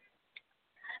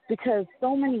 Because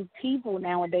so many people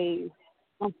nowadays,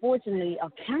 unfortunately, are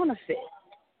counterfeit.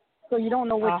 So you don't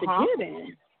know what you're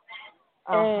getting.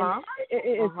 And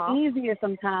it's easier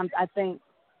sometimes, I think,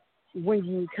 when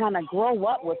you kind of grow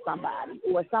up with somebody,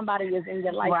 or somebody is in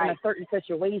your life in a certain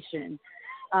situation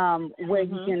where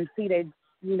you can see their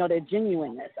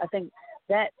genuineness. I think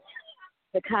that's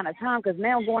the kind of time, because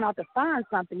now going out to find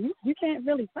something, you can't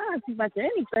really find too much of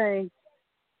anything,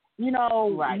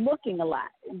 looking a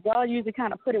lot. Y'all usually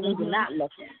kind of put it when you're not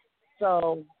looking.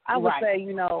 So I would say,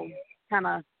 kind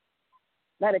of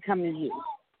let it come to you.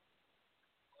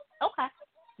 Okay.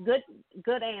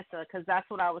 Good answer, because that's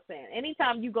what I was saying.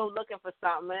 Anytime you go looking for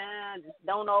something, it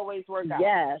don't always work out.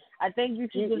 Yes. I think you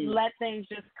should just let things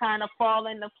just kind of fall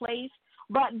into place,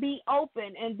 but be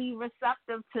open and be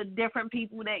receptive to different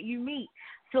people that you meet.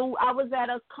 So I was at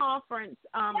a conference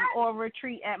or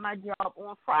retreat at my job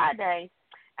on Friday,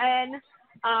 and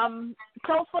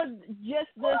so for just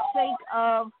the sake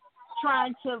of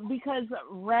trying to, because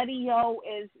radio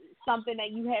is something that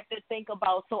you have to think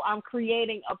about, so I'm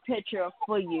creating a picture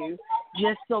for you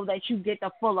just so that you get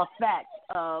the full effect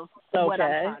of what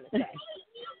I'm trying to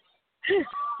say.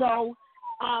 So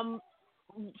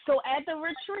at the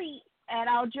retreat at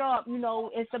our job,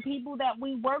 it's the people that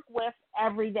we work with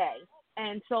every day.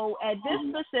 And so at this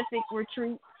specific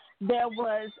retreat, there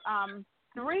was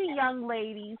 3 young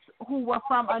ladies who were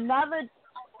from another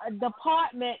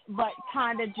department, but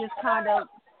kind of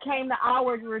came to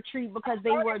our retreat because they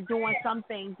were doing some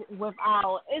things with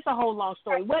our. It's a whole long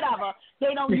story. Whatever.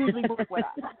 They don't usually work with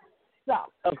us. So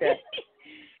okay.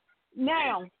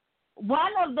 Now,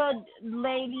 one of the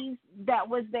ladies that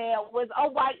was there was a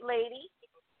white lady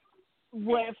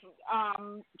with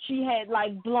she had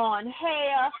like blonde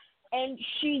hair, and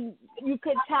you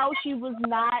could tell she was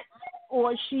not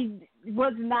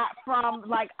from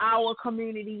like our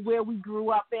community where we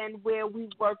grew up in, where we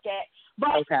work at.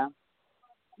 But okay.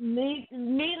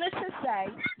 Needless to say,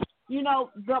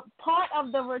 the part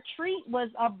of the retreat was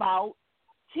about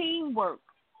teamwork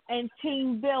and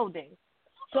team building.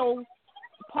 So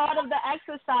part of the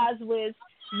exercise was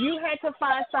you had to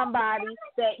find somebody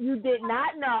that you did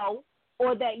not know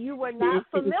or that you were not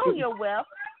familiar with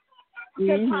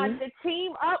to kind of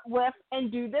team up with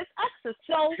and do this exercise.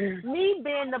 So me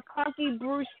being the punky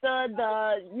Brewster,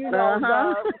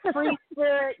 the free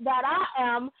spirit that I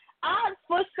am,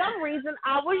 for some reason,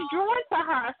 I was drawn to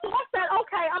her. So I said,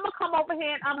 okay, I'm going to come over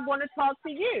here and I'm going to talk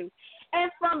to you. And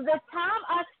from the time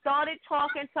I started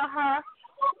talking to her,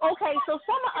 okay, so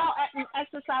some of our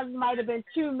exercises might have been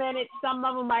 2 minutes. Some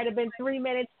of them might have been 3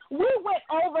 minutes. We went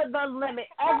over the limit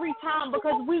every time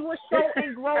because we were so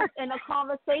engrossed in the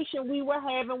conversation we were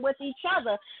having with each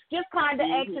other, just kind of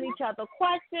asking each other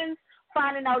questions,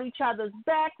 finding out each other's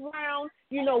background,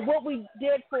 what we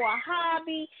did for a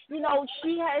hobby.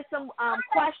 She had some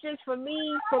questions for me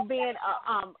for being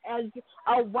as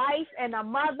a wife and a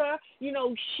mother.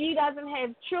 She doesn't have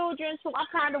children, so I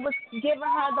kind of was giving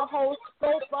her the whole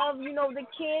scope of, the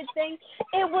kid thing.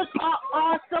 It was an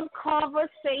awesome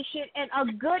conversation and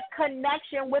a good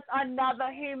connection with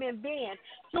another human being.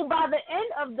 So by the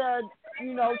end of the,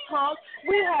 talk,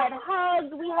 we had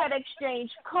hugs, we had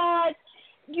exchanged cards.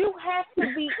 You have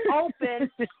to be open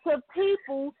to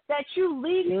people that you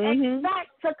least expect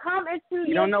to come into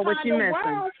you your don't know what you're missing.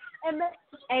 world.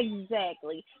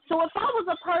 Exactly. So if I was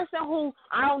a person who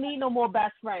I don't need no more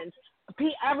best friends,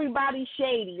 everybody's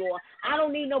shady, or I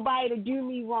don't need nobody to do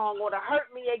me wrong or to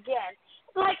hurt me again,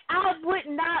 like I would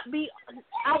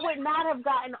not have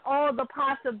gotten all the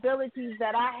possibilities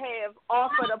that I have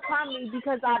offered upon me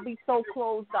because I'd be so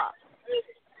closed up.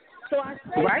 So I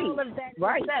say all of that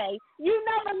to say, you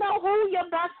never know who your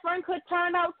best friend could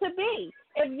turn out to be.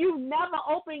 If you never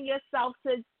open yourself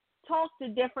to talk to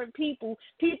different people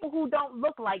who don't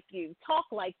look like you, talk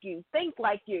like you, think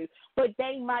like you, but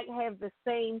they might have the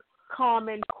same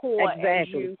common core as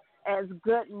you, as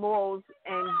good morals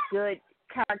and good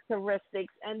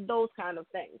characteristics and those kind of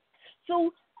things.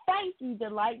 So thank you,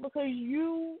 Delight, because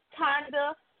you kind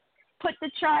of put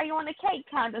the cherry on the cake,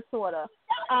 kind of, sort of,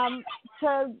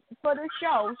 for the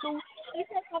show. So,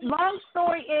 long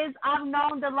story is, I've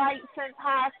known Delight since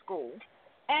high school.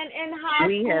 And in high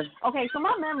school, okay, so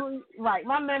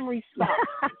my memory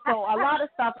stopped. So a lot of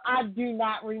stuff I do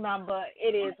not remember.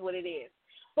 It is what it is.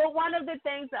 But one of the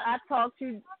things that I talk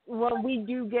to when we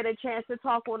do get a chance to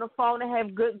talk on the phone and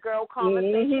have good girl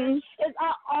conversations is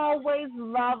I always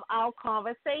love our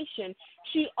conversation.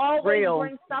 She always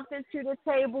brings something to the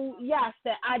table, yes,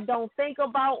 that I don't think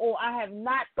about or I have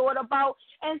not thought about.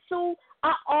 And so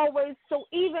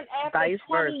even after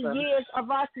 20 years of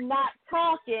us not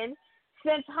talking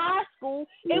since high school,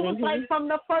 it was like from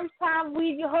the first time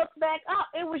we hooked back up,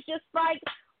 it was just like,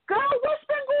 girl, what's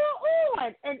been going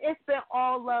on? And it's been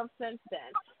all love since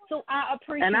then. So I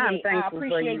appreciate and I'm thankful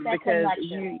for you that because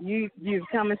connection. you've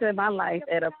come into my life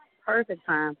at a perfect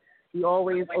time. You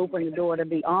always open the door to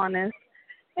be honest,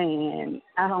 and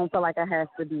I don't feel like I have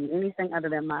to be anything other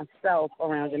than myself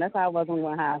around you. And that's how I was when we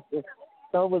were in high school.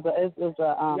 So it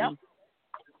was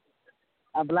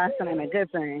a blessing and a good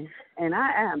thing. And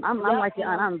I'm like you,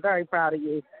 and I'm very proud of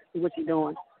you for what you're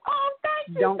doing. Oh,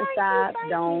 thank you. Don't stop. Thank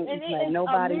Don't you. let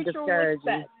nobody discourage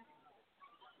you.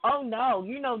 Oh,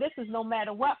 no. This is no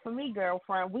matter what for me,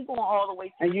 girlfriend. We going all the way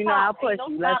to and the top. I'll push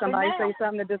you. Let somebody now. say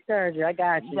something to discourage you. I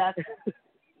got you.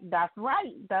 That's right.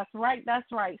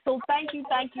 So thank you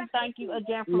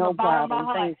again from no the bottom problem. of my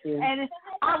heart. Thank you. And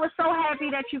I was so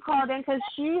happy that you called in because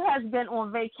she has been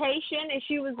on vacation and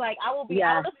she was like, I will be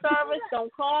out of service.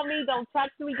 Don't call me. Don't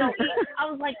text me. Don't eat. I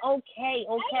was like, okay.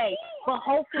 But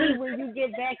hopefully when you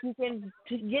get back, you can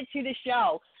get to the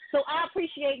show. So I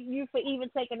appreciate you for even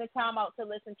taking the time out to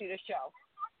listen to the show.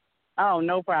 Oh,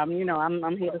 no problem.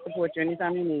 I'm here to support you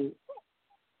anytime you need.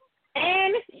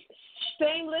 And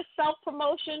shameless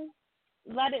self-promotion,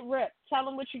 let it rip. Tell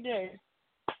them what you do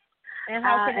and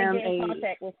how can they get in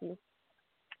contact with you.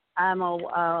 I'm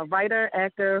a writer,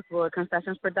 actor for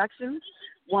Concessions Productions.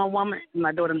 One woman,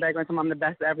 my daughter in the background, I'm the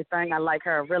best at everything. I like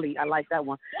her, really. I like that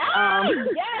one.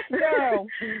 Yes, girl.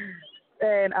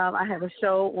 And I have a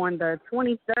show on the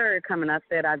 23rd coming up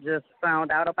that I just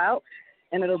found out about,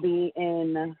 and it'll be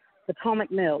in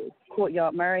Potomac Mills,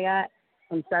 Courtyard Marriott,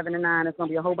 from 7 to 9. It's going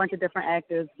to be a whole bunch of different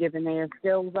actors giving their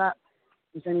skills up.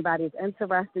 If anybody is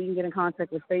interested, you can get in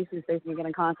contact with Stacey. Stacey can get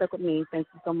in contact with me. Thank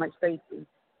you so much, Stacey.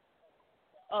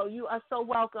 Oh, you are so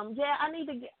welcome. Yeah, I need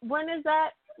to get. When is that?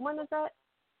 July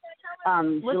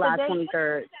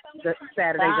 23rd,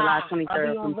 Saturday, July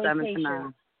 23rd, from 7 to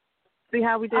 9. See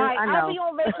how we did? Right, I know. I'll be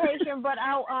on vacation, but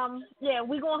I'll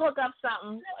we're gonna hook up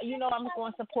something. You know, I'm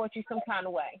gonna support you some kind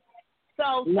of way.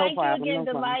 So thank you again,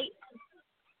 Delight.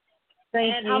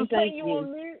 Thank you. I'm putting you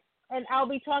on mute, and I'll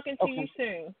be talking to you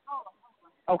soon.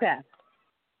 Okay.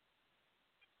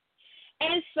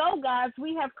 And so, guys,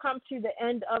 we have come to the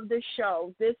end of the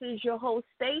show. This is your host,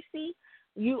 Stacey.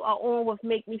 You are on with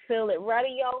Make Me Feel It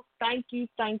Radio. Thank you,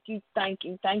 thank you, thank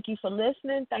you. Thank you for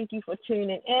listening. Thank you for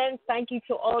tuning in. Thank you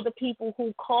to all the people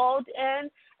who called in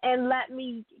and let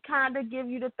me kind of give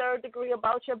you the third degree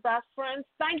about your best friends.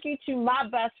 Thank you to my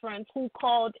best friends who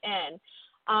called in,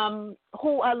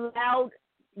 who allowed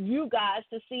you guys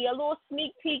to see a little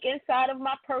sneak peek inside of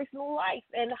my personal life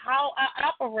and how I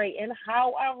operate and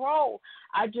how I roll.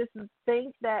 I just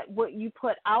think that what you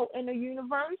put out in the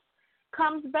universe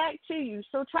comes back to you.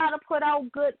 So try to put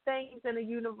out good things in the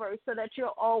universe so that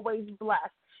you're always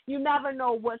blessed. You never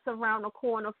know what's around the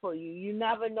corner for you. You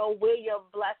never know where your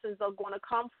blessings are going to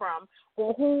come from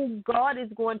or who God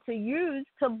is going to use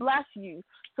to bless you.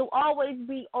 So always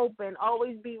be open.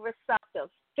 Always be receptive.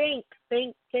 Think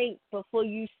before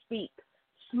you speak.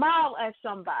 Smile at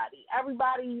somebody.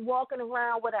 Everybody walking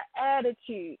around with an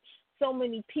attitude. So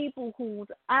many people who's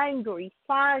angry.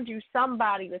 Find you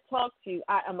somebody to talk to.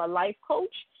 I am a life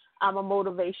coach. I'm a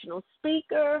motivational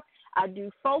speaker. I do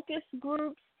focus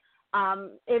groups.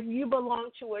 If you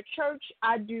belong to a church,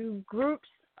 I do groups,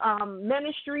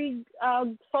 ministry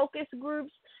focus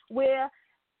groups where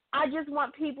I just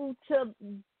want people to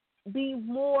be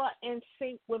more in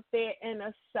sync with their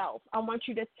inner self. I want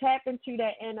you to tap into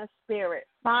that inner spirit.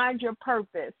 Find your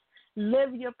purpose.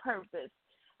 Live your purpose.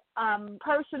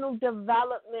 Personal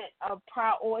development a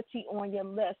priority on your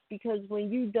list, because when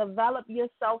you develop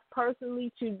yourself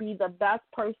personally to be the best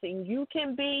person you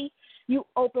can be, you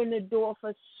open the door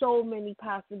for so many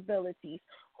possibilities.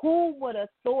 Who would have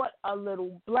thought a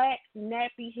little black,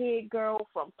 nappy-haired girl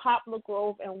from Poplar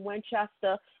Grove and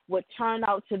Winchester would turn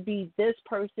out to be this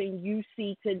person you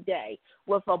see today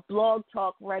with a blog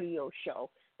talk radio show,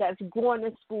 that's going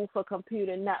to school for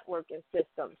computer networking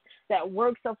systems, that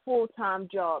works a full-time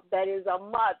job, that is a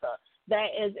mother, that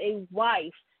is a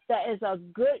wife, that is a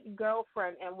good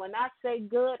girlfriend. And when I say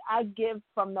good, I give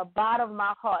from the bottom of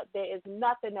my heart. There is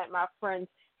nothing that my friends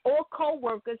or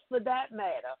co-workers, for that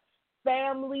matter,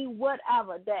 family,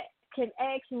 whatever, that can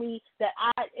ask me that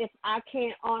if I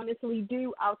can't honestly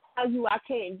do, I'll tell you I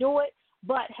can't do it.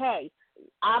 But, hey,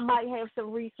 I might have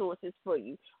some resources for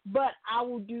you, but I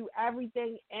will do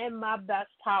everything in my best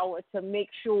power to make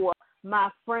sure my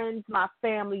friends, my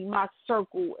family, my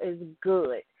circle is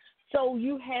good. So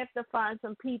you have to find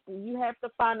some people. You have to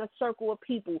find a circle of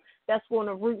people that's going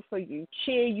to root for you,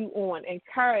 cheer you on,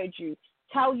 encourage you,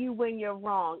 tell you when you're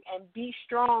wrong, and be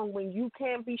strong when you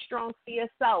can't be strong for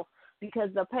yourself. Because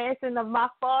the passing of my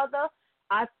father,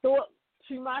 I thought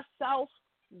to myself,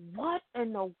 what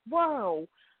in the world?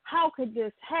 How could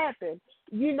this happen?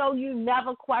 You know, you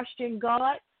never question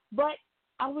God, but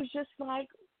I was just like,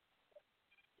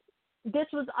 this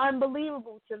was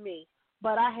unbelievable to me.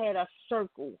 But I had a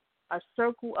circle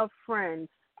of friends,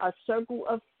 a circle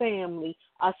of family,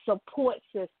 a support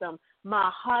system,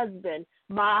 my husband's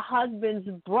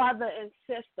brother and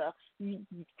sister,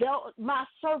 my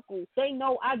circle. They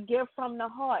know I give from the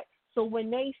heart. So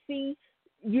when they see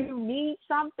you need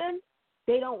something,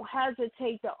 they don't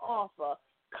hesitate to offer.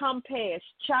 Come past,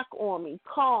 check on me,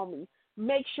 call me,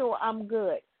 make sure I'm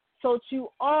good. So to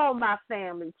all my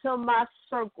family, to my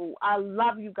circle, I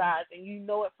love you guys, and you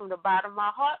know it from the bottom of my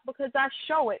heart because I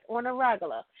show it on a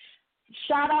regular.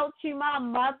 Shout out to my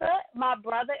mother, my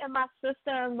brother, and my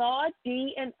sister-in-law,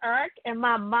 Dee and Eric, and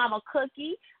my mama,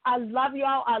 Cookie. I love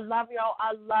y'all, I love y'all,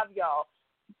 I love y'all.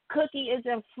 Cookie is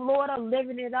in Florida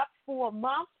living it up for a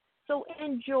month, so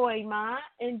enjoy,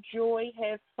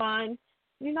 have fun.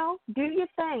 You know, do your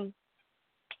thing.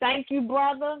 Thank you,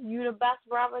 brother. You the best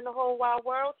brother in the whole wide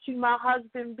world. To my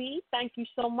husband, B, thank you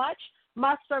so much.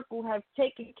 My circle has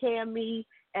taken care of me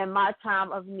in my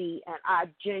time of need, and I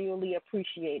genuinely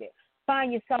appreciate it.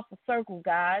 Find yourself a circle,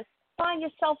 guys. Find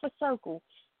yourself a circle.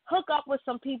 Hook up with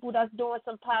some people that's doing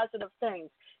some positive things.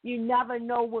 You never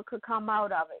know what could come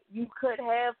out of it. You could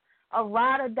have a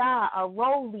ride or die, a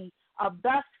rollie, a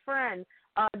best friend,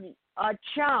 a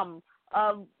chum,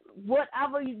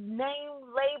 whatever name,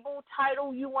 label,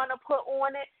 title you want to put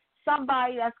on it,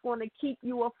 somebody that's going to keep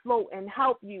you afloat and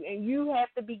help you. And you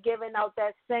have to be giving out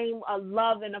that same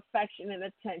love and affection and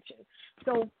attention.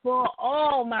 So for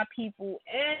all my people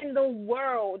in the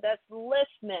world that's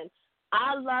listening,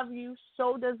 I love you,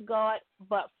 so does God,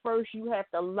 but first you have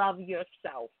to love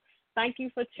yourself. Thank you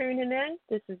for tuning in.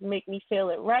 This is Make Me Feel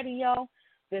It Radio.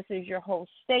 This is your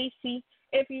host, Stacy.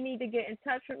 If you need to get in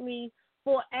touch with me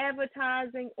for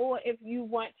advertising or if you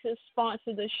want to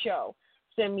sponsor the show,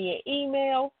 send me an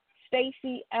email,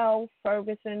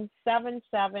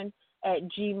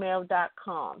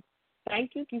 StacyLFerguson77@gmail.com.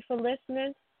 Thank you for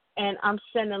listening, and I'm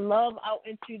sending love out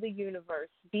into the universe.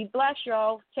 Be blessed,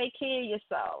 y'all. Take care of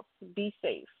yourselves. Be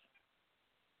safe.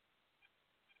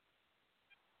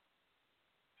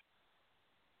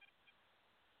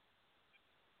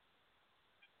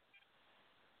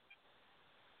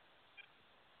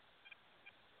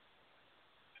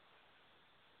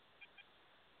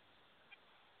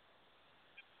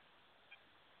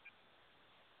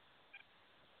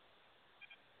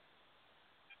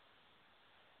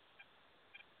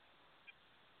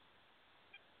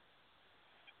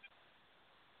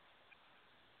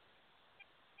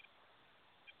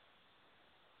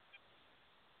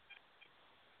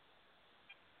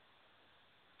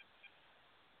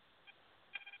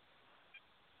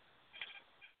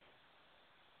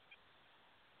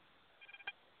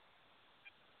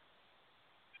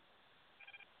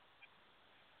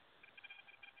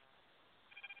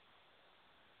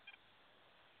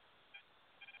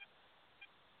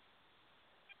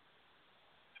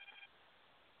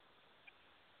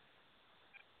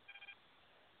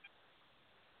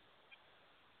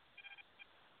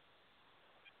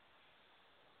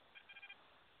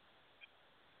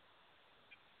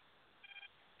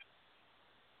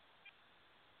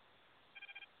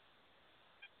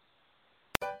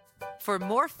 For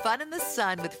more fun in the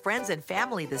sun with friends and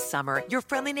family this summer, your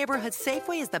friendly neighborhood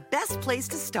Safeway is the best place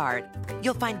to start.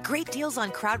 You'll find great deals on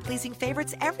crowd-pleasing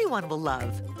favorites everyone will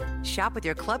love. Shop with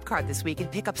your club card this week and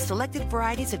pick up selected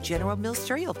varieties of General Mills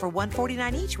cereal for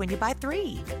 $1.49 each when you buy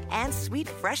 3. And sweet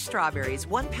fresh strawberries,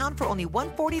 1 pound for only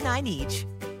 $1.49 each.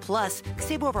 Plus,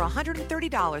 save over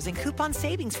 $130 in coupon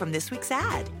savings from this week's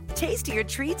ad. Tastier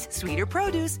treats, sweeter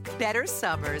produce, better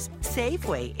summers.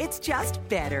 Safeway, it's just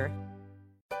better.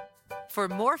 For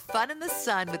more fun in the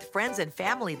sun with friends and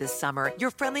family this summer,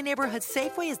 your friendly neighborhood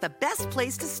Safeway is the best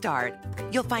place to start.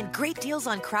 You'll find great deals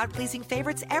on crowd-pleasing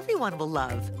favorites everyone will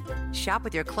love. Shop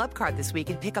with your club card this week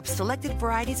and pick up selected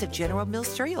varieties of General Mills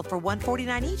cereal for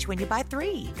 $1.49 each when you buy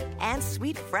 3. And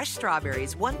sweet fresh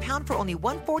strawberries, 1 pound for only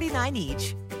 $1.49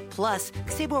 each. Plus,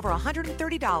 save over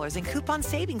 $130 in coupon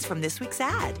savings from this week's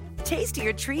ad.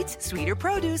 Tastier treats, sweeter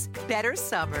produce, better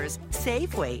summers.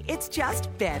 Safeway, it's just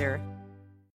better.